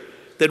clear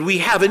that we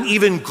have an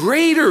even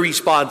greater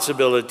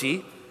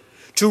responsibility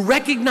to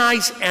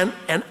recognize and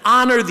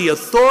honor the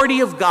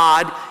authority of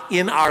God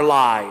in our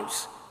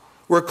lives.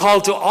 We're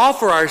called to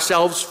offer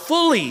ourselves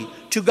fully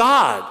to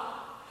God,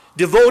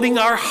 devoting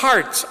our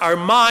hearts, our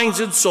minds,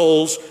 and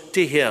souls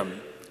to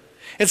him.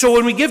 And so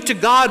when we give to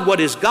God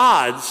what is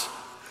God's,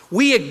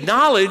 we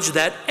acknowledge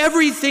that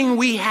everything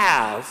we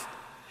have,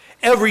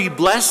 every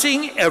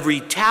blessing,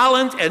 every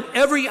talent, and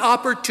every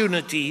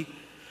opportunity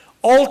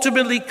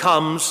ultimately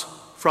comes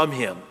from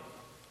him.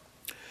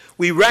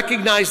 We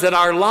recognize that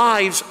our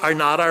lives are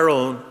not our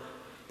own,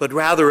 but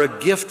rather a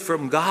gift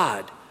from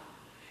God,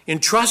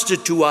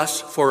 entrusted to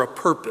us for a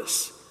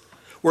purpose.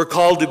 We're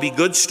called to be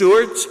good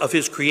stewards of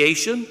his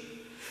creation,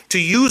 to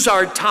use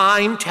our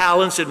time,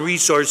 talents, and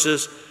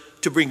resources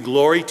to bring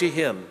glory to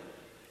him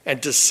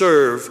and to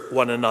serve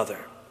one another.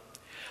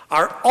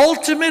 Our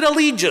ultimate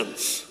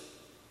allegiance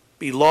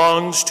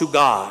belongs to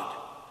God,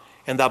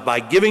 and that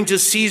by giving to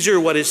Caesar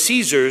what is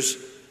Caesar's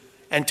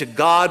and to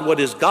God what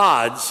is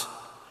God's,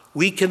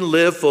 we can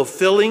live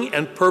fulfilling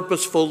and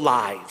purposeful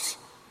lives,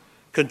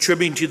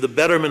 contributing to the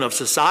betterment of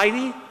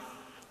society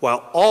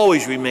while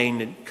always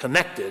remaining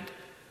connected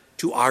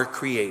to our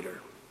Creator.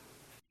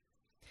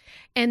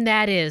 And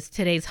that is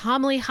today's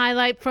homily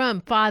highlight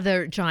from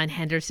Father John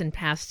Henderson,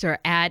 pastor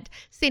at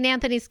St.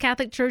 Anthony's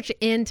Catholic Church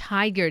in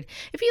Tigard.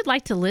 If you'd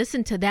like to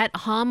listen to that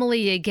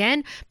homily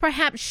again,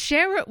 perhaps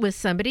share it with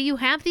somebody. You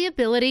have the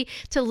ability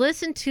to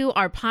listen to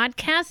our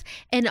podcast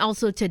and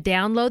also to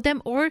download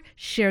them or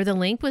share the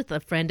link with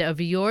a friend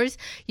of yours.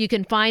 You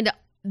can find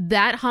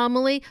that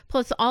homily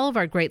plus all of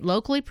our great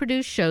locally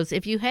produced shows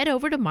if you head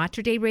over to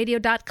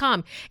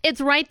materdeiradio.com. It's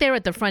right there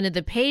at the front of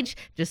the page.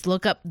 Just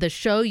look up the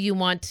show you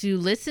want to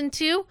listen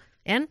to,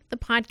 and the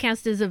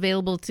podcast is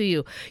available to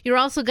you. You're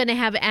also going to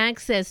have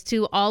access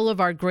to all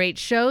of our great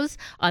shows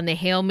on the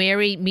Hail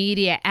Mary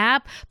Media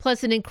app,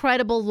 plus an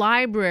incredible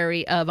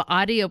library of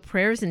audio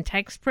prayers and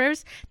text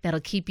prayers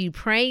that'll keep you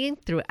praying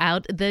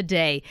throughout the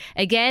day.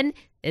 Again,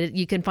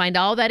 you can find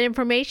all that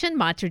information,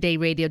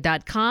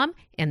 materdeiradio.com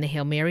and the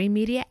Hail Mary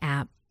Media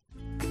app.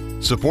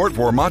 Support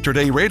for Mater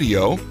Dei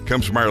Radio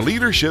comes from our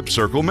Leadership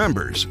Circle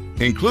members,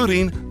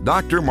 including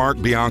Dr.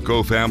 Mark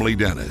Bianco, family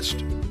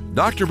dentist.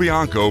 Dr.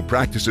 Bianco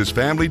practices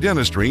family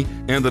dentistry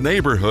in the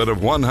neighborhood of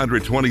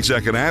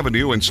 122nd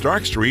Avenue and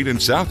Stark Street in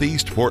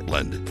Southeast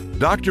Portland.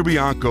 Dr.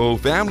 Bianco,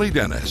 family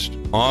dentist,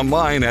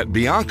 online at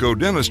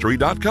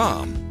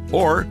biancodentistry.com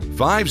or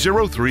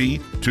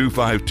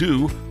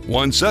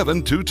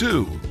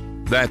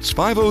 503-252-1722. That's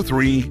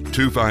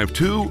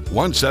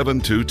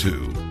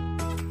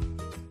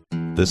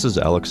 503-252-1722. This is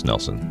Alex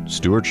Nelson,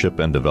 Stewardship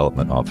and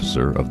Development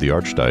Officer of the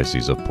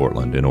Archdiocese of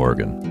Portland in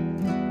Oregon.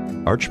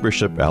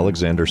 Archbishop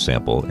Alexander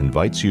Sample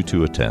invites you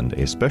to attend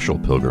a special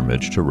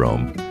pilgrimage to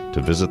Rome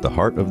to visit the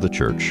heart of the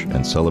Church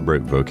and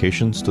celebrate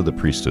vocations to the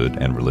priesthood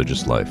and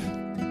religious life.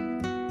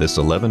 This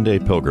 11-day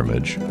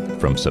pilgrimage,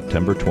 from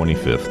September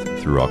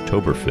 25th through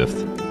October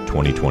 5th,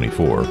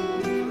 2024,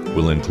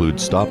 will include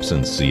stops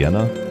in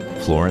Siena,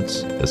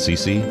 Florence,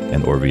 Assisi,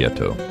 and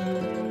Orvieto.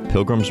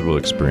 Pilgrims will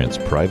experience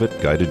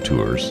private guided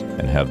tours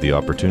and have the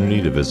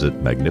opportunity to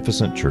visit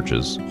magnificent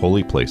churches,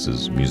 holy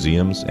places,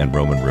 museums, and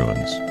Roman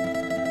ruins.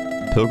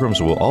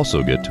 Pilgrims will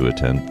also get to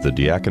attend the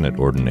diaconate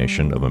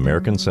ordination of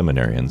American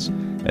seminarians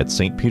at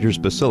St. Peter's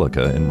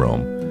Basilica in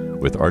Rome,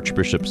 with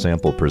Archbishop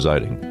Sample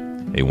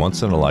presiding, a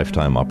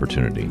once-in-a-lifetime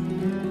opportunity.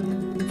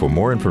 For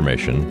more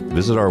information,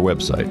 visit our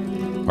website,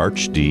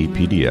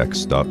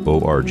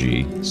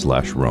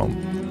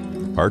 archdpdx.org/Rome.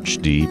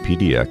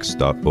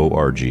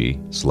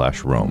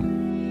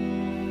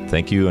 archdpdx.org/Rome.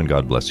 Thank you and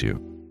God bless you.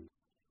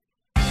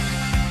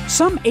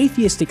 Some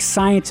atheistic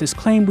scientists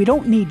claim we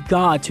don't need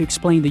God to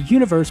explain the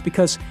universe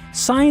because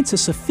science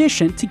is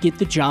sufficient to get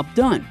the job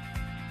done.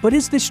 But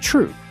is this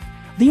true?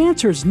 The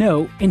answer is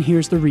no, and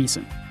here's the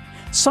reason.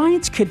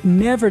 Science could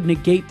never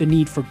negate the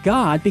need for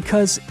God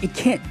because it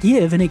can't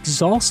give an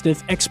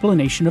exhaustive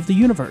explanation of the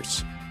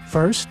universe.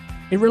 First,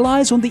 it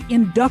relies on the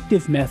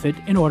inductive method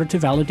in order to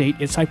validate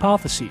its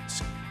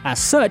hypotheses. As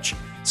such,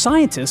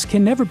 scientists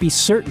can never be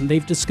certain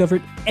they've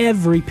discovered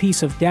every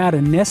piece of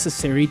data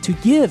necessary to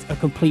give a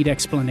complete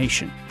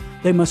explanation.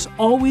 They must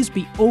always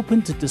be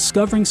open to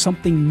discovering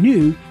something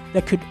new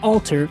that could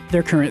alter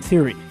their current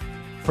theory.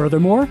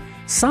 Furthermore,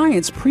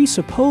 science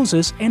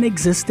presupposes an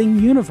existing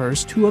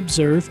universe to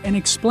observe and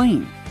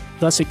explain.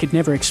 Thus, it could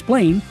never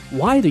explain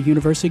why the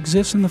universe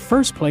exists in the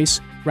first place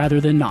rather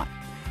than not.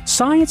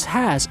 Science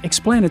has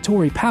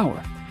explanatory power,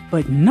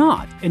 but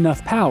not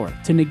enough power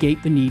to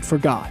negate the need for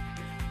God.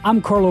 I'm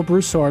Carlo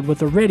Broussard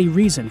with a ready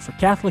reason for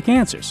Catholic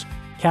Answers,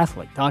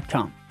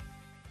 Catholic.com.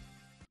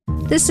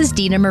 This is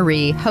Dina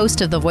Marie,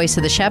 host of The Voice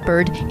of the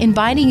Shepherd,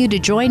 inviting you to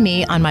join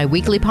me on my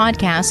weekly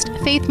podcast,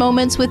 Faith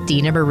Moments with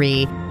Dina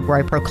Marie, where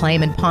I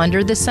proclaim and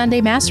ponder the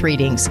Sunday Mass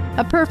readings,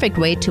 a perfect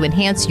way to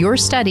enhance your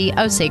study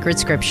of sacred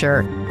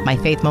scripture. My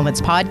Faith Moments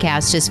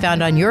podcast is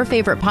found on your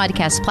favorite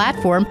podcast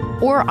platform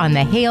or on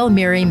the Hail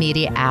Mary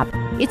Media app.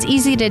 It's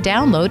easy to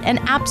download and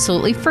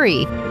absolutely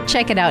free.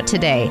 Check it out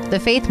today. The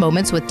Faith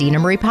Moments with Dina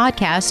Marie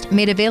podcast,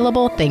 made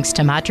available thanks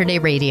to Mater Dei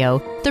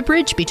Radio, the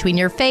bridge between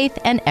your faith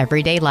and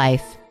everyday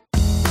life.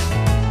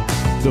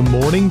 The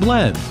Morning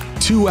Blend.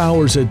 2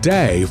 hours a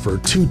day for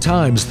 2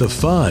 times the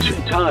fun. 2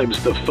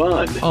 times the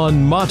fun.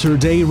 On Mater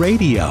Dei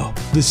Radio,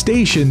 the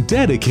station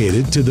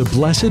dedicated to the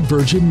Blessed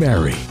Virgin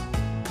Mary.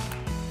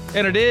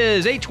 And it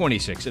is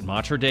 8:26 at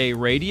Mater Dei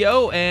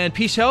Radio, and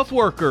Peace Health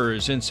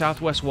workers in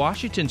Southwest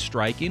Washington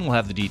striking. We'll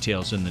have the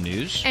details in the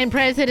news. And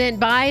President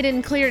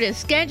Biden cleared his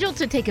schedule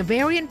to take a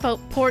very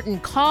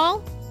important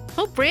call.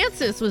 Pope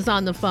Francis was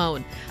on the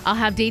phone. I'll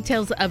have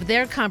details of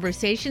their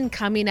conversation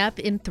coming up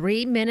in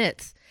 3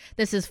 minutes.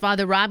 This is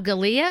Father Rob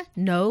Galea,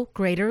 No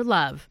Greater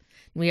Love.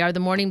 We are the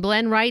Morning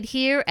Blend right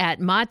here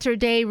at Mater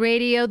Dei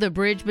Radio, the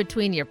bridge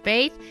between your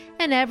faith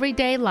and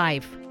everyday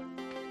life.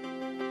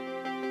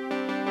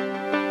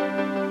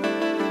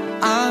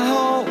 Our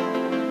hope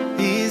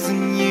is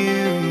in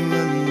you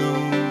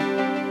alone.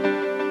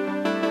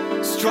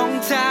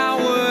 Strong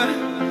tower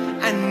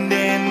and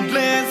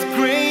endless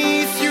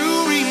grace, you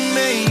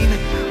remain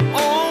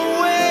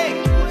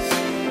always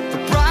the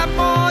bright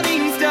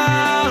morning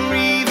star,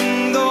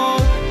 even though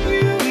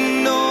you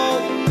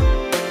know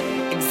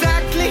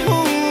exactly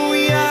who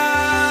we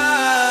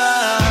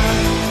are.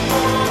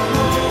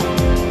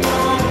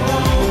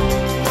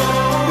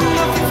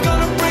 Nothing's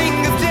gonna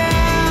bring us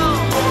down.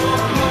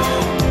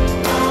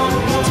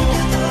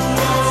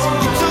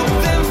 You took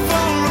them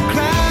for a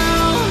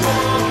crown.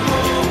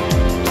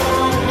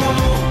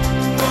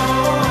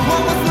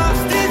 What was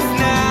lost is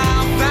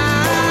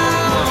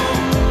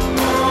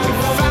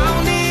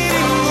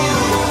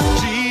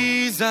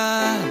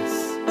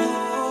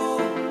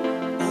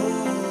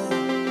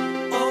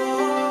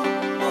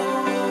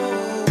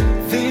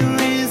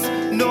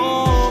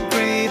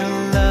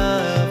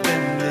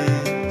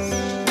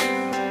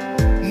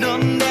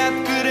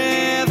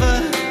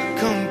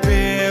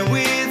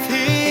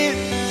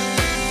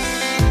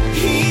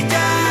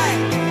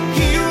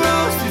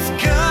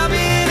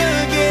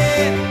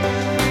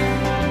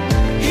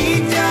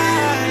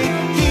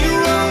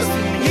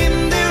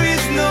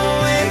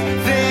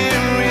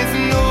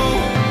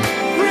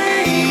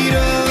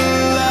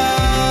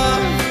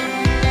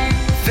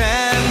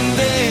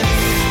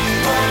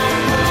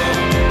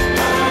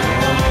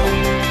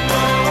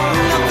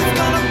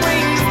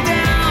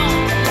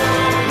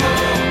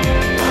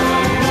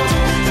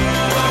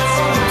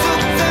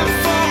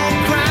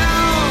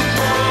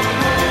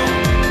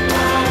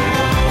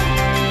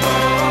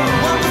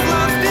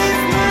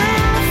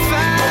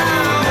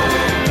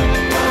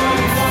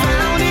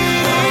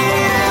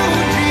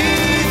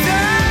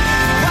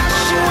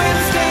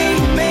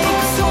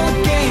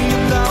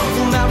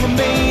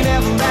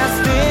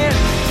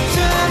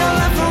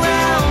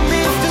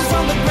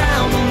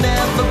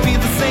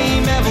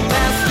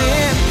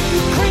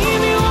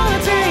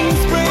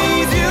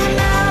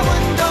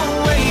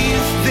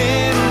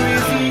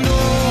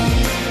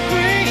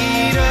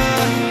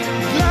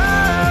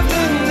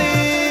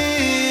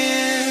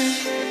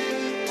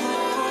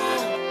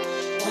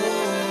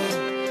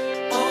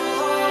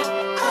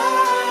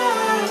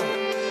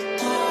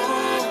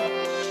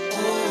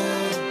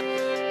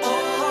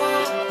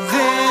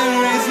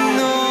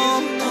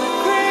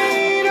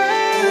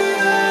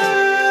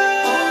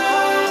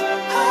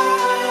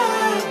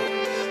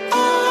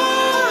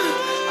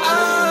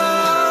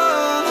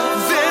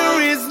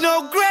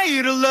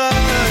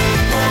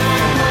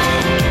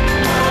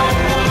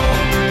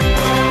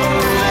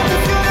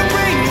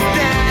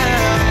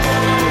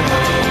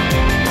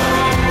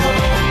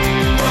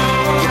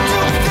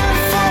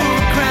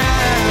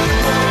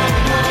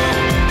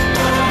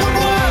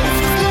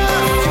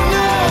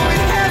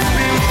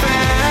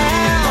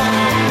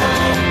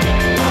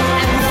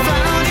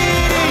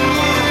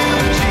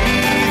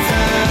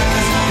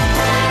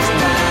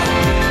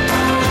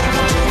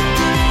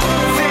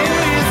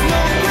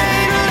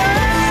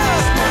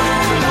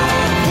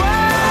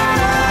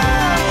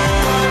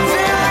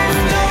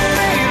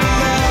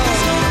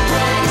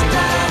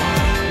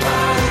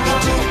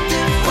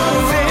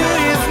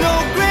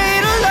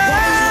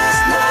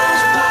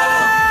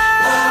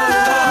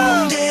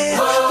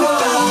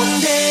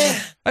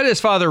is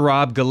Father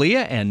Rob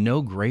Galea and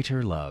No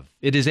Greater Love.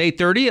 It is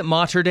 8:30 at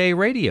Mater Dei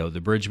Radio, the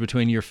bridge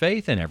between your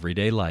faith and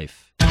everyday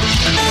life. And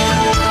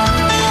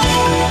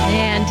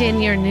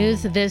in your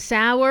news this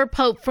hour,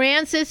 Pope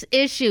Francis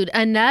issued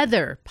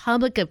another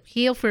public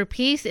appeal for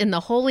peace in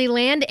the Holy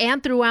Land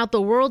and throughout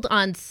the world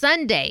on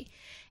Sunday,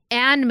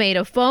 and made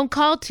a phone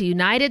call to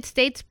United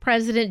States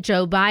President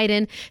Joe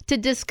Biden to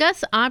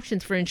discuss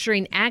options for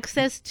ensuring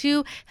access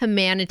to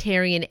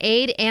humanitarian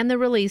aid and the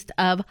release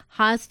of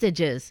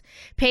hostages.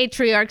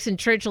 Patriarchs and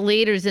church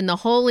leaders in the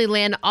Holy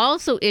Land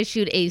also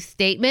issued a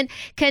statement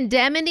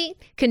condemning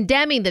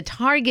the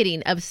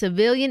targeting of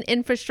civilian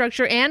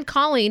infrastructure and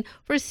calling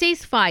for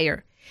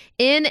ceasefire.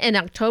 In an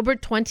October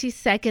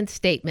 22nd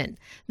statement,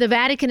 the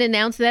Vatican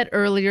announced that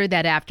earlier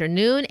that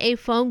afternoon, a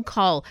phone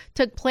call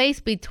took place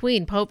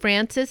between Pope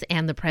Francis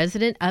and the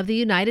President of the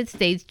United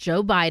States,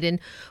 Joe Biden,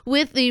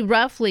 with the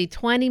roughly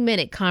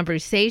 20-minute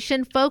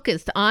conversation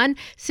focused on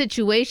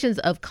situations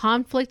of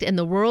conflict in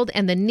the world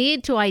and the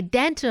need to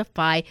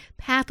identify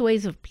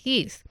pathways of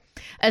peace.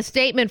 A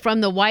statement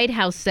from the White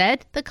House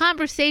said the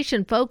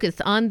conversation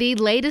focused on the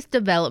latest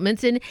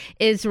developments in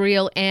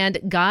Israel and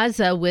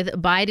Gaza, with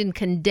Biden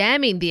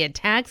condemning the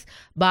attacks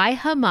by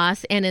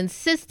Hamas and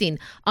insisting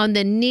on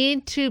the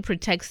need to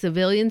protect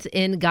civilians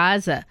in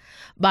Gaza.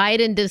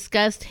 Biden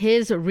discussed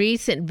his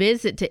recent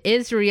visit to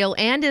Israel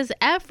and his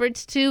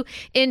efforts to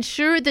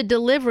ensure the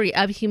delivery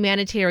of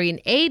humanitarian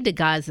aid to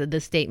Gaza,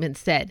 the statement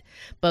said.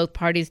 Both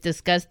parties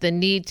discussed the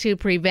need to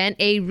prevent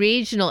a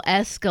regional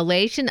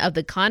escalation of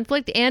the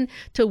conflict and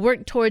to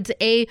work towards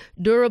a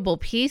durable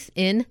peace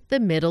in the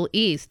Middle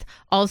East.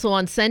 Also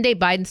on Sunday,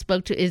 Biden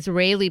spoke to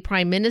Israeli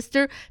Prime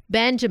Minister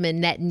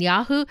Benjamin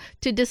Netanyahu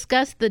to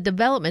discuss the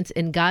developments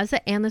in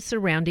Gaza and the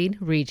surrounding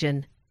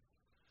region.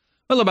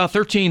 Well, about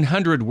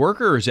 1,300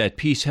 workers at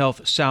Peace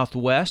Health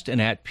Southwest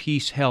and at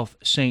Peace Health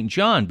St.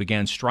 John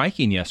began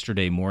striking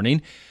yesterday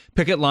morning.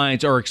 Picket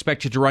lines are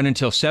expected to run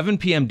until 7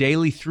 p.m.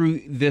 daily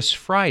through this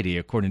Friday,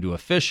 according to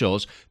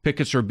officials.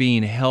 Pickets are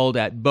being held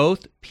at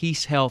both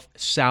Peace Health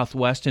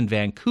Southwest in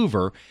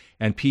Vancouver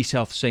and Peace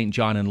Health St.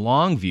 John in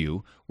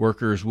Longview.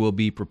 Workers will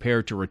be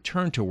prepared to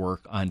return to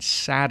work on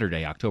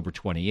Saturday, October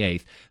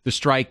 28th. The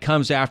strike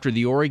comes after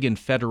the Oregon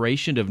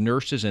Federation of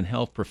Nurses and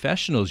Health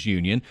Professionals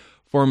Union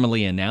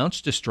formally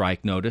announced a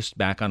strike notice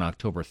back on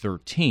October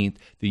 13th.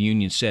 The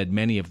union said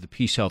many of the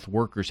Peace Health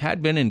workers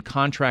had been in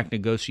contract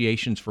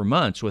negotiations for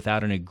months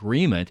without an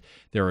agreement.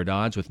 They're at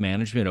odds with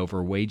management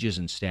over wages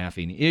and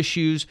staffing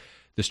issues.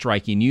 The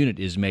striking unit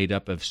is made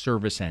up of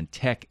service and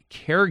tech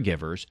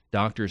caregivers.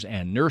 Doctors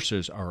and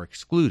nurses are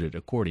excluded,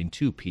 according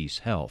to Peace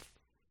Health.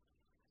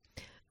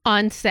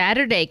 On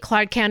Saturday,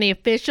 Clark County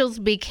officials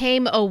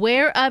became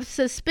aware of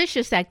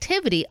suspicious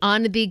activity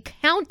on the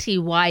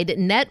county-wide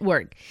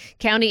network.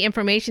 County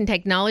Information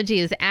Technology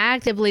is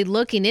actively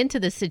looking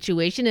into the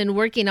situation and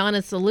working on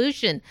a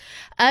solution.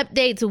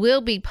 Updates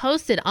will be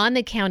posted on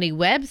the county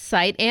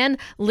website and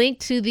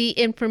linked to the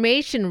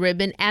information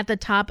ribbon at the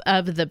top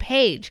of the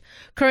page.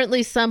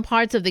 Currently, some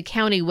parts of the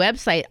county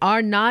website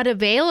are not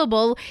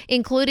available,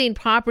 including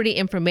Property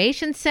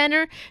Information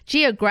Center,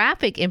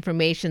 Geographic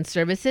Information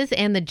Services,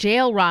 and the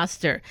jail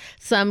roster.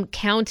 Some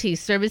county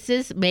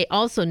services may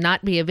also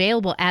not be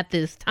available at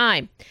this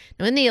time.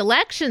 Now, in the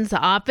elections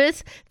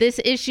office, this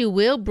issue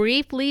will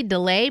briefly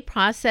delay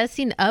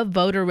processing of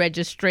voter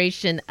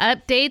registration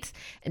updates,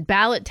 and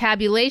ballot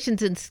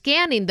tabulations and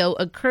scanning, though,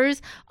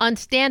 occurs on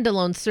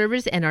standalone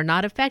servers and are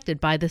not affected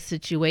by the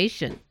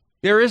situation.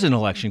 There is an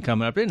election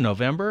coming up in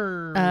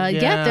November.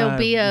 Yeah, there'll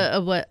be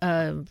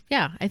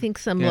I think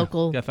some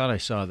local. Yeah, I thought I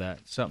saw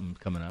that. Something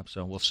coming up,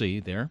 so we'll see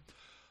there.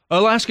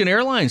 Alaskan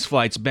Airlines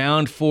flights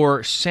bound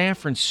for San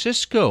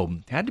Francisco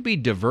had to be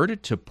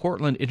diverted to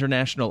Portland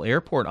International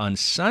Airport on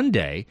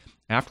Sunday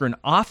after an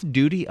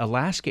off-duty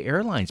Alaska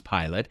Airlines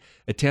pilot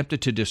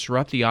attempted to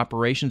disrupt the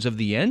operations of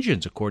the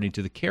engines, according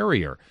to the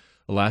carrier.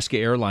 Alaska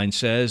Airlines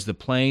says the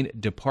plane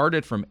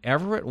departed from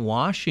Everett,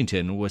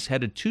 Washington, and was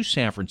headed to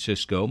San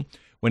Francisco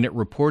when it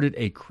reported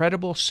a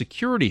credible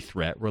security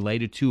threat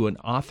related to an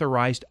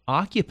authorized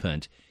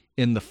occupant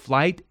in the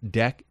flight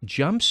deck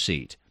jump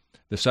seat.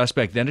 The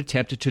suspect then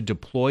attempted to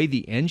deploy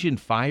the engine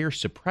fire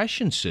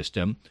suppression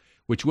system,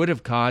 which would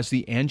have caused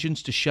the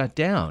engines to shut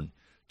down.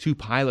 Two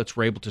pilots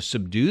were able to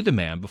subdue the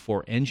man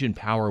before engine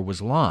power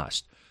was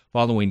lost.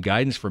 Following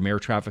guidance from air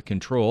traffic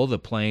control, the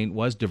plane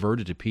was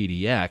diverted to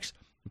PDX.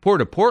 The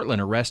Port of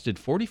Portland arrested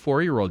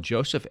 44-year-old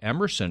Joseph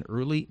Emerson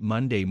early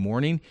Monday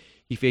morning.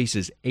 He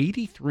faces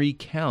 83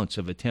 counts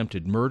of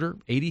attempted murder,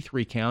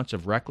 83 counts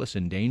of reckless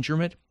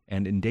endangerment,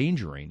 and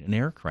endangering an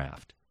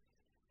aircraft.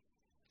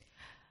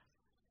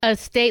 A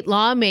state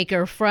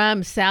lawmaker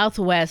from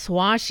Southwest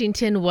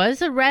Washington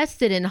was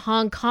arrested in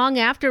Hong Kong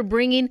after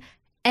bringing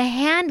a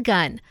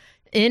handgun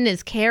in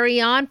his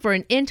carry-on for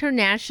an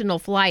international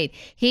flight.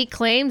 He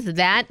claims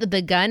that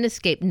the gun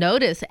escaped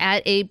notice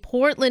at a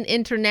Portland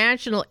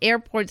International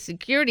Airport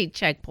security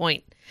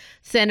checkpoint.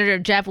 Senator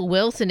Jeff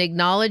Wilson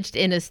acknowledged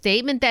in a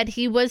statement that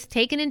he was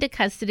taken into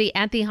custody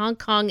at the Hong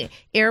Kong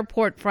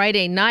airport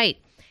Friday night.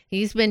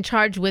 He's been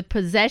charged with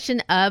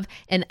possession of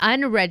an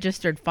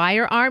unregistered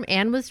firearm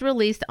and was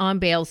released on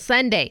bail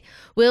Sunday.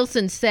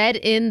 Wilson said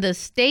in the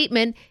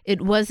statement,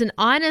 "It was an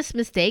honest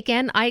mistake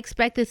and I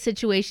expect the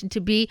situation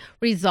to be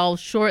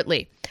resolved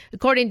shortly."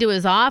 According to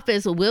his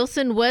office,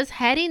 Wilson was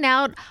heading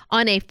out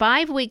on a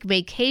 5-week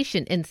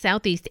vacation in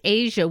Southeast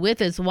Asia with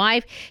his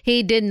wife.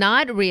 He did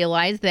not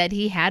realize that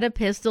he had a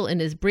pistol in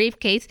his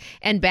briefcase,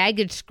 and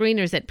baggage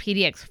screeners at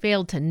PDX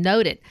failed to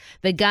note it.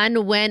 The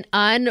gun went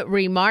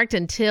unremarked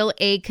until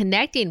a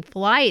connecting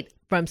flight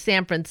from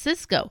San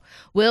Francisco.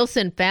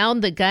 Wilson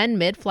found the gun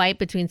mid-flight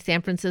between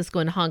San Francisco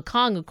and Hong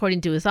Kong,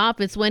 according to his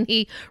office, when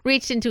he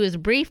reached into his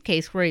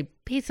briefcase for a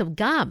piece of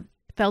gum.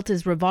 Felt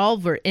his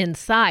revolver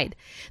inside.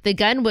 The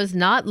gun was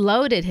not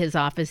loaded, his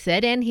office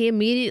said, and he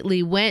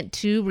immediately went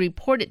to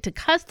report it to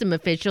custom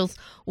officials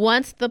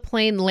once the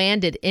plane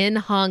landed in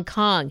Hong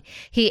Kong.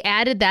 He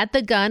added that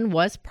the gun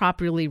was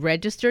properly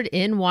registered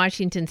in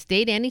Washington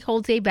state and he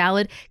holds a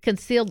valid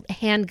concealed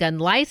handgun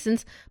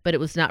license, but it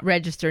was not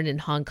registered in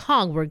Hong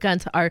Kong, where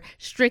guns are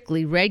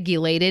strictly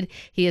regulated.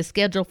 He is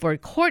scheduled for a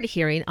court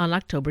hearing on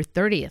October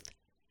 30th.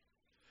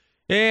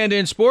 And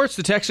in sports,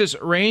 the Texas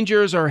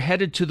Rangers are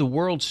headed to the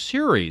World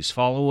Series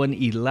following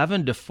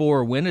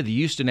 11-4 win of the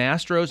Houston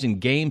Astros in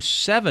Game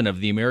 7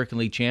 of the American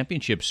League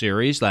Championship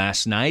Series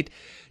last night.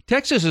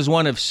 Texas is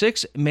one of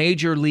 6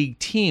 major league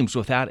teams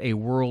without a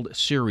World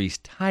Series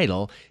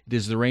title. It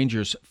is the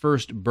Rangers'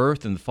 first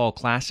berth in the Fall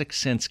Classic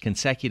since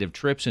consecutive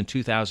trips in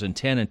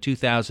 2010 and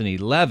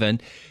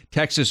 2011.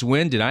 Texas'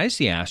 win denies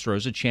the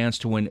Astros a chance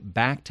to win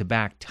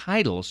back-to-back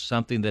titles,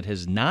 something that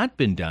has not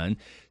been done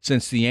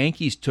since the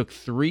Yankees took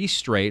 3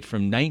 straight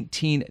from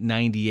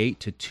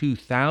 1998 to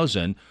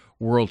 2000.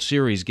 World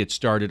Series gets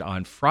started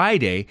on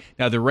Friday.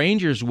 Now, the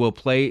Rangers will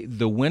play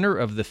the winner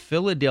of the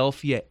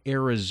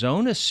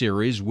Philadelphia-Arizona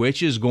series,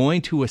 which is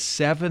going to a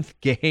 7th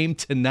game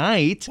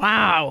tonight.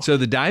 Wow. So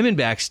the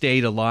Diamondbacks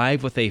stayed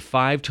alive with a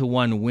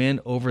 5-1 win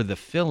over the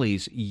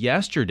Phillies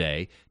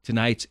yesterday.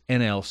 Tonight's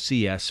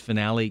NLCS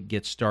finale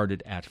gets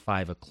started at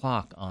 5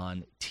 o'clock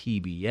on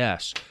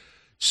TBS.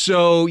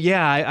 So,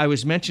 yeah, I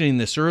was mentioning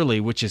this early,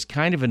 which is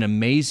kind of an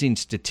amazing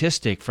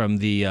statistic from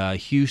the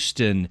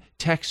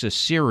Houston-Texas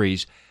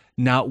series.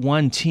 Not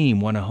one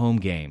team won a home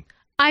game.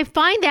 I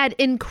find that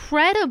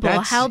incredible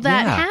how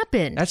that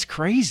happened. That's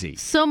crazy.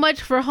 So much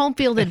for home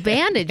field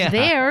advantage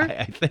there.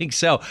 I think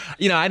so.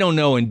 I don't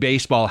know in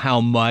baseball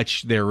how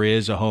much there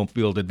is a home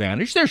field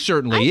advantage. There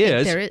certainly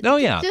is. There is. Oh,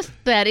 yeah. Just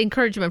that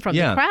encouragement from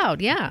the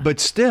crowd, yeah. But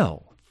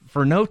still,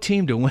 for no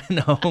team to win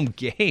a home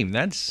game,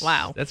 that's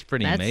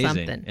pretty That's amazing.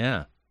 something.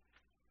 Yeah.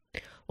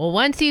 Well,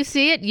 once you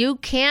see it, you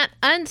can't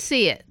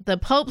unsee it. The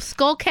Pope's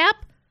skull cap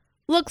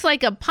looks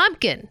like a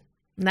pumpkin.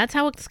 And that's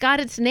how it's got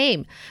its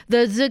name.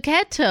 The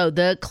Zucchetto,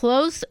 the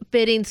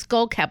close-fitting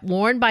skull cap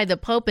worn by the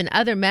Pope and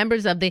other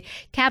members of the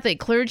Catholic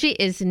clergy,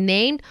 is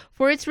named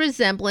for its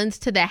resemblance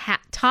to the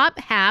top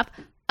half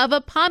of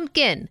a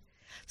pumpkin.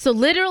 So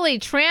literally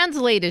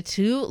translated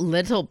to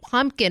little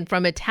pumpkin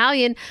from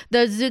Italian,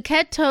 the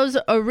Zucchetto's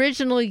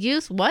original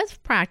use was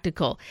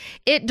practical.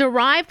 It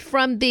derived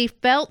from the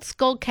felt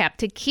skull cap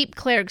to keep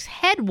clerics'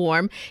 head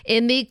warm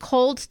in the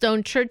cold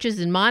stone churches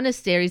and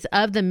monasteries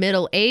of the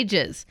Middle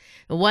Ages.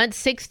 Once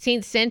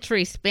 16th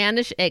century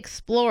Spanish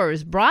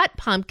explorers brought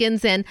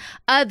pumpkins and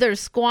other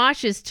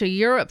squashes to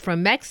Europe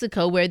from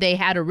Mexico, where they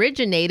had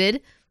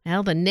originated,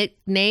 well, the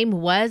nickname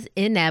was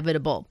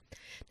inevitable.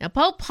 Now,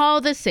 Pope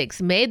Paul VI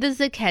made the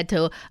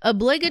Zucchetto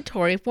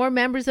obligatory for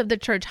members of the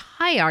church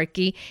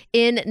hierarchy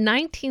in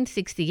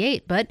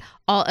 1968, but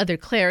all other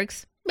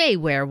clerics may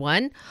wear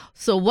one.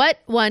 So what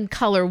one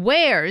color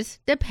wears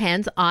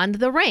depends on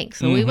the rank.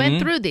 So we went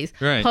through these.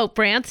 Right. Pope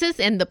Francis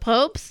and the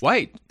popes.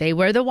 White. They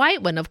wear the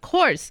white one, of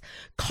course.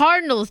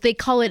 Cardinals, they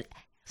call it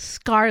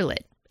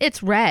scarlet.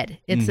 It's red.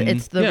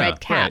 It's the red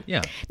cap. Right,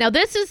 yeah. Now,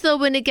 this is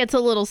when it gets a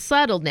little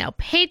subtle now.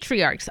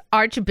 Patriarchs,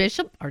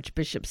 Archbishop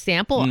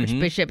Sample,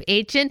 Archbishop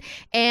Aitchen,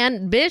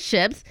 and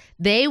bishops,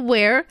 they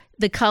wear,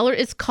 the color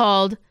is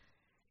called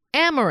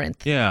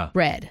amaranth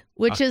red,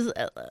 which is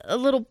a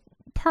little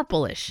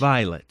purplish.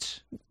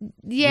 Violet.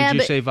 Yeah.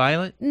 Would you say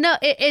violet? No,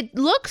 it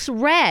looks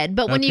red,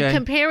 but when you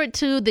compare it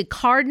to the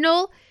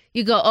cardinal,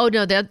 you go, oh,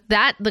 no,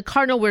 that the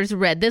cardinal wears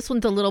red. This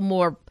one's a little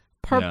more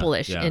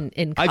purplish in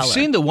color. I've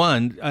seen the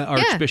one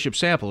Archbishop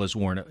Sample has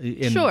worn.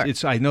 Sure.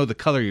 I know the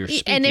color you're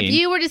speaking. And if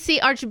you were to see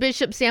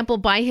Archbishop Sample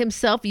by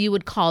himself, you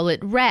would call it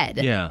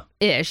red. Yeah.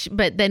 Ish.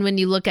 But then when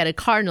you look at a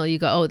cardinal, you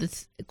go, oh,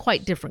 that's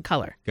quite different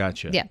color.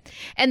 Gotcha. Yeah.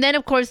 And then,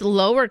 of course,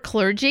 lower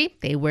clergy,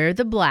 they wear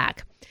the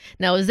black.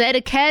 Now,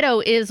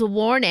 Zucchetto is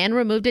worn and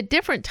removed at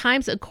different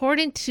times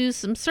according to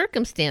some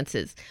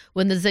circumstances.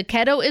 When the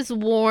Zucchetto is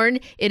worn,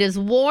 it is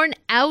worn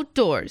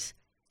outdoors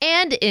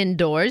and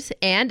indoors,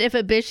 and if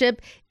a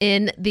bishop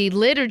in the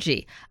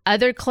liturgy.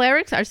 Other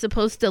clerics are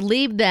supposed to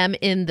leave them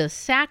in the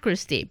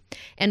sacristy.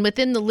 And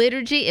within the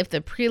liturgy, if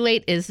the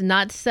prelate is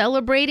not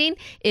celebrating,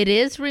 it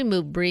is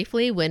removed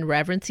briefly when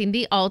reverencing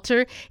the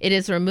altar. It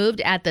is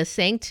removed at the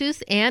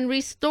Sanctus and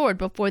restored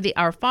before the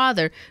Our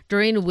Father,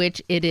 during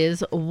which it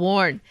is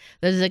worn.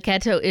 The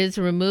Zacchetto is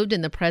removed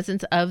in the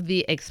presence of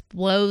the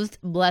exposed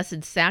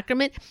Blessed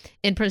Sacrament,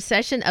 in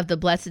procession of the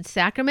Blessed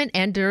Sacrament,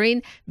 and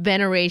during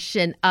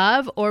veneration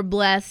of or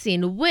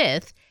blessing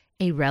with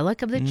a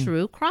relic of the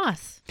true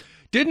cross.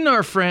 Didn't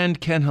our friend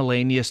Ken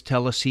Hellenius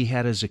tell us he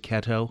had a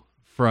Zacchetto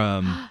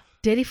from...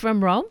 Did he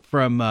from Rome?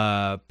 From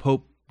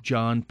Pope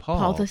John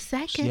Paul. Paul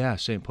II? Yeah,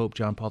 St. Pope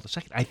John Paul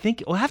II. I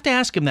think we'll have to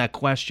ask him that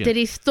question. Did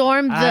he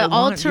storm the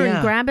altar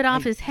and grab it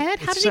off his head?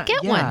 How did he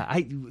get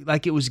one?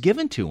 Like it was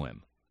given to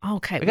him.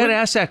 Okay. I got to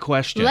ask that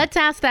question. Let's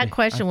ask that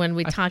question when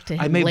we talk to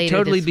him later. I may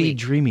totally be week.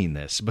 dreaming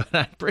this, but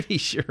I'm pretty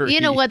sure. You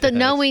know what?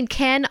 Knowing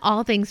Ken,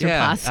 all things are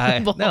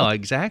possible. No,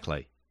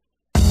 exactly.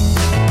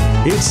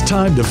 It's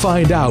time to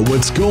find out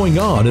what's going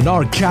on in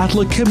our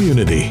Catholic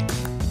community.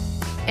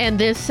 And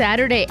this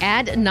Saturday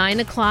at 9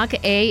 o'clock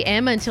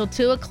a.m. until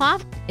 2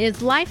 o'clock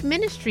is Life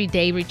Ministry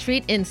Day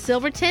Retreat in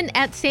Silverton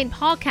at St.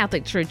 Paul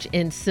Catholic Church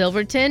in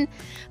Silverton.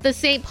 The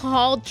St.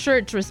 Paul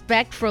Church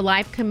Respect for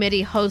Life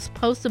Committee hosts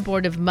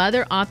post-abortive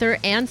mother, author,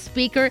 and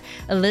speaker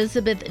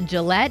Elizabeth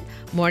Gillette.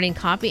 Morning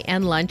coffee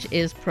and lunch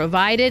is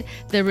provided.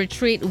 The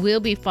retreat will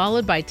be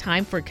followed by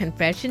time for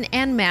confession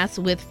and Mass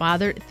with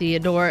Father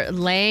Theodore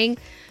Lang.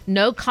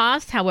 No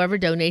cost, however,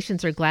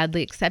 donations are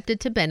gladly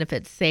accepted to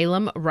benefit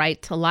Salem Right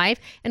to Life.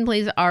 And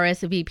please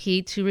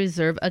RSVP to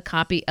reserve a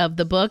copy of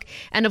the book.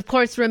 And of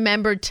course,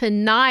 remember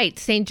tonight,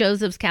 St.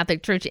 Joseph's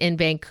Catholic Church in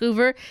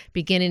Vancouver,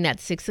 beginning at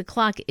 6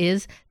 o'clock,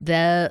 is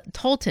the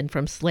Tolton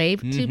from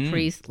Slave to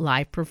Priest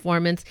live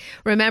performance.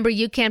 Remember,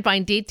 you can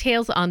find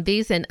details on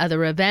these and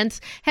other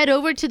events. Head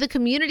over to the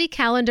community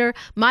calendar,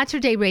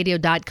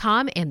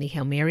 materdeiradio.com, and the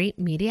Hail Mary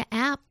Media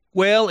app.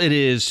 Well, it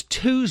is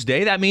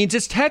Tuesday. That means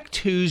it's Tech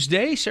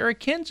Tuesday. Sarah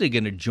Kinsey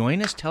going to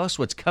join us. Tell us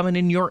what's coming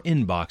in your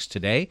inbox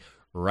today,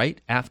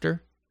 right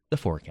after the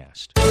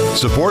forecast.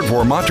 Support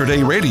for Mater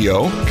Dei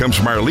Radio comes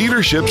from our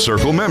Leadership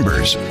Circle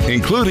members,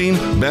 including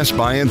Best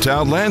Buy in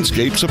Town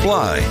Landscape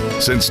Supply.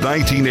 Since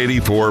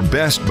 1984,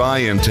 Best Buy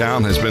in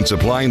Town has been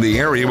supplying the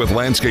area with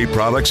landscape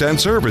products and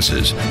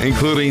services,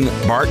 including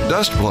bark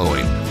dust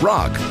blowing,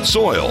 rock,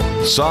 soil,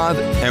 sod,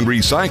 and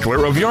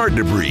recycler of yard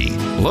debris.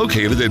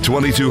 Located at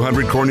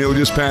 2200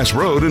 Cornelius Pass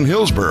Road in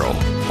Hillsboro.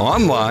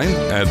 Online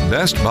at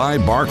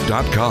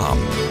bestbuybark.com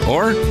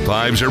or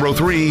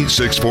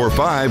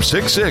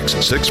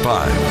 503-645-6665.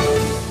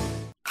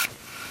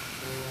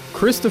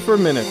 Christopher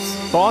Minutes,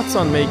 thoughts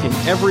on making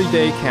every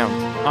day count.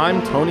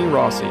 I'm Tony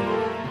Rossi.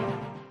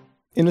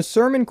 In a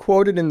sermon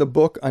quoted in the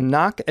book A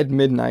Knock at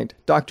Midnight,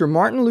 Dr.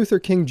 Martin Luther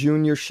King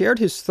Jr. shared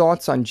his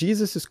thoughts on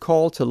Jesus'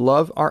 call to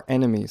love our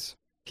enemies.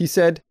 He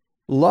said,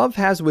 "Love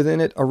has within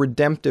it a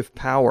redemptive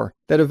power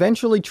that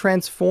eventually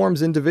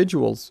transforms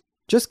individuals.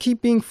 Just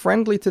keep being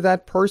friendly to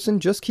that person,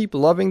 just keep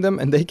loving them,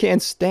 and they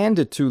can't stand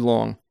it too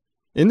long.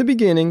 In the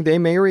beginning, they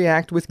may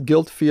react with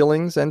guilt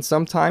feelings, and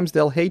sometimes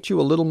they'll hate you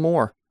a little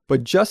more,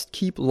 but just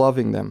keep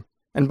loving them.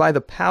 And by the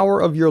power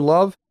of your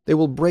love, they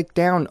will break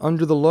down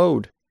under the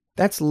load.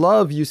 That's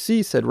love, you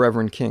see," said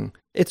Reverend King.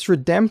 "It's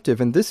redemptive,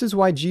 and this is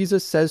why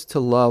Jesus says to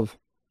love.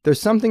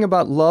 There's something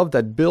about love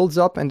that builds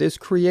up and is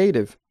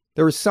creative.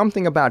 There is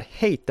something about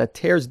hate that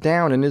tears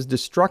down and is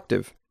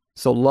destructive.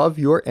 So love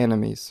your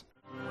enemies."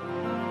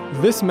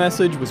 This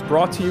message was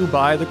brought to you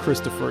by the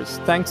Christophers.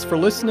 Thanks for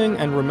listening,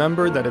 and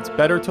remember that it's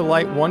better to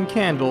light one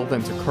candle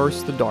than to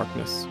curse the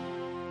darkness.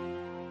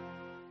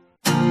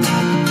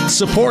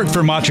 Support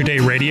for Mater Dei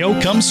Radio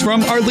comes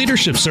from our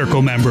Leadership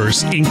Circle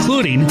members,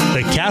 including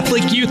the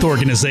Catholic Youth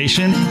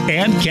Organization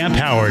and Camp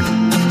Howard.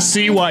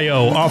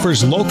 CYO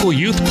offers local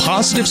youth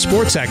positive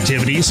sports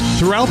activities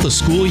throughout the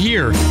school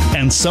year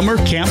and summer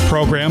camp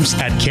programs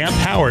at Camp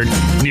Howard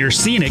near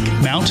scenic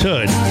Mount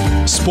Hood.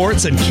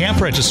 Sports and camp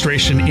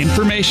registration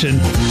information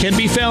can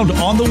be found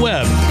on the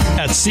web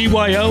at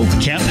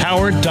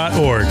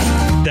cyoCampHoward.org.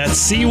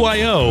 That's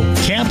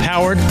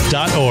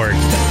cyoCampHoward.org.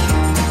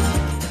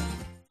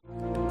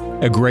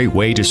 A great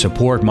way to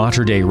support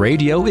Mater Dei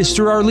Radio is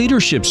through our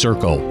Leadership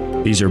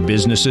Circle. These are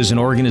businesses and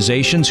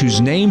organizations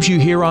whose names you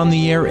hear on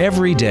the air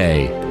every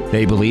day.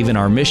 They believe in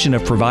our mission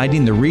of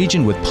providing the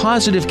region with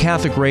positive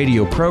Catholic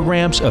radio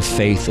programs of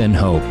faith and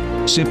hope.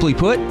 Simply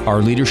put,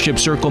 our Leadership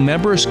Circle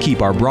members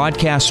keep our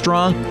broadcast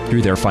strong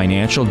through their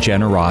financial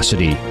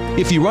generosity.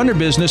 If you run a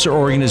business or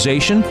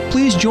organization,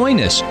 please join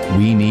us.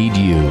 We need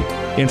you.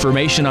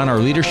 Information on our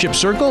Leadership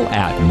Circle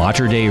at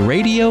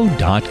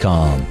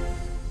materdeiradio.com.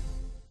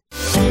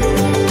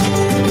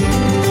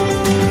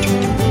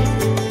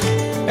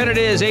 And it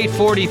is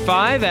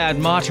 8:45 at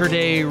Mater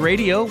Dei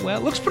Radio. Well,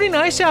 it looks pretty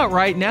nice out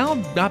right now.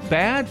 Not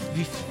bad.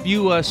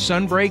 Few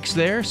sun breaks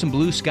there, some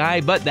blue sky,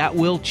 but that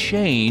will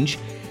change.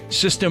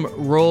 System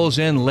rolls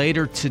in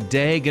later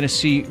today. Going to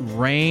see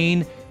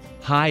rain,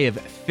 high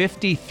of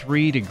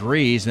 53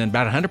 degrees, and then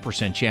about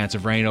 100% chance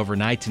of rain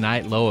overnight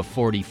tonight, low of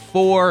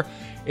 44.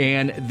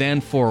 And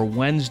then for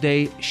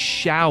Wednesday,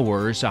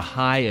 showers, a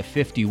high of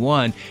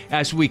 51.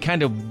 As we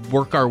kind of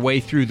work our way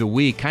through the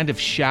week, kind of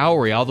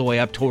showery all the way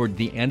up toward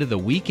the end of the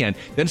weekend.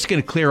 Then it's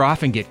going to clear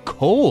off and get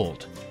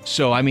cold.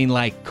 So, I mean,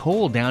 like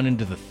cold down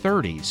into the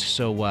 30s.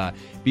 So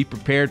be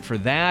prepared for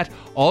that.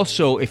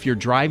 Also, if you're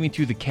driving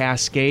through the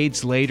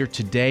Cascades later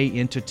today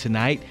into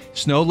tonight,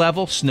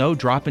 snow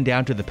dropping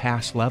down to the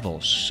past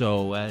levels.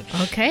 So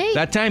okay,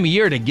 that time of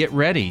year to get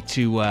ready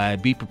to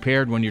be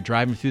prepared when you're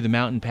driving through the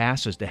mountain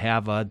passes to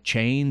have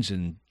chains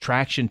and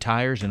traction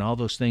tires and all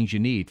those things you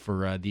need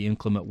for the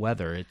inclement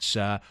weather. It's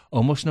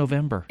almost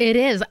November. It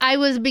is. I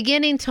was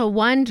beginning to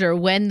wonder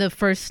when the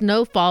first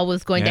snowfall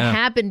was going to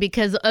happen,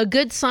 because a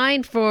good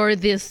sign for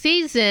this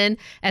season,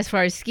 as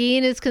far as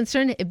skiing is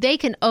concerned, if they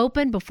can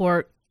open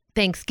before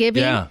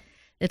Thanksgiving,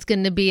 it's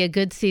going to be a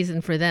good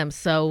season for them.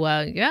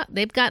 So,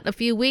 they've got a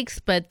few weeks,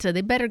 but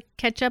they better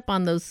catch up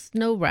on those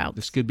snow routes.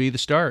 This could be the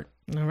start.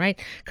 All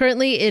right.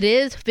 Currently, it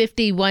is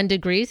 51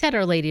 degrees at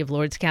Our Lady of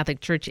Lourdes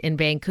Catholic Church in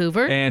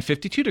Vancouver. And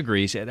 52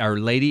 degrees at Our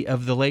Lady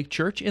of the Lake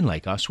Church in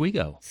Lake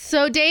Oswego.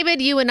 So,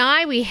 David, you and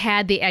we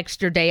had the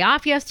extra day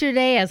off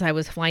yesterday as I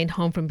was flying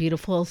home from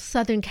beautiful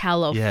Southern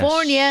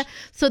California. Yes.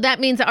 So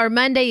that means our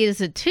Monday is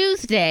a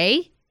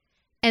Tuesday.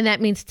 And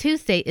that means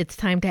Tuesday, it's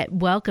time to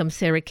welcome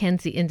Sarah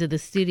Kenzie into the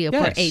studio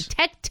for a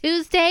Tech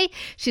Tuesday.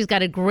 She's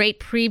got a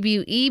great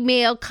preview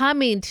email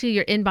coming to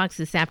your inbox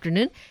this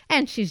afternoon,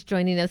 and she's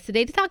joining us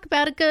today to talk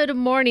about it. Good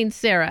morning,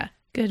 Sarah.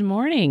 Good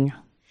morning.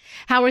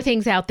 How are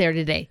things out there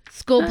today?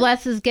 School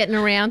buses getting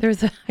around?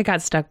 I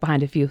got stuck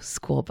behind a few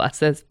school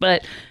buses,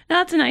 but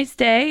no, it's a nice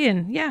day,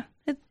 and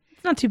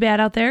it's not too bad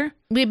out there.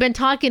 We've been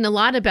talking a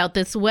lot about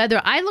this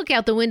weather. I look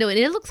out the window and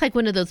it looks like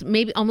one of those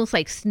maybe almost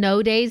like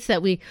snow days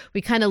that we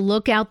kind of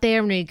look out there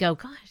and we go,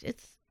 gosh,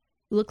 it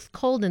looks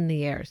cold in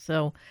the air.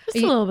 So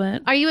just a little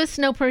bit. Are you a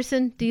snow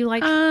person? Do you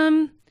like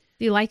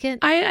it?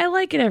 I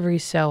like it every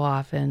so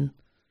often.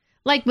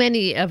 Like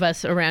many of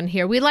us around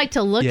here, we like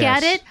to look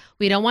at it.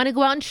 We don't want to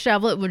go out and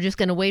shovel it. We're just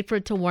going to wait for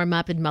it to warm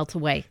up and melt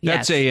away.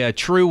 That's a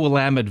true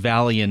Willamette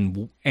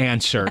Valleyan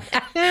answer.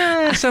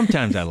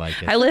 Sometimes I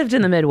like it. I lived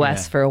in the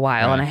Midwest for a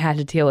while, and I had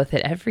to deal with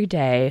it every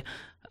day,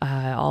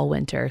 all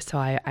winter. So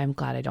I'm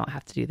glad I don't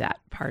have to do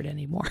that part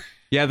anymore.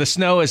 Yeah, the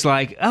snow is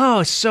like, oh,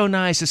 it's so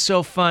nice. It's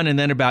so fun. And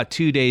then about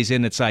 2 days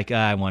in, it's like,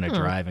 I want to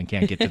drive and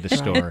can't get to the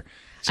store.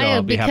 So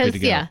I'll be happy to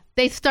go.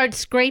 They start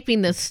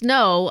scraping the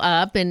snow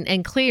up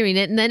and clearing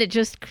it, and then it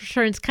just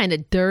turns kind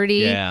of dirty.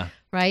 Yeah.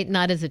 Right?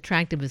 Not as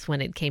attractive as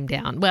when it came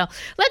down. Well,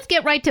 let's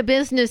get right to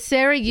business.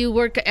 Sarah, you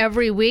work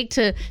every week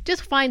to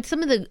just find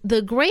some of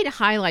the great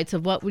highlights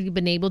of what we've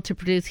been able to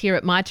produce here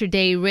at Mater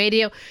Dei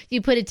Radio.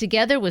 You put it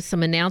together with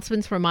some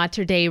announcements for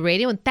Mater Dei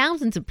Radio, and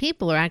thousands of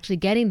people are actually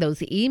getting those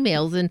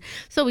emails. And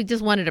so we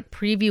just wanted to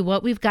preview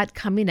what we've got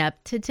coming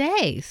up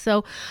today.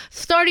 So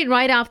starting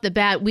right off the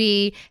bat,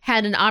 we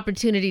had an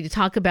opportunity to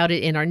talk about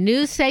it in our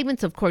news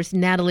segments. Of course,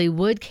 Natalie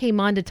Wood came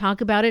on to talk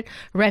about it.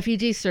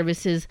 Refugee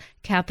Services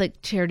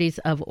Catholic Charities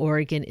of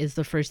Oregon is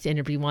the first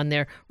interview on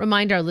there.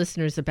 Remind our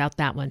listeners about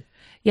that one.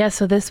 Yeah,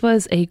 so this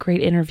was a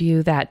great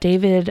interview that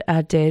David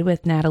did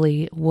with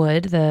Natalie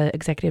Wood, the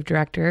executive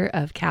director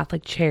of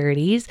Catholic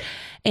Charities.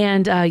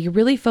 And you're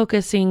really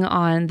focusing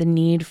on the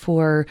need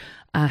for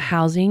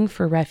housing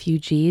for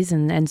refugees.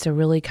 And so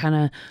really kind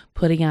of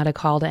putting out a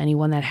call to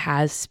anyone that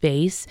has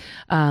space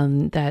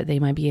that they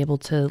might be able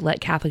to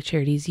let Catholic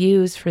Charities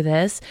use for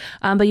this.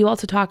 But you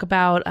also talk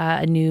about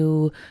a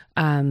new,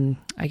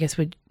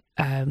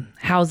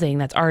 housing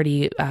that's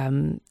already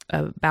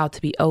about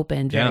to be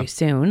opened very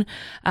soon.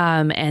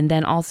 And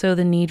then also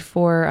the need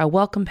for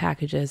welcome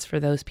packages for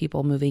those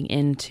people moving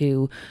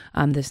into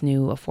this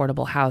new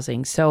affordable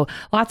housing. So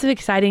lots of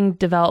exciting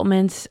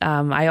developments.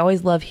 I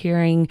always love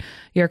hearing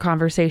your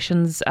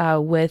conversations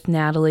with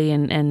Natalie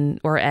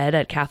or Ed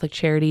at Catholic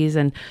Charities.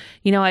 And,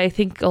 I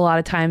think a lot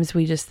of times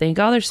we just think,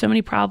 there's so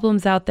many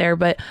problems out there.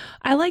 But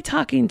I like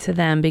talking to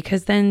them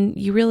because then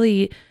you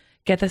really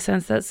get the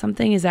sense that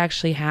something is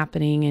actually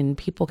happening and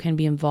people can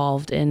be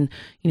involved in,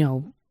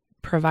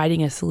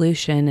 providing a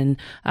solution.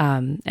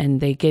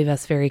 And they gave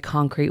us very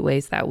concrete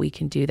ways that we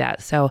can do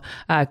that. So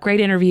great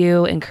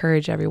interview.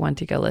 Encourage everyone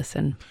to go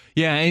listen.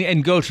 Yeah,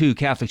 and go to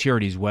Catholic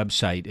Charities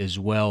website as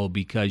well,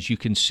 because you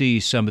can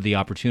see some of the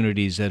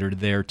opportunities that are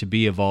there to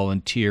be a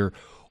volunteer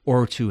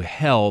or to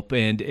help.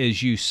 And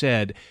as you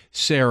said,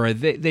 Sarah,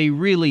 they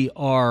really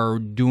are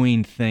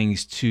doing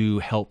things to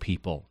help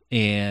people.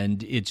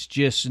 And it's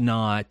just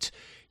not,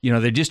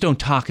 they just don't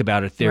talk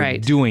about it. They're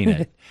doing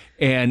it.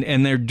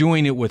 And they're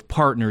doing it with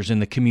partners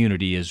in the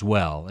community as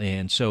well.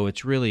 And so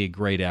it's really a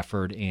great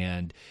effort.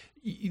 And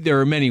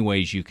there are many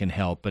ways you can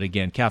help. But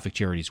again, Catholic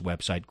Charities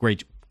website,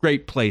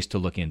 great place to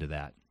look into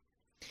that.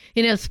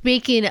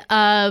 Speaking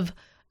of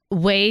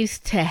ways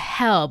to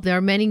help, there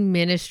are many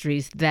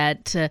ministries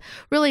that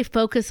really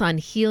focus on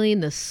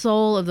healing the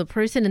soul of the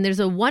person, and there's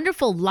a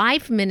wonderful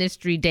Life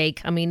Ministry Day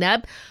coming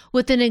up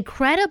with an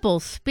incredible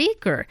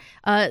speaker.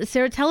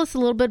 Sarah, tell us a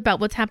little bit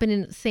about what's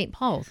happening at St.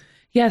 Paul's.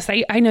 Yes,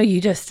 I know you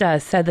just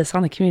said this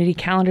on the community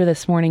calendar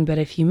this morning, but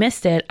if you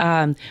missed it,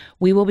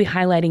 we will be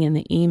highlighting in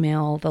the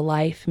email the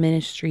Life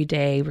Ministry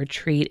Day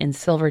retreat in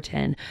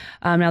Silverton.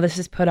 Now, this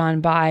is put on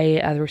by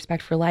the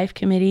Respect for Life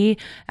Committee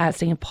at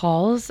St.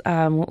 Paul's,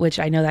 which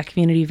I know that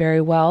community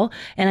very well.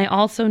 And I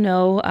also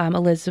know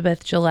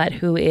Elizabeth Gillette,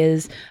 who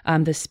is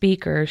the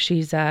speaker.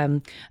 She's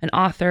an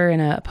author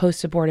and a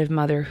post-abortive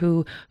mother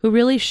who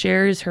really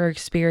shares her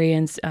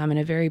experience in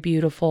a very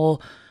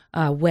beautiful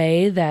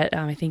way that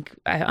I think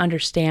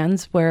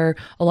understands where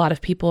a lot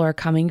of people are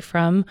coming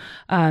from.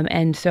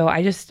 And so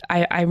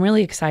I'm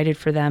really excited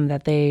for them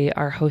that they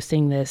are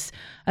hosting this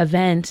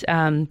event.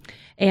 And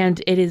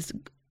it is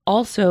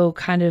also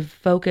kind of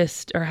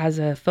focused or has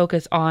a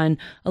focus on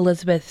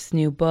Elizabeth's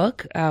new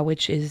book,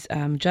 which is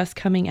just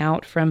coming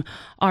out from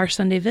Our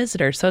Sunday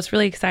Visitor. So it's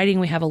really exciting.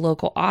 We have a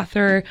local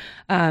author,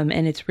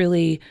 and it's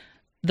really,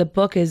 the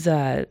book is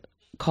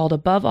called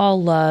Above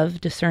All Love,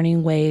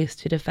 Discerning Ways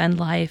to Defend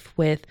Life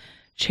with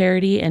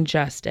Charity and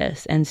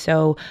Justice. And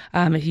so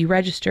if you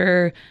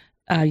register,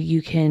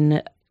 you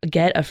can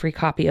get a free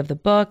copy of the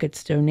book.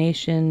 It's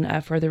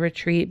donation for the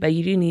retreat, but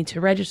you do need to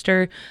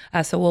register.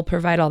 So we'll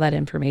provide all that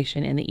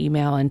information in the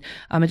email. And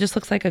it just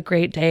looks like a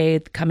great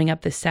day coming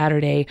up this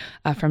Saturday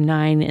from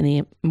 9 in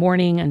the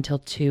morning until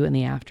 2 in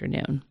the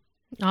afternoon.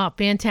 Oh,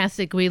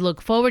 fantastic. We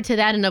look forward to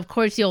that. And of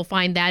course, you'll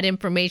find that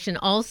information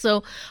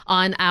also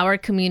on our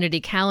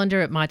community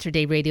calendar at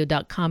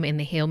materdeiradio.com and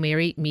the Hail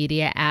Mary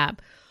Media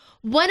app.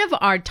 One of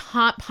our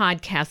top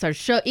podcasts, our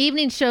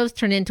evening shows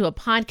turn into a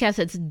podcast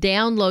that's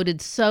downloaded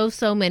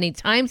so many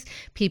times.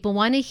 People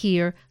want to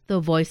hear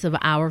the voice of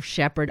our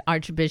shepherd,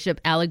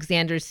 Archbishop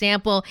Alexander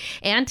Sample.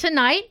 And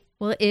tonight,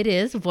 well, it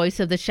is Voice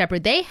of the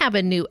Shepherd. They have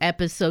a new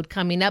episode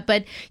coming up,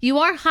 but you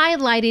are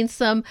highlighting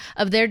some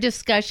of their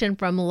discussion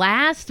from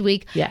last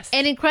week. Yes.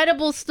 An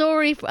incredible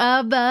story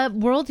of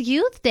World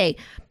Youth Day.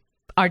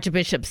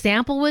 Archbishop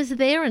Sample was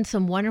there, and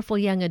some wonderful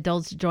young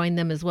adults joined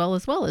them as well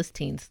as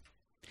teens.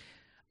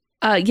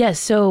 Yes.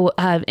 So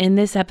in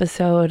this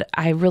episode,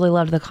 I really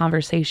loved the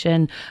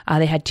conversation.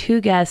 They had two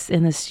guests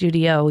in the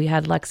studio. We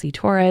had Lexi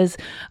Torres,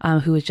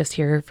 who was just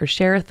here for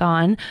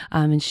Share-a-thon,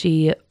 and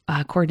she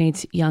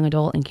coordinates young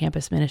adult and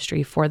campus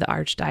ministry for the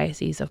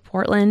Archdiocese of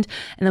Portland.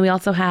 And then we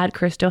also had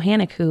Chris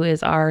Dohanick, who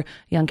is our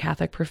Young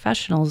Catholic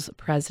Professionals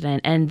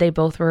president. And they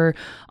both were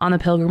on the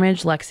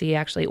pilgrimage. Lexi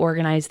actually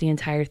organized the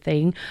entire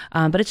thing.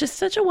 But it's just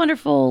such a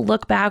wonderful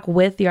look back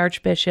with the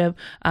Archbishop,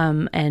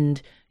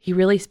 and he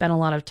really spent a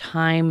lot of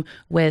time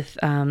with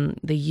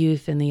the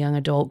youth and the young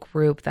adult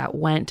group that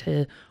went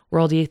to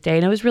World Youth Day.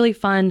 And it was really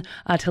fun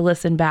to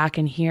listen back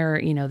and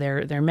hear,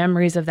 their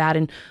memories of that.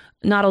 And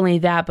not only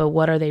that, but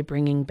what are they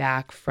bringing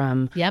back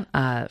from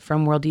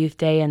World Youth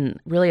Day, and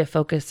really a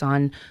focus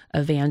on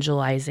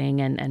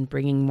evangelizing and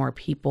bringing more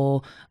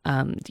people,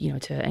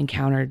 to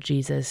encounter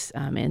Jesus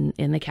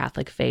in the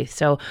Catholic faith.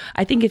 So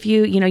I think if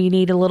you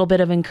need a little bit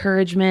of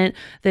encouragement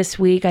this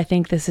week, I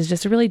think this is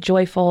just a really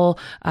joyful,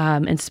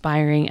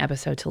 inspiring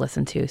episode to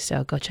listen to.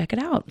 So go check it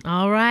out.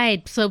 All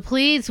right. So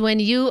please, when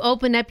you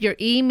open up your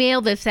email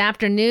this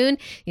afternoon,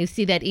 you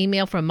see that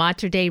email from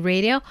Mater Dei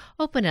Radio,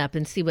 open up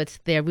and see what's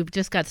there. We've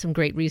just got some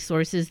great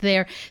resources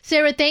there.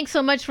 Sarah, thanks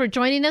so much for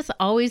joining us.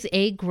 Always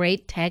a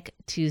great Tech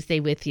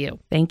Tuesday with you.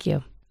 Thank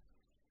you.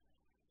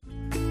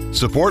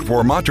 Support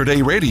for Mater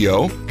Dei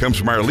Radio comes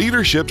from our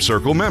Leadership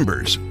Circle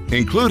members,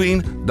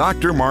 including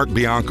Dr. Mark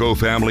Bianco,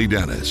 family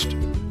dentist.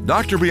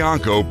 Dr.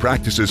 Bianco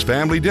practices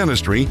family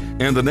dentistry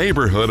in the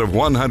neighborhood of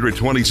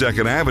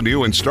 122nd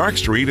Avenue and Stark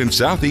Street in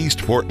Southeast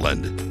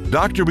Portland.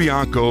 Dr.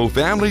 Bianco,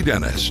 family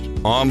dentist,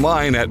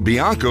 online at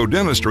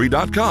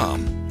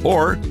biancodentistry.com.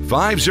 or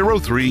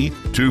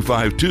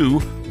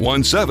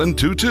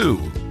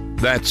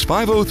 503-252-1722. That's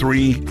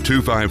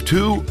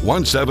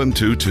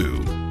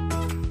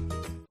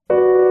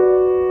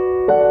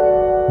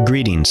 503-252-1722.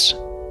 Greetings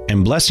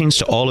and blessings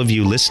to all of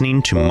you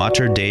listening to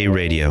Mater Dei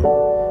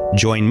Radio.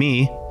 Join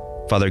me,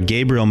 Father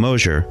Gabriel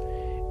Mosier,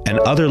 and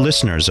other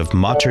listeners of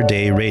Mater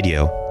Dei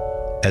Radio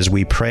as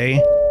we pray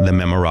the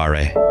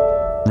Memorare.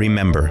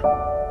 Remember,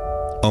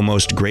 O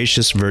most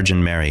gracious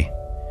Virgin Mary,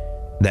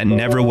 that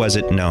never was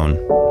it known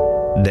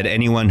that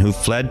anyone who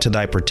fled to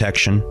thy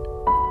protection,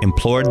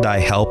 implored thy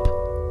help,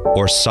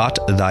 or sought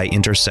thy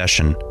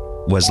intercession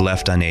was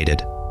left unaided.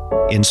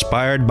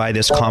 Inspired by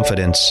this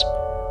confidence,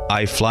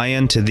 I fly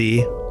unto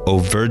thee, O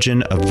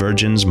Virgin of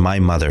Virgins, my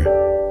Mother.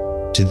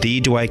 To thee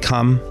do I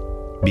come,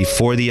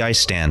 before thee I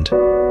stand,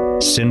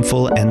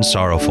 sinful and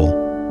sorrowful.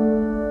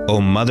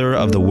 O Mother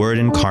of the Word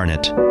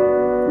incarnate,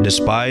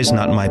 despise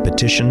not my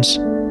petitions,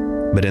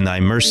 but in thy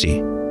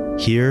mercy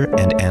hear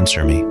and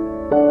answer me.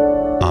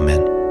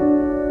 Amen.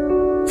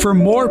 For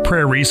more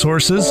prayer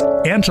resources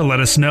and to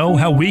let us know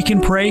how we can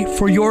pray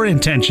for your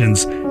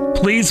intentions,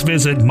 please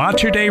visit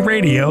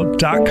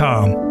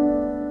materdeiradio.com.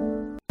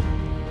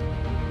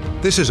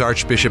 This is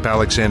Archbishop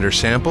Alexander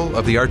Sample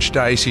of the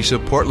Archdiocese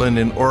of Portland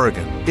in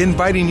Oregon,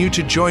 inviting you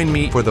to join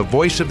me for the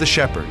Voice of the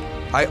Shepherd.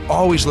 I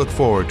always look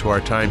forward to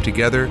our time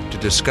together to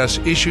discuss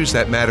issues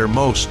that matter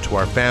most to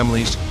our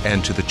families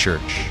and to the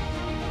Church.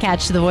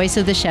 Catch the Voice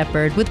of the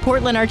Shepherd with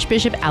Portland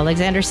Archbishop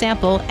Alexander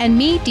Sample and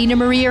me, Dina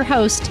Marie, your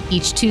host,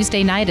 each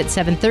Tuesday night at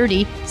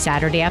 7:30,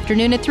 Saturday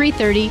afternoon at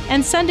 3:30,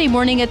 and Sunday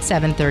morning at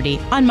 7:30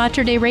 on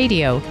Mater Dei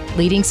Radio,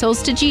 leading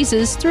souls to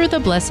Jesus through the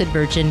Blessed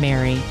Virgin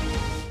Mary.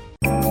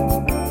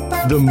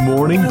 The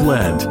Morning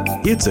Blend.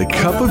 It's a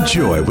cup of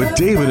joy with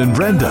David and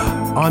Brenda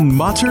on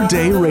Mater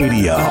Dei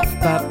Radio.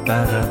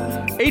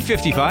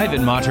 8:55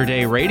 at Mater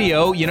Dei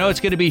Radio. You know,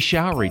 it's going to be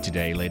showery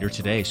today, later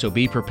today, so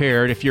be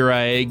prepared. If you're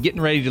getting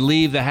ready to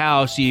leave the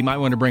house, you might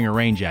want to bring a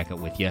rain jacket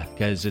with you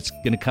because it's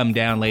going to come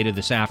down later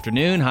this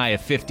afternoon, high of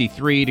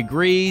 53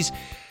 degrees.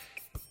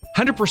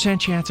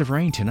 100% chance of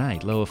rain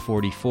tonight, low of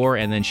 44,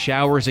 and then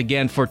showers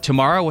again for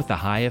tomorrow with a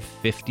high of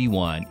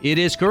 51. It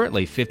is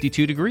currently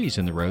 52 degrees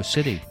in the Rose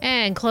City.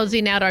 And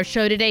closing out our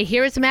show today,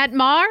 here is Matt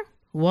Maher,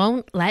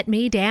 Won't Let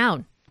Me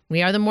Down.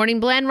 We are the Morning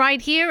Blend right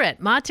here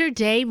at Mater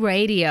Dei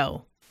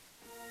Radio.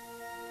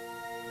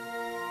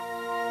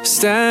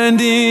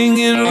 Standing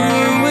in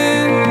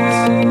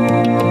ruins,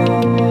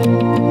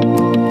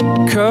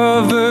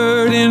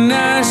 covered in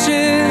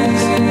ashes.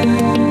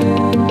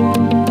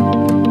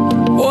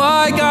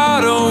 Why,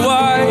 God, oh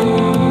why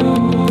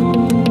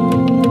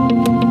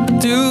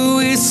do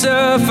we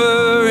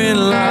suffer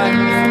in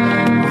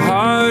life?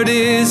 Heart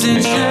is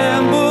in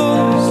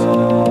shambles.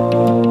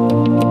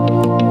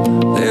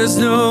 There's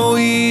no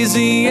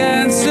easy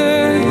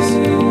answers,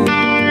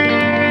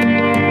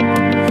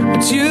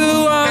 but you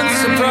aren't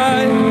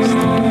surprised.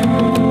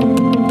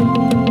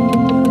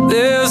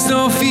 There's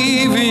no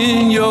fear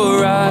in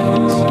your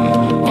eyes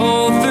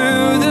all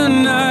through the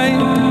night,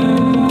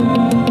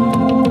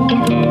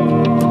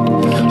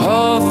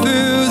 all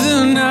through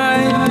the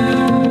night.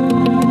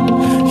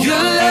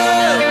 Your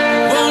love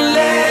won't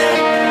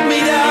let me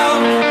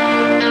down.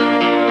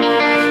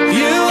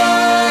 You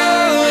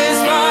always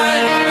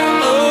find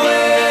a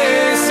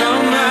way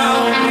somehow.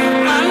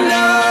 I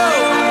know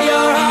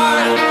your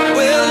heart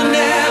will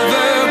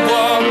never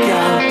walk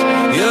out.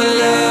 Your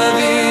love,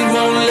 it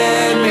won't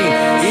let me,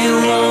 it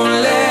won't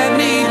let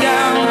me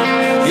down.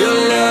 Your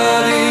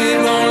love, it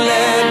won't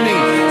let me,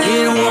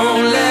 it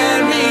won't let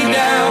me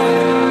down.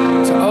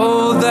 To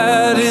all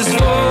that is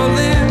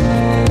falling,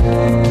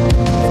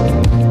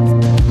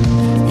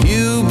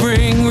 you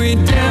bring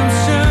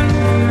redemption.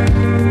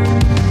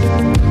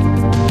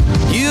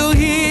 You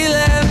heal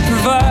and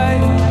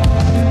provide,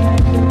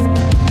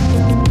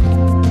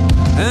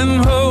 and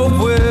hope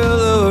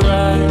will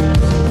arise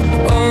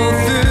all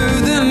through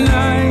the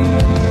night,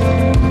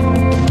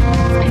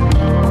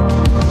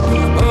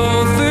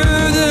 all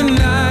through the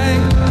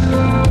night.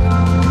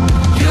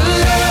 Your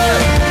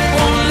love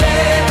won't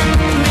let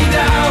me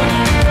down.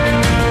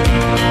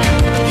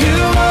 You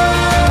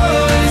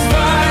always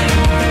find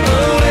a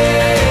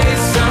way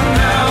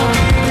somehow.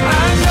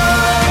 I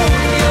know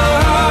your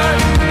heart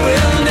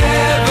will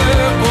never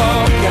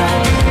walk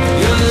out.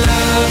 Your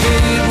love,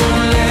 it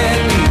won't let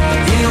me,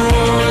 it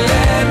won't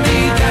let me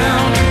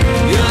down.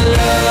 Your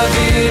love,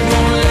 it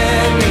won't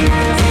let me,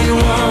 it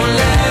won't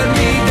let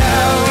me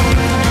down.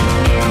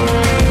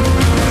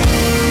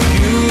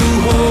 You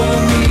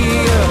hold me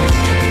up,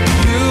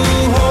 you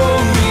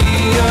hold me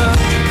up,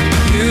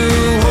 you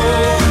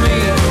hold me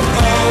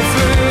all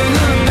through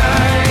the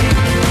night.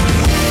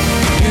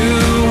 You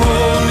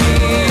hold me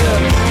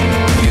up,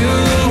 you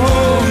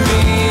hold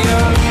me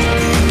up,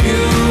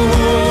 you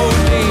hold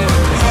me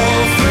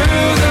all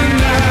through the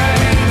night.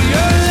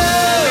 Your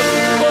love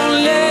won't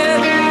let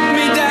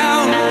me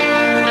down.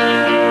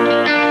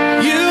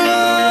 You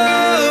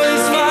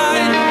always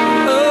find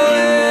a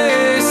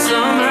way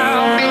somehow.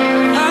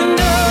 I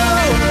know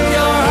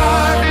your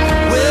heart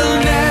will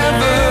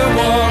never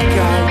walk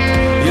out.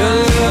 Your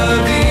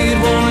love, it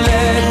won't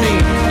let me,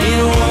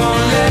 it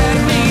won't let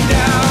me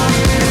down.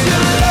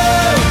 Your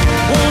love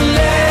won't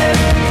let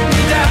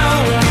me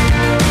down.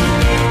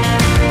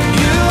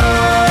 You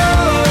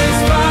always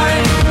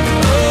find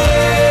a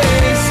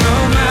way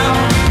somehow.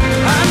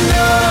 I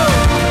know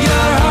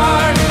your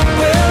heart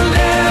will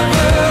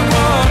never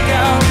walk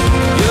out.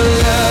 Your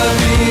love,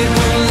 it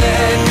won't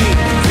let me,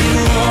 it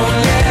won't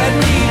let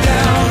me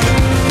down.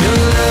 Your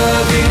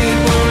love, it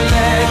won't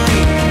let me,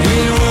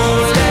 it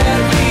won't let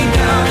me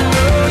down.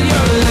 Oh,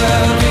 your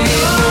love, it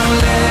won't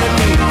let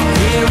me,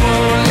 it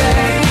won't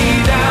let me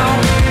down.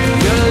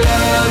 Your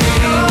love, it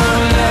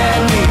won't let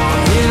me,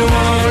 it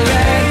won't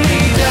let me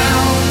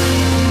down.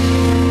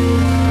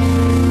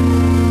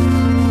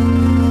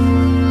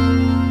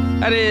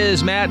 That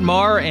is Matt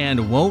Maher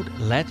and Won't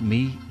Let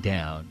Me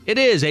Down. It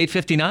is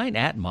 8:59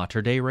 at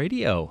Mater Dei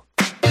Radio.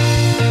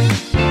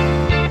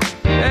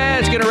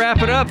 That's going to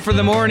wrap it up for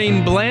the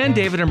Morning Blend.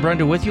 David and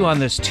Brenda with you on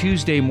this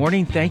Tuesday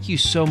morning. Thank you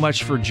so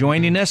much for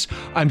joining us.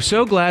 I'm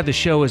so glad the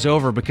show is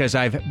over because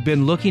I've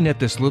been looking at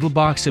this little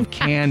box of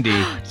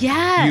candy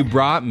Yeah. you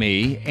brought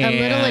me. A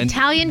little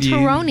Italian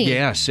Toroni.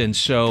 Yes, and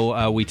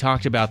so we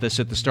talked about this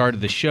at the start of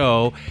the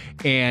show,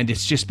 and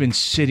it's just been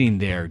sitting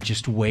there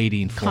just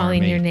waiting for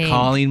Calling me. your name.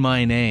 Calling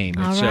my name.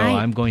 All And so right.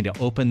 I'm going to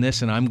open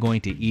this and I'm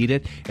going to eat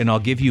it, and I'll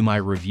give you my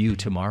review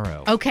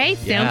tomorrow. Okay,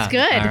 sounds Yeah,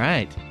 good. All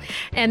right.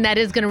 And that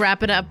is going to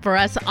wrap it up for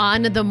us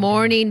on the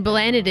Morning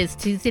Blend. It is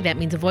Tuesday. That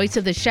means the Voice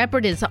of the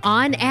Shepherd is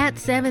on at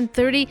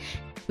 7:30.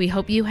 We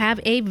hope you have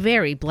a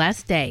very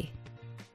blessed day.